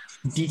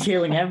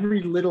 detailing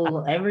every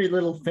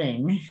little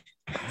thing.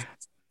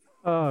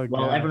 Oh,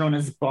 while everyone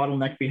is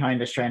bottlenecked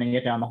behind us trying to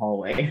get down the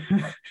hallway.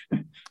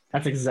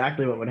 That's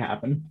exactly what would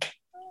happen.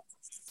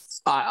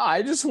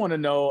 I just want to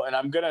know, and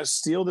I'm going to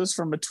steal this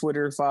from a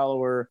Twitter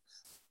follower.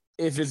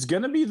 If it's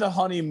going to be the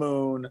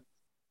honeymoon,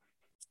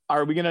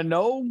 are we going to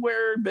know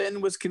where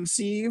Ben was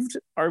conceived?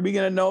 Are we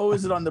going to know,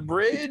 is it on the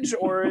bridge,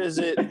 or is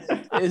it in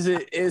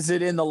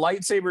the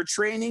lightsaber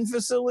training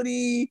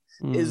facility?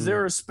 Is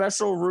there a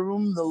special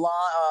room, the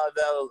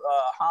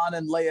Han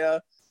and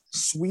Leia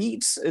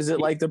suite? Is it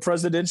like the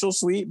presidential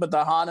suite, but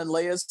the Han and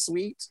Leia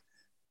suite?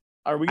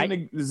 Are we going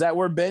to, is that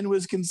where Ben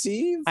was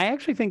conceived? I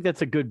actually think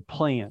that's a good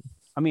plan.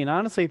 I mean,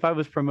 honestly, if I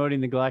was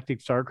promoting the Galactic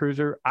Star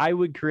Cruiser, I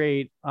would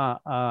create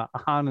a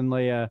Han and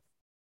Leia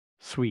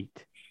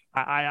suite.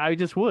 I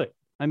just would.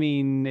 I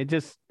mean,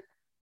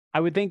 I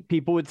would think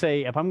people would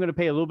say, if I'm going to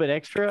pay a little bit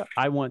extra,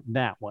 I want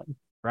that one,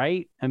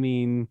 right? I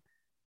mean,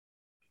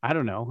 I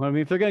don't know. I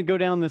mean, if they're going to go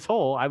down this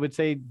hole, I would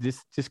say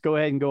just go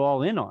ahead and go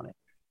all in on it.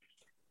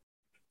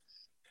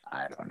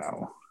 I don't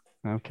know.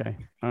 Okay.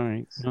 All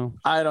right. No.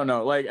 I don't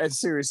know. Like,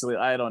 seriously,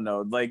 I don't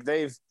know. Like,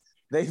 they've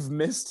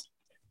missed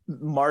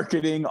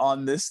marketing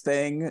on this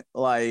thing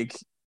like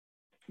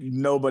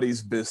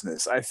nobody's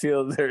business. I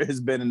feel there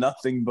has been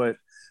nothing but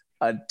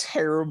a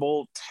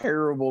terrible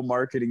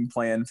marketing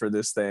plan for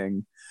this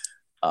thing,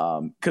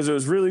 because it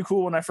was really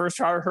cool when I first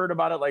heard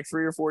about it like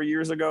 3 or 4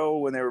 years ago.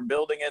 When they were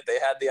building it, they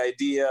had the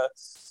idea.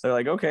 They're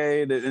like,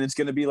 okay, and it's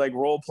going to be like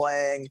role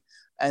playing,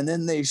 and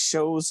then they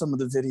show some of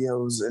the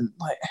videos,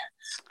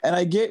 and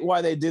I get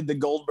why they did the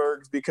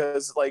Goldbergs,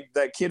 because like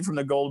that kid from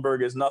the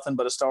Goldberg is nothing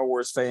but a Star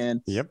Wars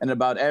fan. Yep. And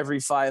about every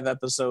 5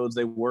 episodes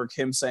they work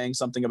him saying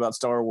something about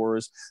Star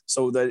Wars,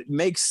 so that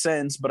makes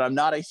sense. But I'm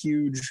not a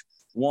huge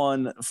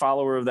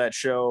follower of that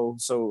show,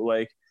 so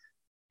like,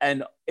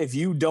 and if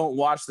you don't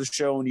watch the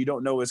show and you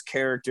don't know his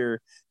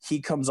character, he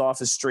comes off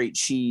as straight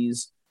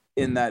cheese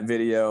in that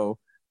video,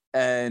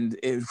 and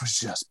it was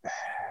just bad.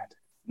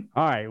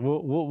 All right,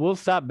 we'll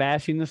stop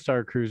bashing the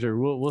Star Cruiser.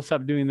 We'll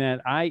stop doing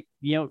that.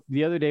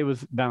 The other day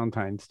was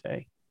Valentine's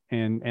Day,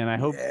 and I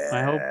hope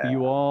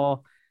you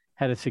all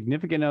had a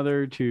significant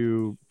other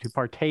to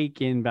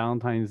partake in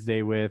Valentine's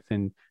Day with,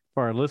 and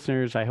for our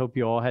listeners, I hope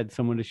you all had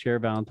someone to share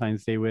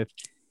Valentine's Day with.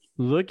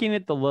 Looking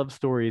at the love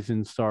stories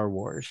in Star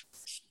Wars,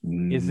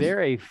 is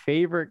there a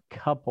favorite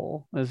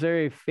couple? Is there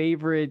a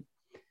favorite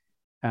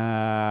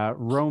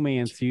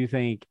romance you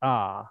think,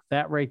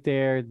 that right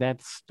there,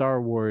 that's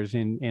Star Wars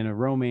in a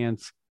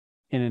romance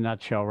in a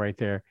nutshell right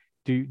there?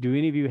 Do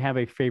any of you have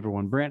a favorite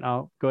one? Brent,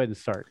 I'll go ahead and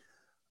start.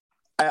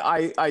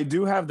 I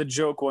do have the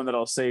joke one that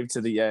I'll save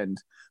to the end,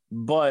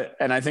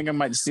 and I think I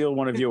might steal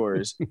one of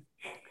yours.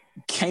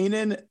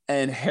 Kanan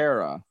and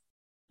Hera.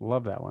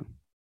 Love that one.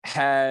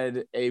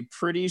 Had a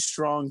pretty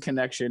strong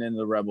connection in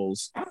the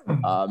Rebels.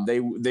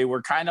 They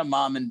were kind of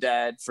mom and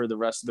dad for the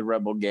rest of the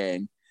Rebel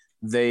gang.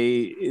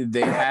 They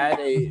had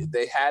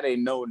a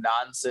no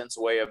nonsense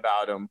way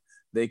about them.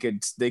 They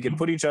could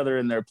put each other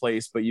in their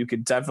place, but you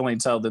could definitely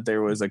tell that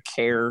there was a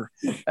care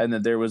and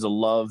that there was a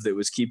love that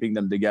was keeping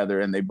them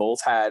together. And they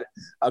both had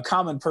a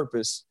common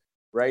purpose,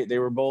 right? They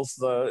were both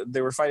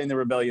they were fighting the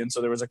rebellion, so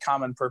there was a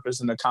common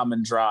purpose and a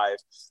common drive.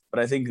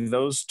 But I think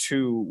those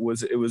two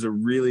was a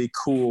really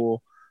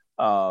cool.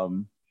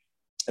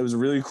 It was a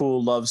really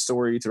cool love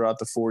story throughout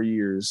the 4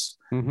 years.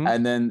 Mm-hmm.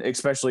 And then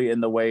especially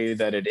in the way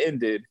that it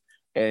ended,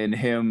 and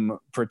him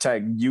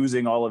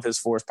using all of his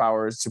force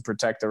powers to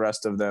protect the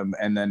rest of them,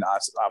 and then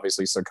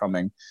obviously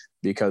succumbing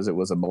because it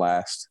was a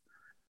blast.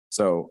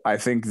 So I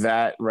think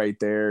that right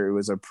there, it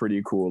was a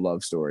pretty cool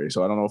love story.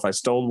 So I don't know if I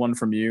stole one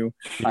from you.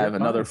 I have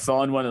another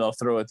fun one and I'll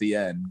throw at the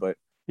end, but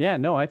yeah,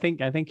 no, I think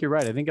you're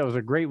right. I think that was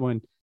a great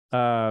one.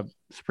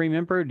 Supreme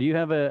Emperor, do you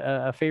have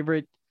a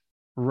favorite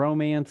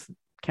romance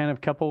kind of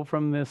couple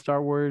from the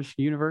Star Wars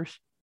universe?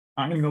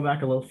 I'm going to go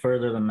back a little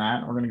further than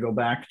that. We're going to go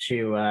back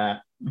to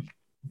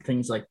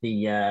things like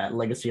the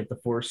Legacy of the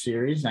Force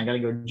series. And I got to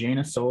go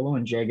Jaina Solo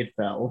and Jagged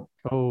Fell.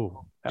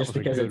 Oh, just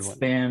because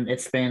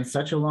it spanned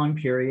such a long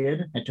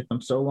period. It took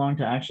them so long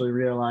to actually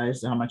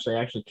realize how much they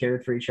actually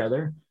cared for each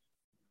other.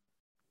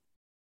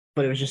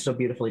 But it was just so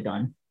beautifully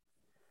done.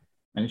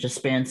 And it just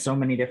spanned so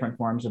many different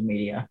forms of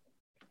media.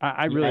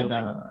 I really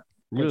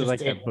like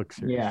that book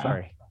series. Yeah.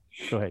 Sorry.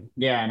 Go ahead.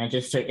 Yeah, and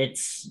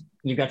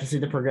you got to see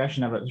the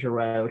progression of it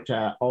throughout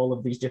all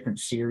of these different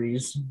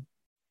series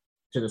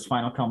to this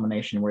final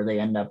culmination where they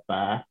end up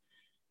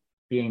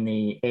being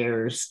the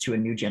heirs to a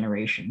new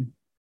generation.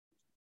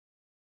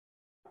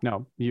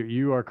 No,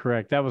 you are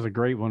correct. That was a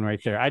great one right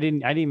there. I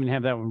didn't even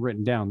have that one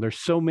written down. There's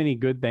so many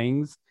good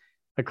things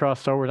across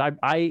Star Wars.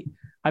 I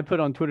put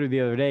on Twitter the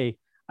other day,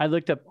 I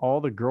looked up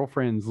all the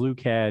girlfriends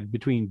Luke had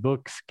between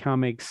books,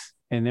 comics,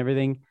 and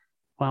everything.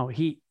 Wow,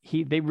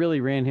 they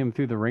really ran him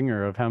through the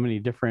ringer of how many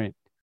different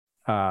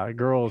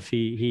girls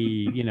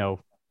he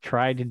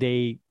tried to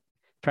date,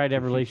 tried to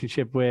have a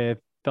relationship with,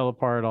 fell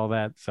apart, all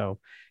that. So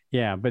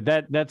yeah, but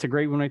that's a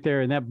great one right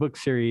there. And that book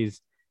series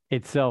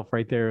itself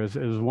right there is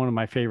one of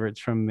my favorites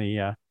from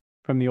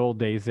the old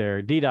days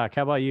there. D-Doc,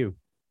 how about you?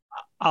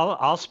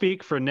 I'll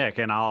speak for Nick,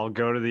 and I'll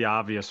go to the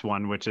obvious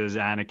one, which is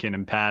Anakin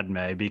and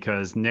Padme,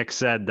 because Nick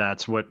said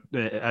that's what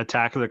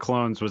Attack of the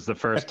Clones was the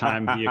first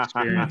time he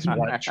experienced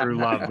what true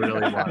love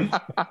really was.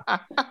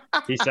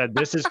 He said,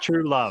 "This is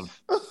true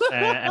love,"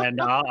 and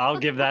I'll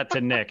give that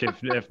to Nick.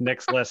 If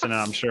Nick's listening,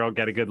 I'm sure I'll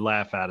get a good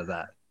laugh out of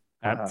that.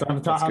 So on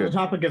the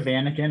topic of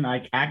Anakin,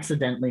 I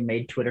accidentally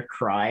made Twitter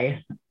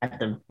cry at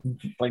the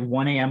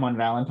 1 a.m. on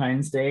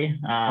Valentine's Day.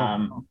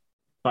 And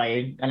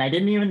I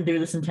didn't even do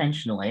this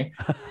intentionally.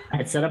 I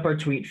had set up our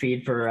tweet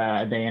feed for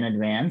a day in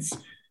advance.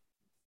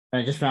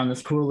 And I just found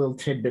this cool little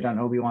tidbit on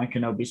Obi-Wan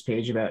Kenobi's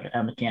page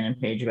on the canon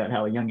page about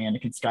how a young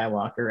Anakin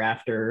Skywalker,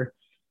 after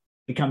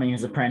becoming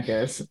his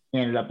apprentice,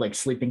 ended up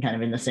sleeping kind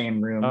of in the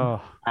same room,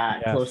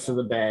 close to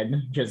the bed,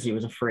 because he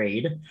was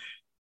afraid.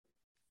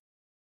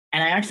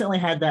 And I accidentally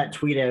had that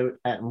tweet out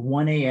at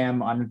 1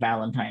 a.m. on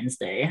Valentine's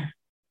Day.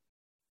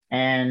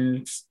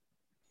 And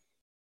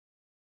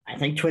I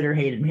think Twitter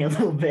hated me a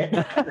little bit.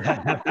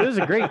 It was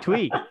a great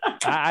tweet.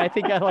 I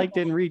think I liked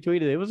it and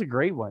retweeted it. It was a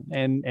great one.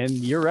 And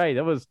you're right.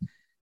 That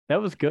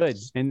was good.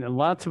 And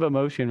lots of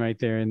emotion right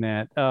there in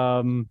that.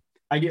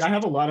 I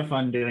have a lot of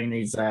fun doing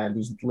these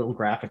little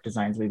graphic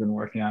designs we've been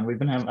working on. I've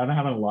been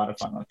having a lot of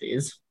fun with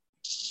these.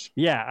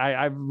 Yeah,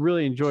 I've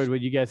really enjoyed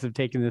what you guys have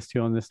taken this to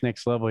on this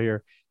next level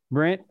here.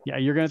 Brent,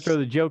 you're going to throw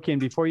the joke in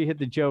before you hit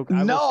the joke.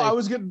 I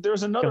was good.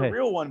 There's another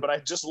real one, but I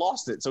just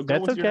lost it. So go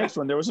with your next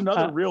one. There was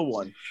another real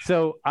one.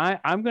 So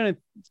I'm going to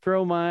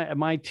throw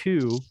my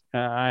two.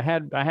 I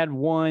had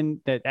one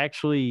that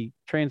actually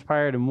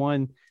transpired, and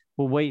one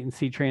we'll wait and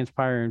see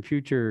transpire in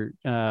future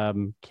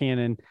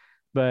canon.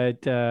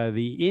 But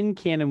the in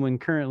canon one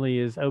currently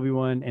is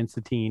Obi-Wan and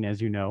Satine, as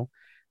you know.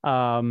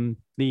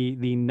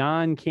 The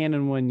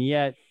non-canon one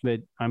yet, but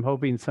I'm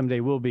hoping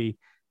someday will be,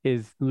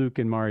 is Luke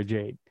and Mara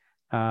Jade.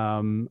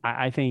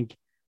 I think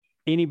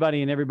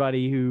anybody and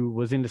everybody who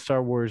was into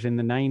Star Wars in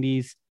the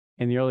 90s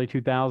and the early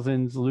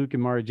 2000s, Luke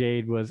and Mara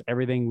Jade was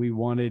everything we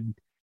wanted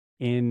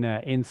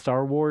in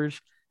Star Wars.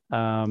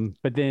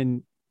 But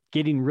then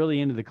getting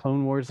really into the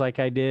Clone Wars like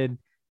I did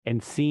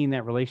and seeing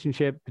that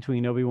relationship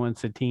between Obi-Wan and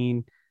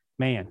Satine,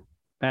 man,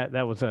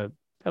 that was a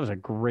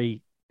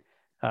great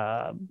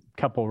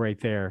couple right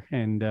there.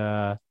 And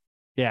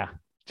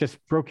just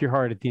broke your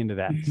heart at the end of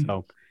that.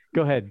 So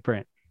go ahead,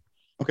 Brent.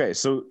 Okay,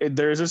 so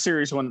there's a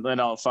serious one, then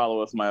I'll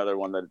follow with my other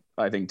one that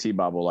I think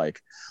T-Bob will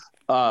like.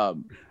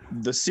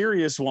 The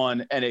serious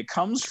one, and it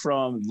comes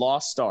from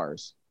Lost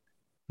Stars.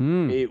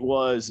 It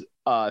was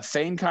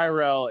Thane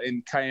Kyrell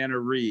and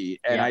Kiana Ree,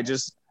 and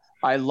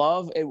I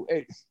love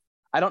it.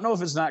 I don't know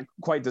if it's not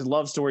quite the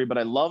love story, but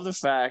I love the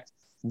fact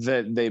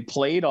that they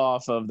played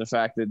off of the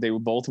fact that they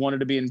both wanted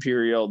to be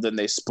Imperial, then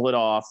they split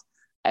off,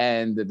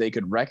 and that they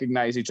could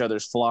recognize each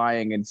other's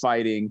flying and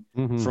fighting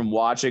from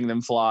watching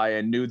them fly,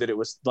 and knew that it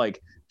was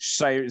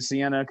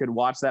Sienna could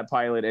watch that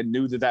pilot and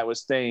knew that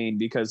was Thane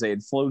because they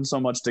had flown so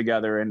much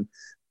together,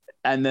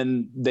 and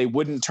then they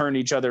wouldn't turn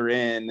each other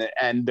in.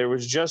 And there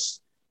was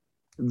just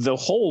the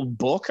whole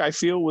book, I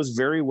feel, was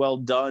very well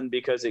done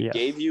because it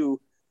gave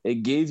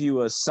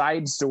you a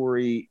side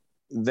story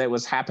that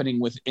was happening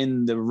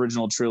within the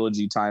original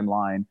trilogy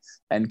timeline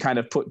and kind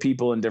of put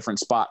people in different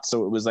spots.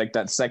 So it was like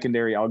that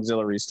secondary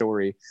auxiliary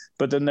story,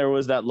 but then there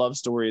was that love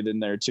story in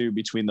there too,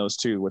 between those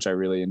two, which I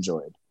really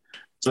enjoyed.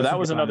 So that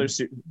was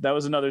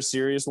another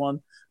serious one.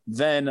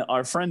 Then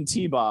our friend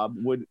T-Bob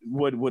would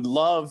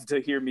love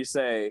to hear me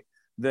say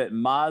that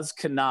Maz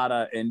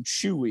Kanata and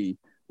Chewie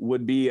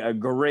would be a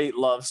great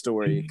love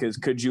story. Because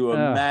could you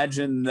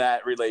imagine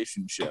that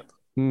relationship?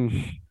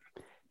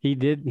 He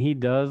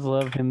does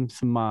love him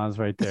some Maz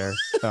right there.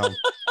 So,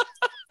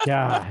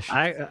 gosh.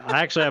 I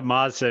actually have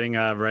Maz sitting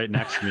right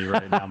next to me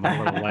right now,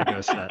 my little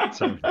Lego set.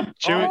 So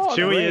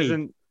Chewie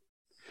isn't.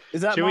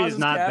 Is that Chewie Maz's is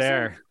not castle?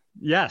 there.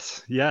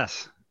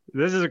 Yes.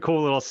 This is a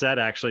cool little set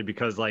actually,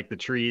 because the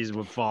trees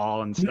would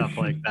fall and stuff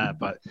like that.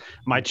 But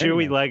my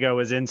Chewie Lego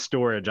is in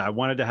storage. I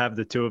wanted to have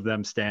the two of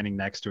them standing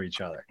next to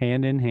each other,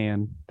 hand in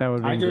hand. That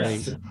would be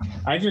great.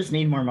 I just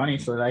need more money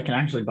so that I can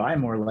actually buy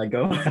more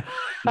Lego.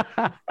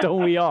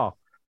 Don't we all?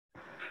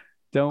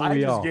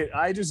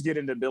 I just get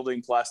into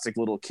building plastic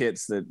little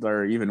kits that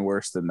are even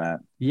worse than that.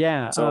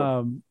 Yeah.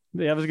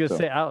 I was going to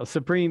say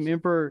Supreme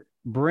Emperor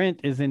Brent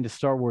is into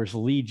Star Wars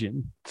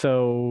Legion.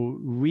 So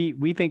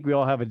we think we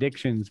all have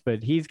addictions,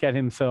 but he's got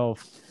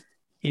himself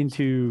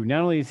into,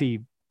 not only does he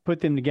put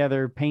them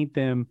together, paint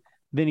them,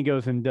 then he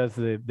goes and does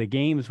the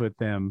games with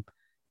them.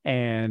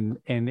 And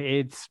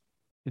it's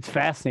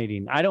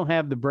fascinating. I don't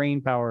have the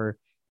brain power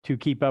to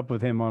keep up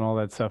with him on all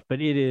that stuff, but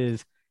it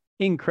is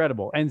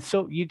incredible. And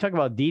so you talk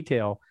about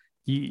detail,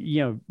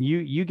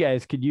 you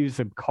guys could use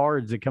some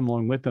cards that come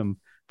along with them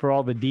for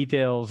all the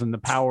details and the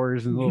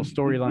powers and the little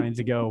storylines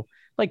to go,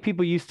 like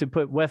people used to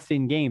put West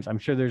End Games. I'm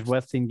sure there's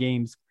West End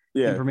Games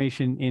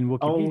information in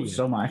Wikipedia. Oh,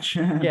 so much.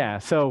 Yeah.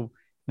 So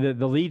the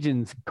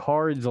Legion's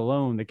cards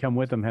alone that come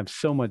with them have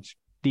so much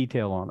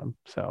detail on them.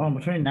 So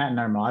between that and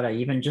Armada,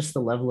 even just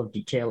the level of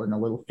detail in the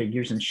little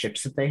figures and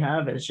ships that they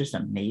have, it's just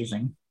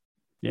amazing.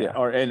 Yeah,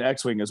 and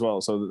X-Wing as well.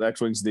 So the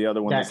X-Wing's the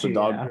other one. That's the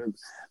dog. Yeah.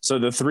 So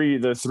the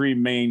three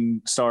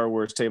main Star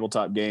Wars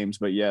tabletop games.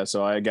 But yeah,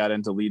 so I got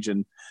into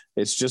Legion.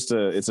 It's just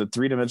it's a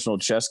 3-dimensional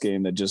chess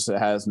game that just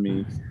has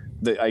me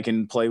that I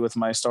can play with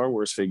my Star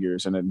Wars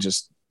figures, and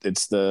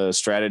it's the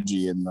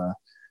strategy and the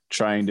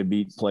trying to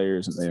beat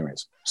players.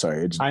 Anyways,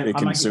 sorry, it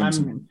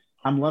consumes me.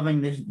 I'm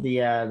loving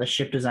the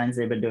ship designs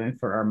they've been doing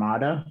for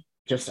Armada.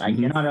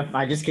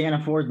 I just can't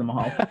afford them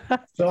all.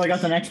 So I got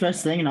the next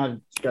best thing, and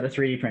I've got a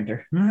 3D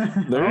printer.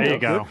 There you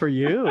go. Good for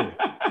you.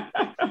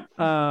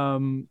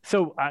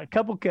 So a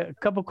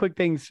couple quick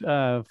things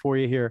for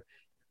you here.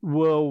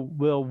 Will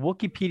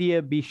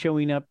Wikipedia be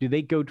showing up? Do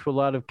they go to a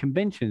lot of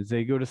conventions?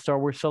 They go to Star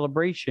Wars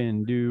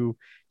Celebration? Do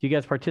you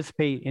guys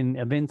participate in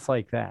events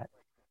like that?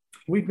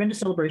 We've been to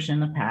Celebration in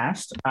the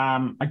past.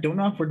 I don't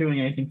know if we're doing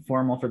anything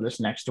formal for this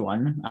next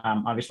one.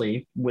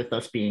 Obviously, with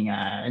us being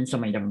in so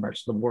many different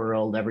parts of the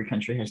world, every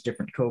country has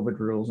different COVID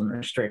rules and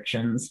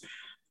restrictions.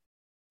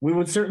 We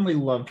would certainly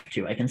love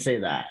to. I can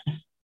say that,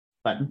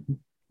 but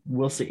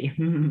we'll see.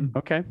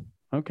 Okay.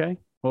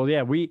 Well,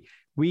 yeah, we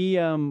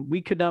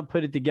could not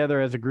put it together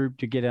as a group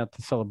to get out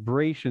to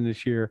Celebration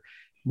this year.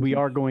 We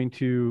are going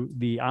to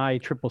the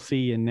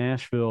ICCC in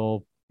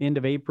Nashville, end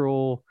of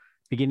April,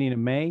 beginning of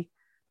May.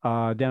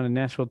 Down in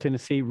Nashville,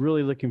 Tennessee.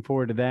 Really looking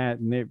forward to that.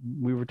 And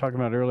we were talking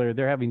about earlier,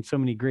 they're having so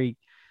many great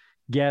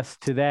guests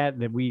to that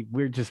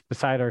we're just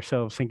beside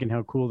ourselves thinking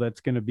how cool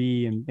that's going to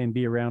be and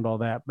be around all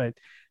that. But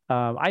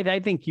I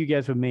think you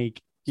guys would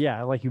make,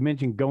 like you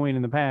mentioned, going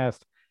in the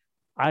past,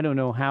 I don't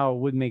know how it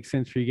would make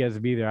sense for you guys to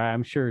be there.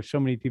 I'm sure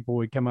so many people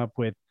would come up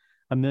with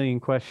a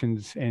million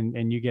questions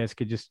and you guys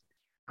could just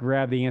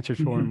grab the answers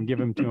for them and give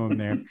them to them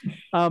there.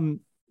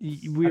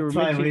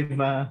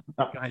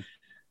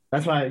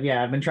 That's why,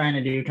 I've been trying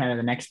to do kind of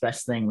the next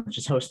best thing, which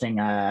is hosting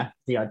the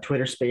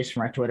Twitter space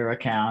from our Twitter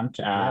account,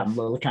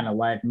 little kind of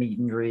live meet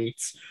and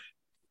greets.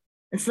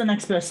 It's the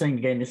next best thing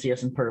to getting to see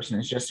us in person.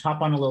 Is just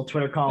hop on a little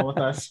Twitter call with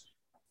us.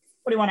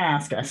 What do you want to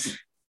ask us?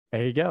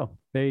 There you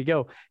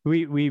go.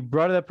 We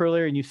brought it up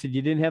earlier, and you said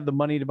you didn't have the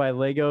money to buy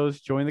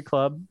Legos. Join the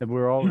club. And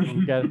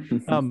we got.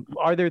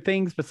 Are there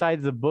things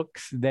besides the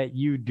books that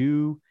you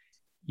do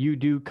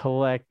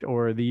collect,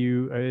 or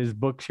is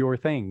books your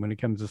thing when it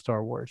comes to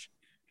Star Wars?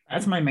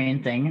 That's my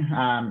main thing.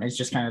 It's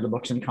just kind of the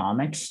books and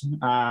comics.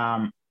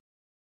 I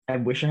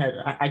wish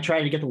I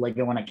try to get the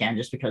Lego when I can,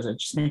 just because it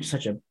just makes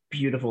such a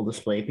beautiful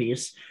display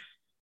piece.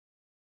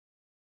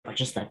 But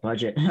just that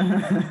budget.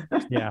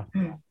 Yeah.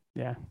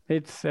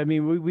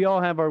 We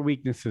all have our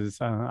weaknesses.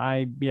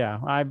 I've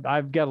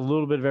got a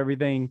little bit of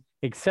everything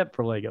except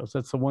for Legos.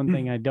 That's the one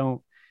thing I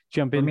don't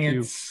jump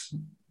into.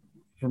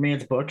 For me,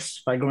 it's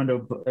books. If I go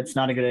into it's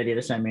not a good idea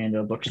to send me into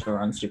a bookstore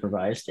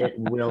unsupervised. It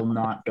will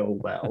not go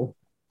well.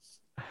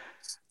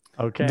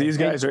 Okay. These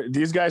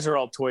guys are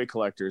all toy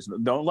collectors.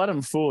 Don't let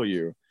them fool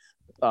you.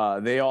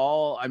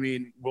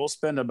 We'll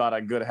spend about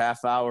a good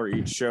half hour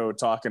each show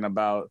talking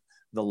about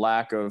the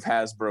lack of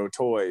Hasbro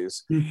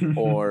toys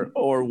or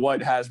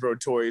what Hasbro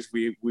toys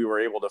we were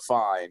able to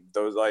find.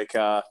 Those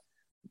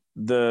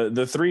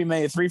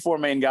the four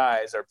main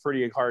guys are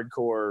pretty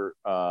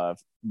hardcore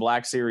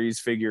Black Series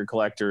figure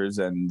collectors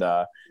and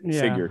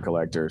figure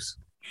collectors.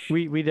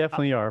 We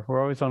definitely are.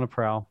 We're always on a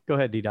prowl. Go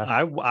ahead, D-Doc.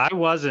 I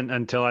wasn't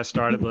until I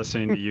started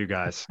listening to you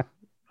guys.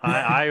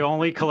 I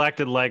only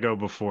collected Lego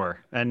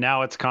before, and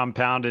now it's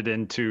compounded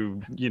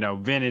into,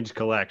 vintage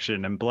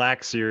collection and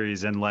Black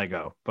Series and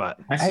Lego. But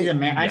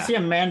I see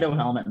a Mando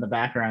helmet in the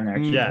background there.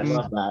 Yes. I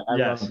love that. I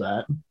love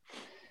that.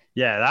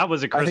 Yeah, that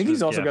was a Christmas I think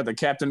he's also gift. got the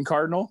Captain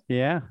Cardinal.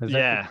 Yeah.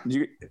 Yeah.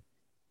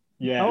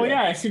 Oh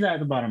yeah, I see that at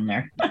the bottom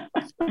there.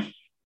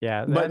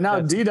 Yeah, but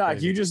now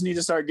D-Doc, you just need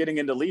to start getting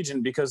into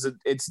Legion because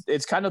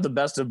it's kind of the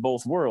best of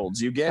both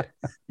worlds. You get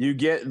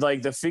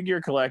like the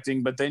figure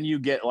collecting, but then you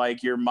get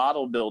like your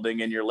model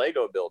building and your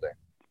Lego building.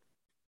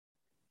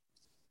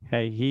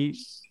 Hey,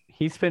 he's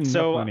spending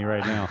money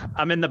right now.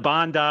 I'm in the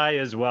Bondi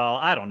as well.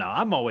 I don't know.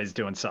 I'm always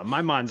doing something.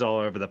 My mind's all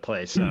over the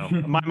place. So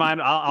my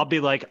mind, I'll be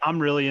like,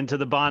 I'm really into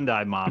the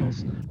Bondi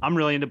models. I'm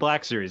really into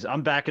Black Series.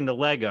 I'm back into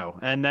Lego.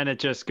 And then it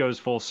just goes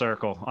full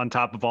circle on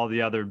top of all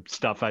the other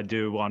stuff I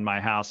do on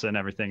my house and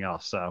everything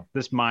else. So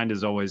this mind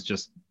is always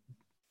just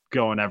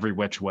going every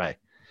which way.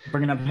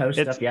 Bringing up house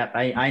stuff. Yeah,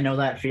 I know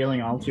that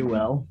feeling all too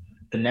well.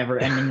 The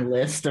never-ending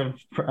list of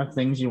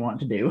things you want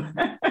to do.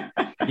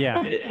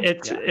 Yeah,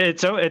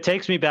 it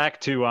takes me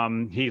back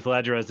to Heath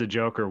Ledger as the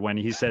Joker when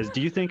he says,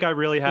 "Do you think I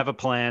really have a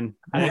plan?"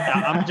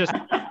 I'm just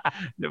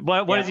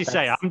what does he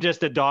say? I'm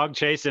just a dog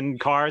chasing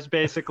cars,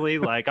 basically.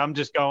 Like I'm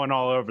just going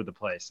all over the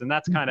place, and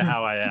that's kind of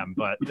how I am.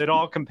 But it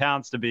all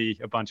compounds to be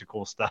a bunch of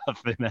cool stuff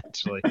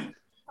eventually.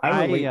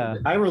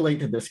 I relate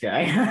to this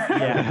guy.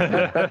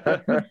 Yeah.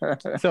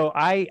 So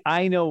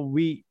I know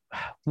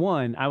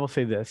I will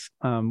say this.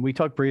 We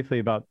talked briefly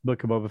about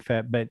Book of Boba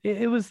Fett, but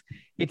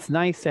it's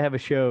nice to have a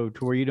show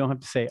to where you don't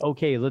have to say,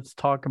 okay, let's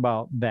talk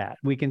about that.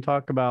 We can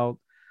talk about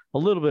a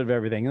little bit of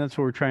everything. And that's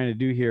what we're trying to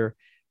do here.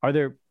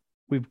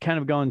 We've kind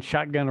of gone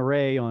shotgun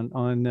array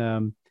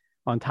on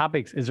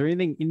topics. Is there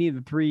anything any of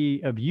the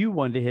three of you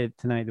wanted to hit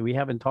tonight that we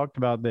haven't talked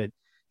about that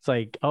it's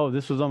like, oh,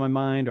 this was on my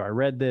mind, or I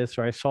read this,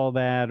 or I saw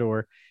that,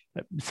 or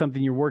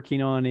something you're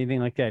working on, anything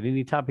like that?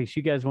 Any topics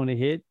you guys want to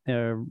hit?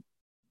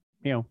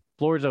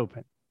 Floor is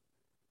open.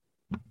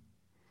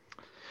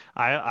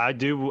 I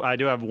do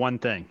have one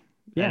thing.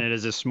 Yeah. And it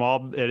is a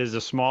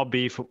small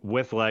beef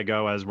with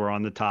Lego, as we're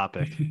on the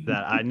topic,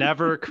 that I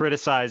never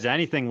criticize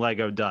anything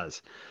Lego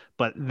does.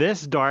 But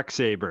this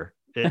Darksaber,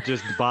 it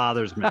just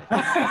bothers me.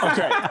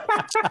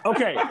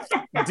 Okay.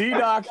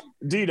 D-Doc,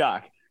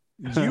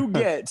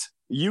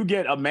 you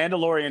get a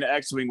Mandalorian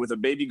X-Wing with a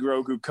Baby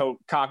Grogu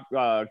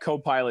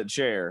co-pilot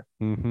chair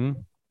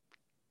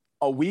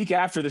a week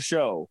after the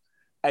show,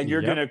 and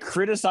you're gonna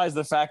criticize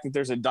the fact that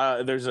there's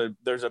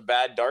a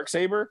bad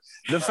Darksaber.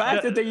 The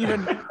fact that they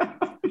even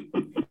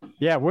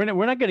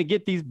we're not gonna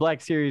get these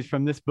Black Series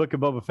from this Book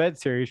of Boba Fett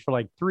series for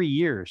like 3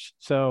 years.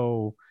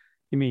 So,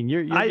 I mean,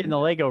 you're getting the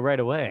Lego right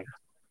away.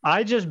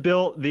 I just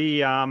built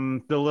the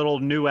little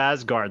new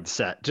Asgard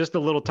set, just a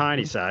little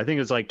tiny set. I think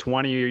it's like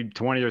 20 or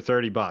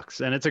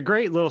 $30, and it's a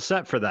great little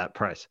set for that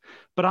price.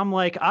 But I'm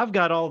like, I've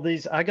got all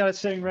these. I got it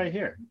sitting right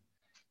here.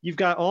 You've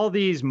got all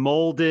these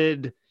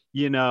molded,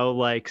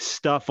 like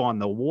stuff on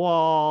the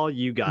wall.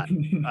 You got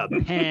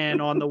a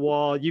pan on the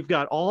wall. You've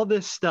got all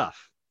this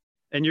stuff,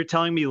 and you're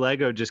telling me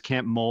Lego just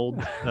can't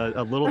mold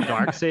a little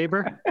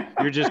Darksaber?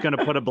 You're just going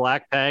to put a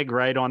black peg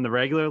right on the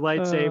regular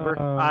lightsaber?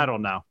 I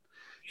don't know.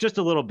 Just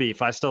a little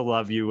beef. I still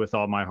love you with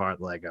all my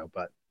heart, Lego,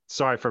 but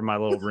sorry for my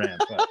little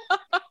rant. But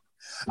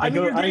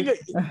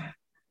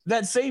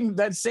that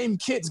same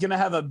kit's gonna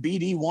have a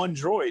BD-1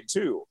 droid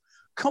too.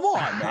 Come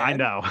on,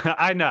 man.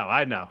 I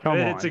know.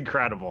 It's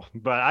incredible.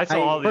 But I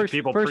saw all these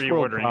people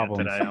pre-ordering it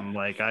today. I'm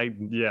like,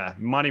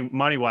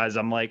 money wise,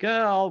 I'm like,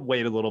 I'll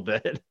wait a little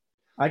bit.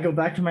 I go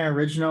back to my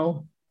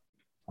original.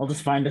 I'll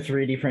just find a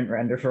 3D print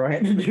render for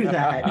it to do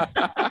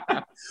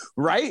that.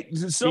 Right?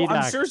 So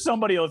I'm sure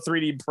somebody will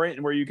 3D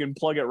print where you can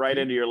plug it right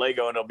into your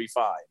Lego and it'll be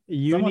fine.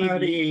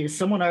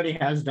 Someone already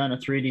has done a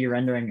 3D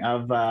rendering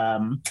of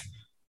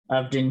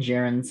Din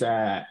Djarin's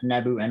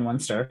Naboo N1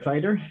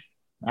 Starfighter.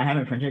 I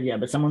haven't printed yet,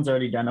 but someone's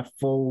already done a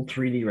full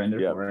 3D render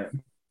for it.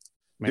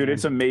 Dude,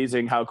 it's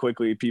amazing how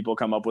quickly people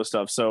come up with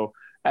stuff. So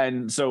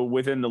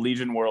within the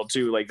Legion world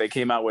too, like they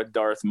came out with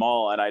Darth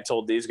Maul, and I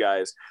told these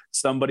guys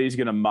somebody's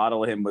gonna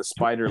model him with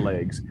spider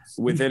legs.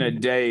 Within a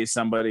day,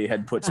 somebody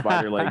had put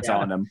spider legs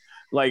on him.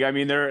 Like, I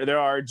mean, there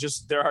are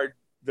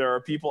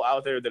people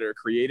out there that are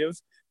creative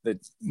that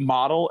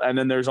model, and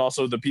then there's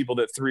also the people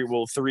that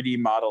will 3D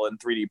model and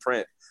 3D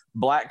print.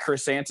 Black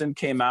Chrysanthemum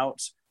came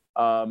out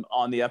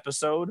on the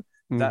episode.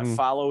 That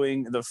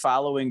the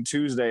following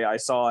Tuesday, I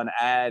saw an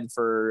ad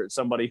for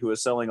somebody who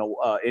was selling a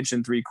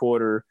 1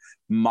 3/4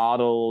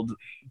 modeled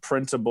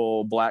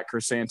printable Black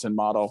Chrysanthemum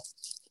model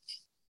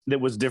that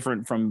was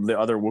different from the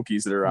other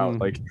Wookiees that are out.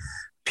 Like,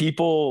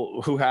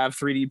 people who have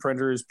 3D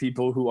printers,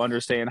 people who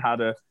understand how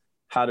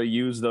to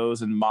use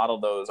those and model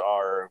those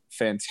are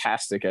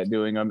fantastic at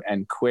doing them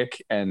and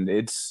quick. And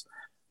if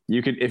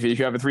you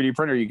have a 3D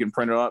printer, you can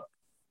print it up.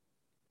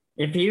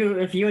 If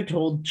you had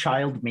told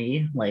child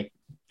me like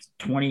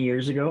 20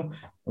 years ago,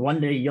 one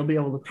day you'll be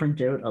able to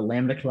print out a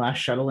Lambda class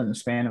shuttle in the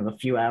span of a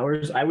few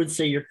hours, I would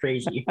say you're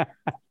crazy.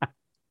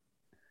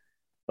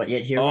 But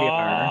yet here we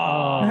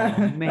are.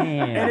 Oh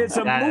man. And it's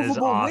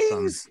movable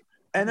wings.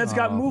 And it's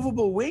got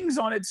movable wings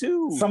on it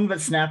too. Some of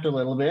it snapped a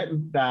little bit,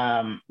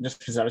 just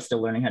because I was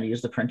still learning how to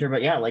use the printer.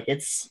 But yeah, like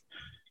it's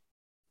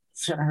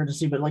kind of hard to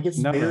see, but like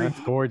it's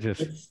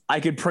gorgeous. I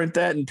could print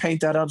that and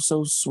paint that up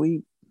so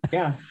sweet.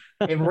 Yeah.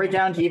 And right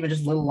down to even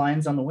just little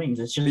lines on the wings.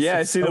 It's just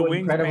I see the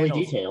wings incredibly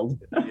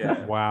detailed.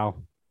 Yeah. Wow.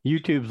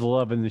 YouTube's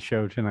loving the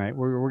show tonight.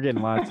 We're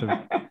getting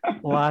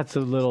lots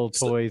of little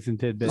toys and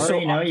tidbits. So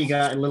you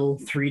got a little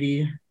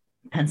 3D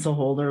pencil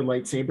holder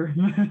lightsaber.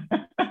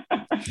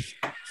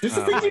 Just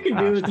the things you can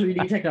do with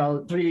 3D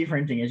technology, 3D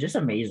printing is just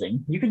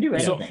amazing. You can do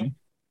anything. So,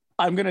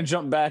 I'm gonna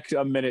jump back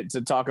a minute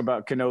to talk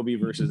about Kenobi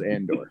versus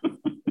Andor.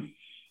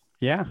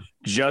 Yeah.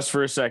 Just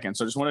for a second.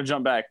 So I just want to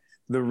jump back.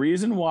 The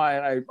reason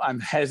why I'm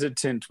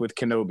hesitant with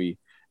Kenobi,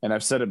 and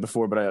I've said it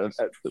before, but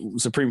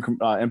Supreme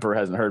Emperor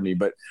hasn't heard me,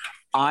 but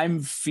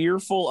I'm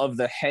fearful of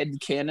the head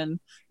canon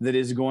that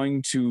is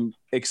going to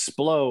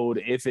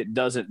explode if it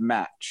doesn't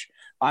match.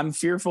 I'm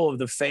fearful of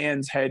the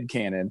fans' head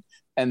canon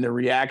and the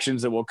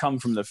reactions that will come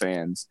from the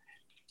fans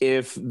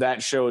if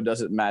that show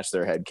doesn't match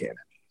their head canon.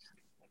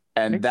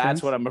 And Makes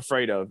sense. What I'm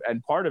afraid of.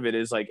 And part of it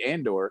is like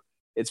Andor.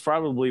 It's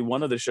probably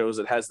one of the shows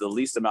that has the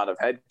least amount of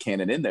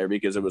headcanon in there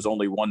because it was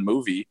only one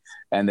movie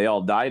and they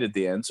all died at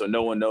the end. So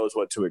no one knows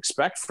what to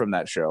expect from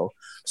that show.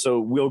 So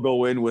we'll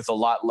go in with a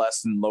lot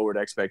less than lowered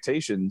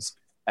expectations.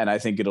 And I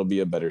think it'll be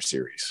a better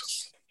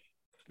series.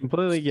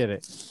 Completely get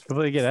it.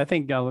 I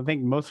think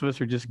most of us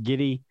are just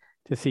giddy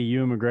to see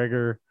Ewan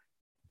McGregor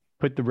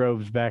put the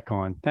robes back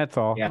on. That's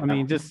all. Yeah. I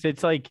mean,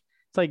 it's like,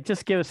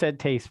 just give us that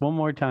taste one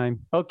more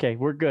time. Okay,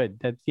 we're good.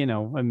 That's,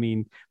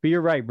 but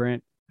you're right,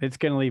 Brent. It's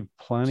going to leave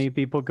plenty of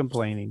people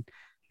complaining.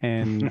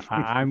 And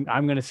I'm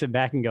going to sit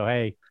back and go,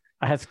 hey,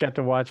 I just got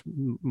to watch,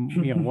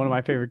 one of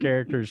my favorite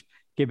characters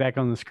get back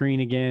on the screen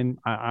again.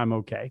 I'm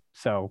okay.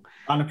 So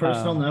on a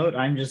personal note,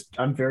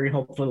 I'm very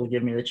hopeful it'll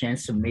give me the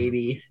chance to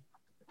maybe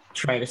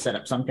try to set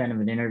up some kind of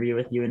an interview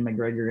with Ewan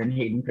McGregor and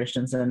Hayden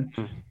Christensen.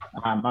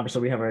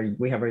 Obviously, we have our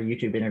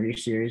YouTube interview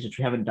series, which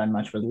we haven't done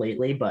much with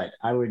lately, but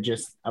I would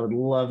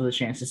love the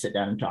chance to sit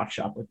down and talk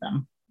shop with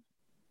them.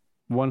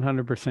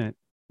 100%.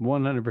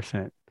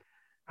 100%.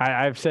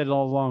 I've said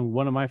all along,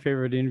 one of my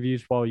favorite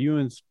interviews, while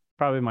Ewan's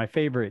probably my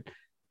favorite,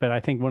 but I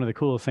think one of the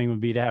coolest things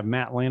would be to have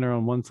Matt Lanner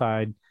on one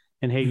side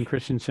and Hayden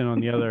Christensen on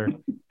the other,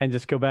 and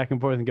just go back and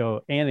forth and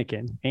go,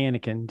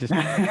 Anakin, just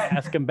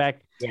ask him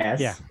back. Yes.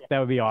 Yeah, that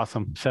would be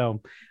awesome.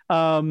 So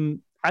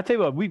I tell you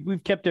what,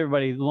 we've kept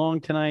everybody long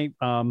tonight.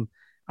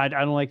 I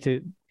don't like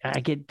to,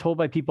 I get told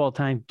by people all the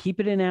time, keep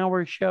it an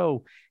hour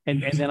show.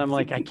 And then I'm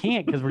like, I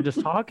can't, because we're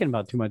just talking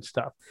about too much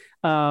stuff.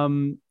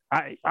 I'll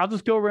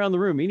just go around the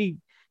room.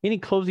 Any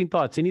closing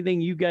thoughts,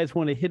 anything you guys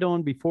want to hit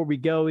on before we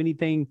go,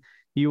 anything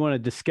you want to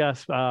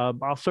discuss?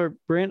 I'll start,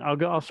 Brent.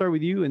 I'll start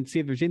with you and see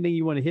if there's anything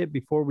you want to hit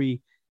before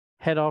we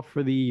head off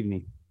for the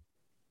evening.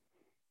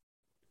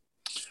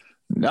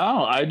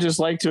 No, I just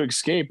like to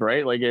escape,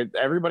 right? Like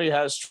everybody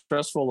has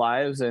stressful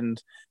lives,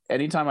 and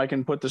anytime I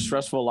can put the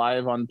stressful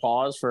life on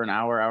pause for an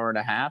hour and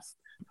a half,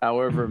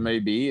 however it may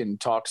be, and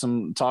talk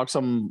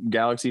some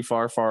galaxy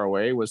far, far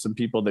away with some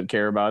people that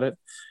care about it,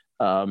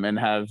 and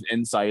have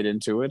insight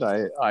into it.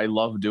 I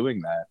love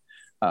doing that.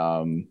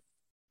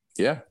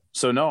 Yeah.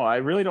 So no, I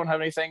really don't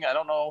have anything. I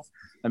don't know.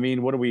 I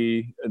mean, what are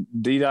we,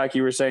 D-Doc,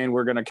 you were saying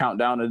we're going to count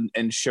down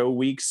and show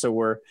weeks.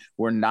 So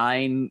we're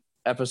 9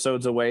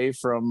 episodes away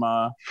from,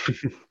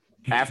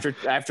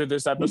 after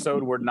this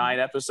episode, we're 9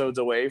 episodes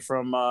away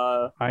from,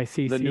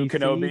 the new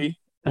Kenobi.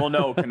 Well,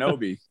 no,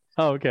 Kenobi.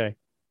 Oh, okay.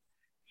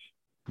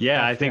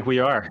 Yeah, I think we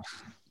are.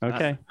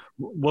 Okay.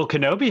 Will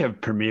Kenobi have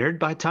premiered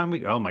by the time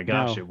we? Oh my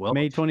gosh, No, it will.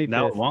 May 25th.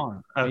 No, it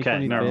won't.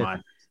 Okay, never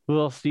mind.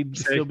 We'll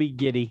still be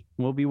giddy.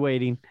 We'll be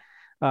waiting.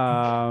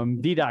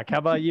 D-Doc, how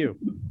about you?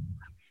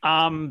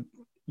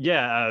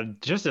 Yeah,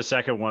 just a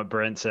second what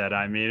Brent said.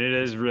 I mean, it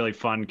is really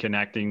fun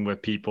connecting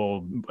with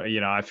people.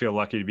 You know, I feel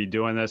lucky to be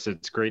doing this.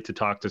 It's great to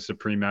talk to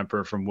Supreme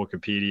Emperor from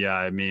Wikipedia.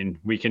 I mean,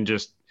 we can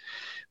just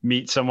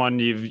meet someone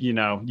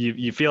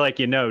you feel like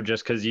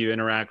just because you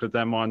interact with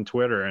them on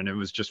Twitter, and it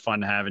was just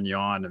fun having you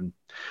on. And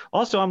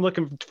also, I'm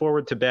looking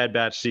forward to Bad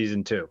Batch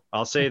season 2.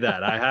 I'll say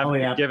that. I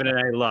haven't given it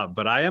any love,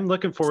 but I am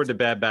looking forward to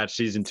Bad Batch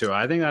season 2.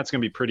 I think that's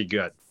going to be pretty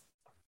good.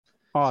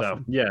 Awesome.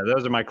 So yeah,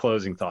 those are my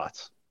closing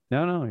thoughts.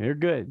 No, you're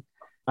good.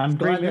 I'm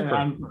glad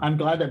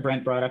that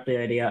Brent brought up the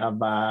idea of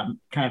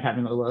kind of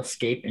having a little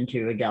escape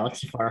into a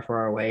galaxy far,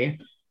 far away.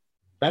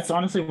 That's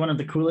honestly one of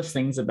the coolest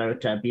things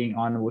about being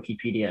on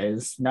Wikipedia,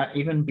 is not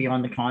even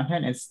beyond the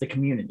content, it's the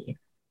community.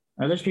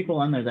 Now, there's people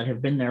on there that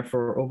have been there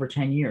for over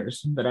 10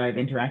 years that I've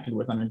interacted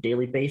with on a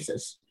daily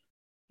basis.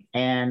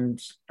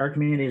 And our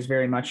community is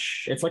very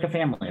much, it's like a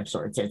family of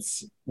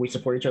sorts. We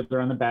support each other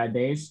on the bad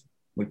days.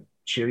 We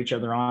cheer each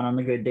other on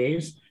the good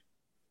days.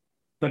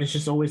 But it's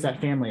just always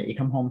that family that you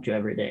come home to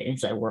every day.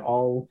 It's that we're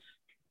all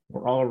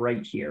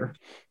right here.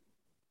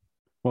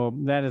 Well,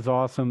 that is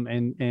awesome.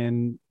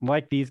 And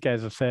like these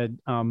guys have said,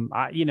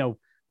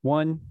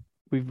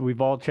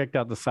 we've all checked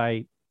out the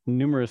site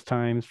numerous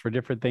times for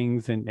different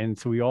things. And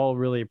so we all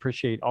really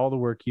appreciate all the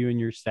work you and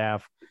your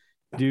staff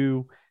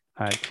do.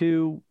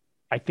 2,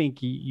 I think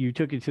you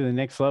took it to the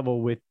next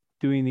level with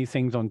doing these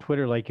things on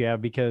Twitter like you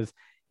have, because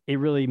it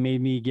really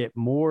made me get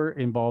more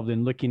involved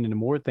in looking into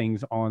more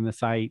things on the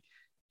site,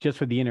 just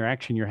with the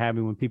interaction you're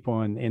having with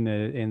people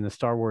in the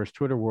Star Wars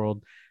Twitter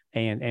world.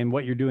 And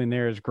what you're doing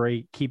there is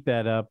great. Keep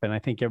that up. And I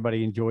think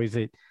everybody enjoys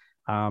it.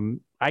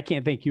 I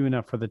can't thank you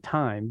enough for the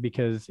time,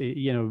 because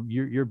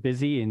you're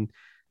busy, and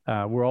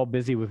we're all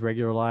busy with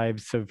regular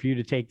lives. So for you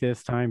to take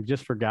this time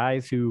just for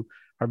guys who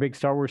are big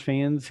Star Wars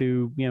fans,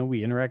 who,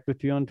 we interact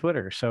with you on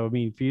Twitter. So, I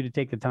mean, for you to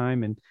take the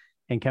time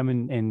and come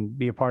in and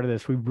be a part of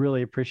this, we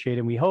really appreciate it.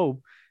 And we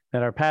hope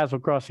that our paths will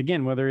cross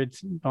again, whether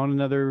it's on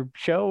another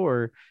show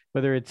or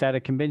whether it's at a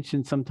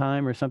convention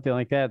sometime or something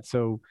like that.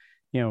 So,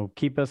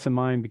 keep us in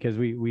mind, because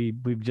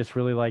we've just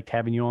really liked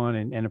having you on,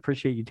 and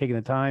appreciate you taking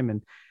the time.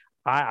 And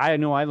I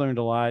know I learned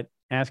a lot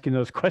asking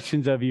those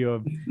questions of you,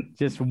 of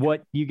just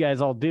what you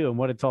guys all do and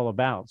what it's all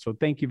about. So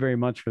thank you very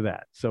much for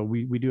that. So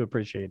we do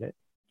appreciate it.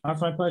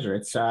 That's my pleasure.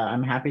 It's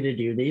I'm happy to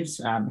do these.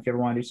 If you ever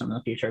want to do something in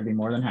the future, I'd be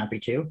more than happy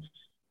to.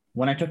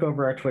 When I took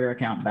over our Twitter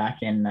account back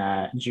in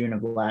June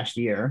of last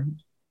year,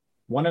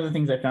 one of the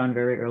things I found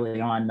very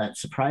early on that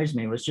surprised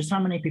me was just how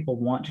many people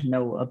want to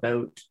know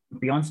about,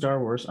 beyond Star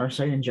Wars, our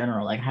site in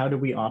general. Like, how do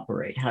we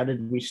operate? How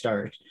did we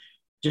start?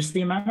 Just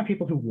the amount of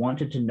people who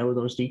wanted to know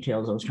those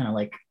details. I was kind of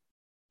like,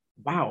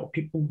 wow,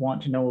 people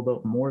want to know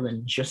about more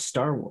than just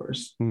Star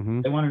Wars.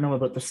 Mm-hmm. They want to know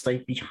about the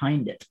site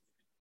behind it.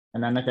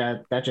 And then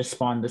that just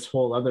spawned this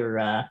whole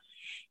other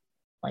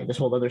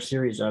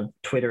series of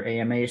Twitter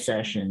AMA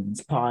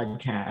sessions,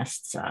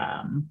 podcasts,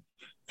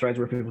 threads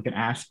where people can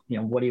ask,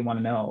 what do you want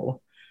to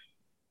know?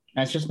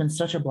 And it's just been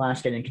such a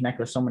blast getting to connect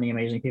with so many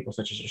amazing people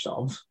such as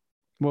yourselves.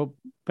 Well,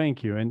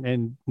 thank you.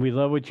 And we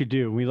love what you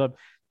do. We love,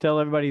 tell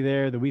everybody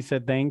there that we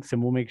said thanks,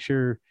 and we'll make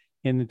sure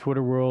in the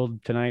Twitter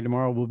world tonight,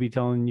 tomorrow, we'll be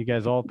telling you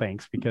guys all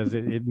thanks, because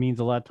it means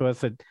a lot to us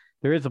that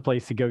there is a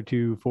place to go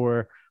to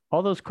for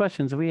all those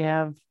questions we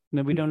have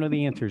that we don't know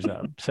the answers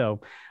of.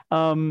 So,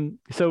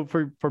 so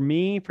for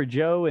me, for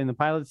Joe in the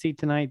pilot seat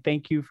tonight,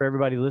 thank you for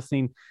everybody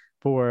listening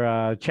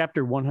for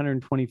chapter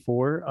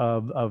 124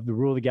 of the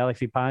Rule of the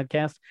Galaxy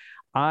podcast.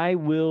 I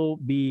will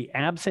be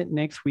absent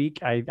next week.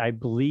 I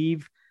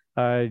believe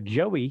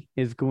Joey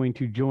is going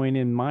to join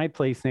in my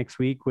place next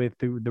week with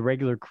the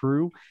regular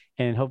crew,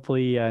 and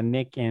hopefully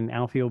Nick and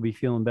Alfie will be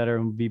feeling better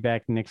and we'll be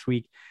back next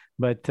week.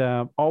 But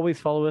always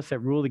follow us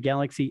at Rule of the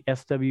Galaxy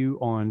SW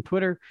on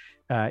Twitter.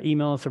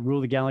 Email us at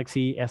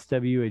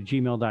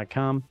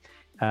ruleofthegalaxysw@gmail.com.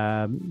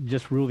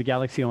 Just Rule the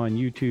Galaxy on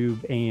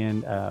YouTube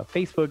and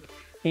Facebook.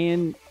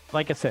 And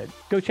like I said,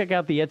 go check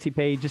out the Etsy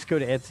page. Just go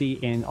to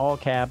Etsy in all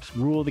caps,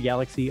 Rule of the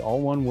Galaxy, all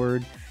one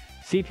word.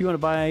 See if you want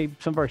to buy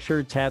some of our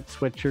shirts, hats,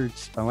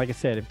 sweatshirts. Like I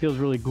said, it feels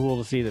really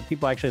cool to see that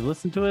people actually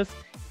listen to us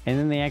and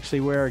then they actually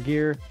wear our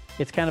gear.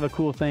 It's kind of a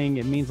cool thing.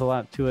 It means a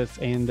lot to us.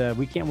 And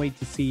we can't wait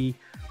to see,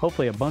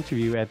 hopefully, a bunch of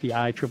you at the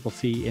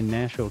ICCC in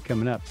Nashville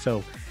coming up.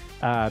 So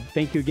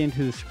thank you again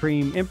to the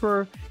Supreme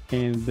Emperor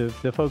and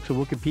the folks at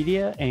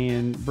Wikipedia,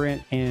 and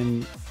Brent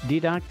and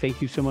D-Doc.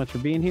 Thank you so much for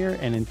being here.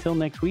 And until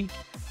next week,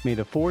 may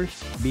the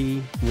Force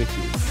be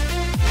with you.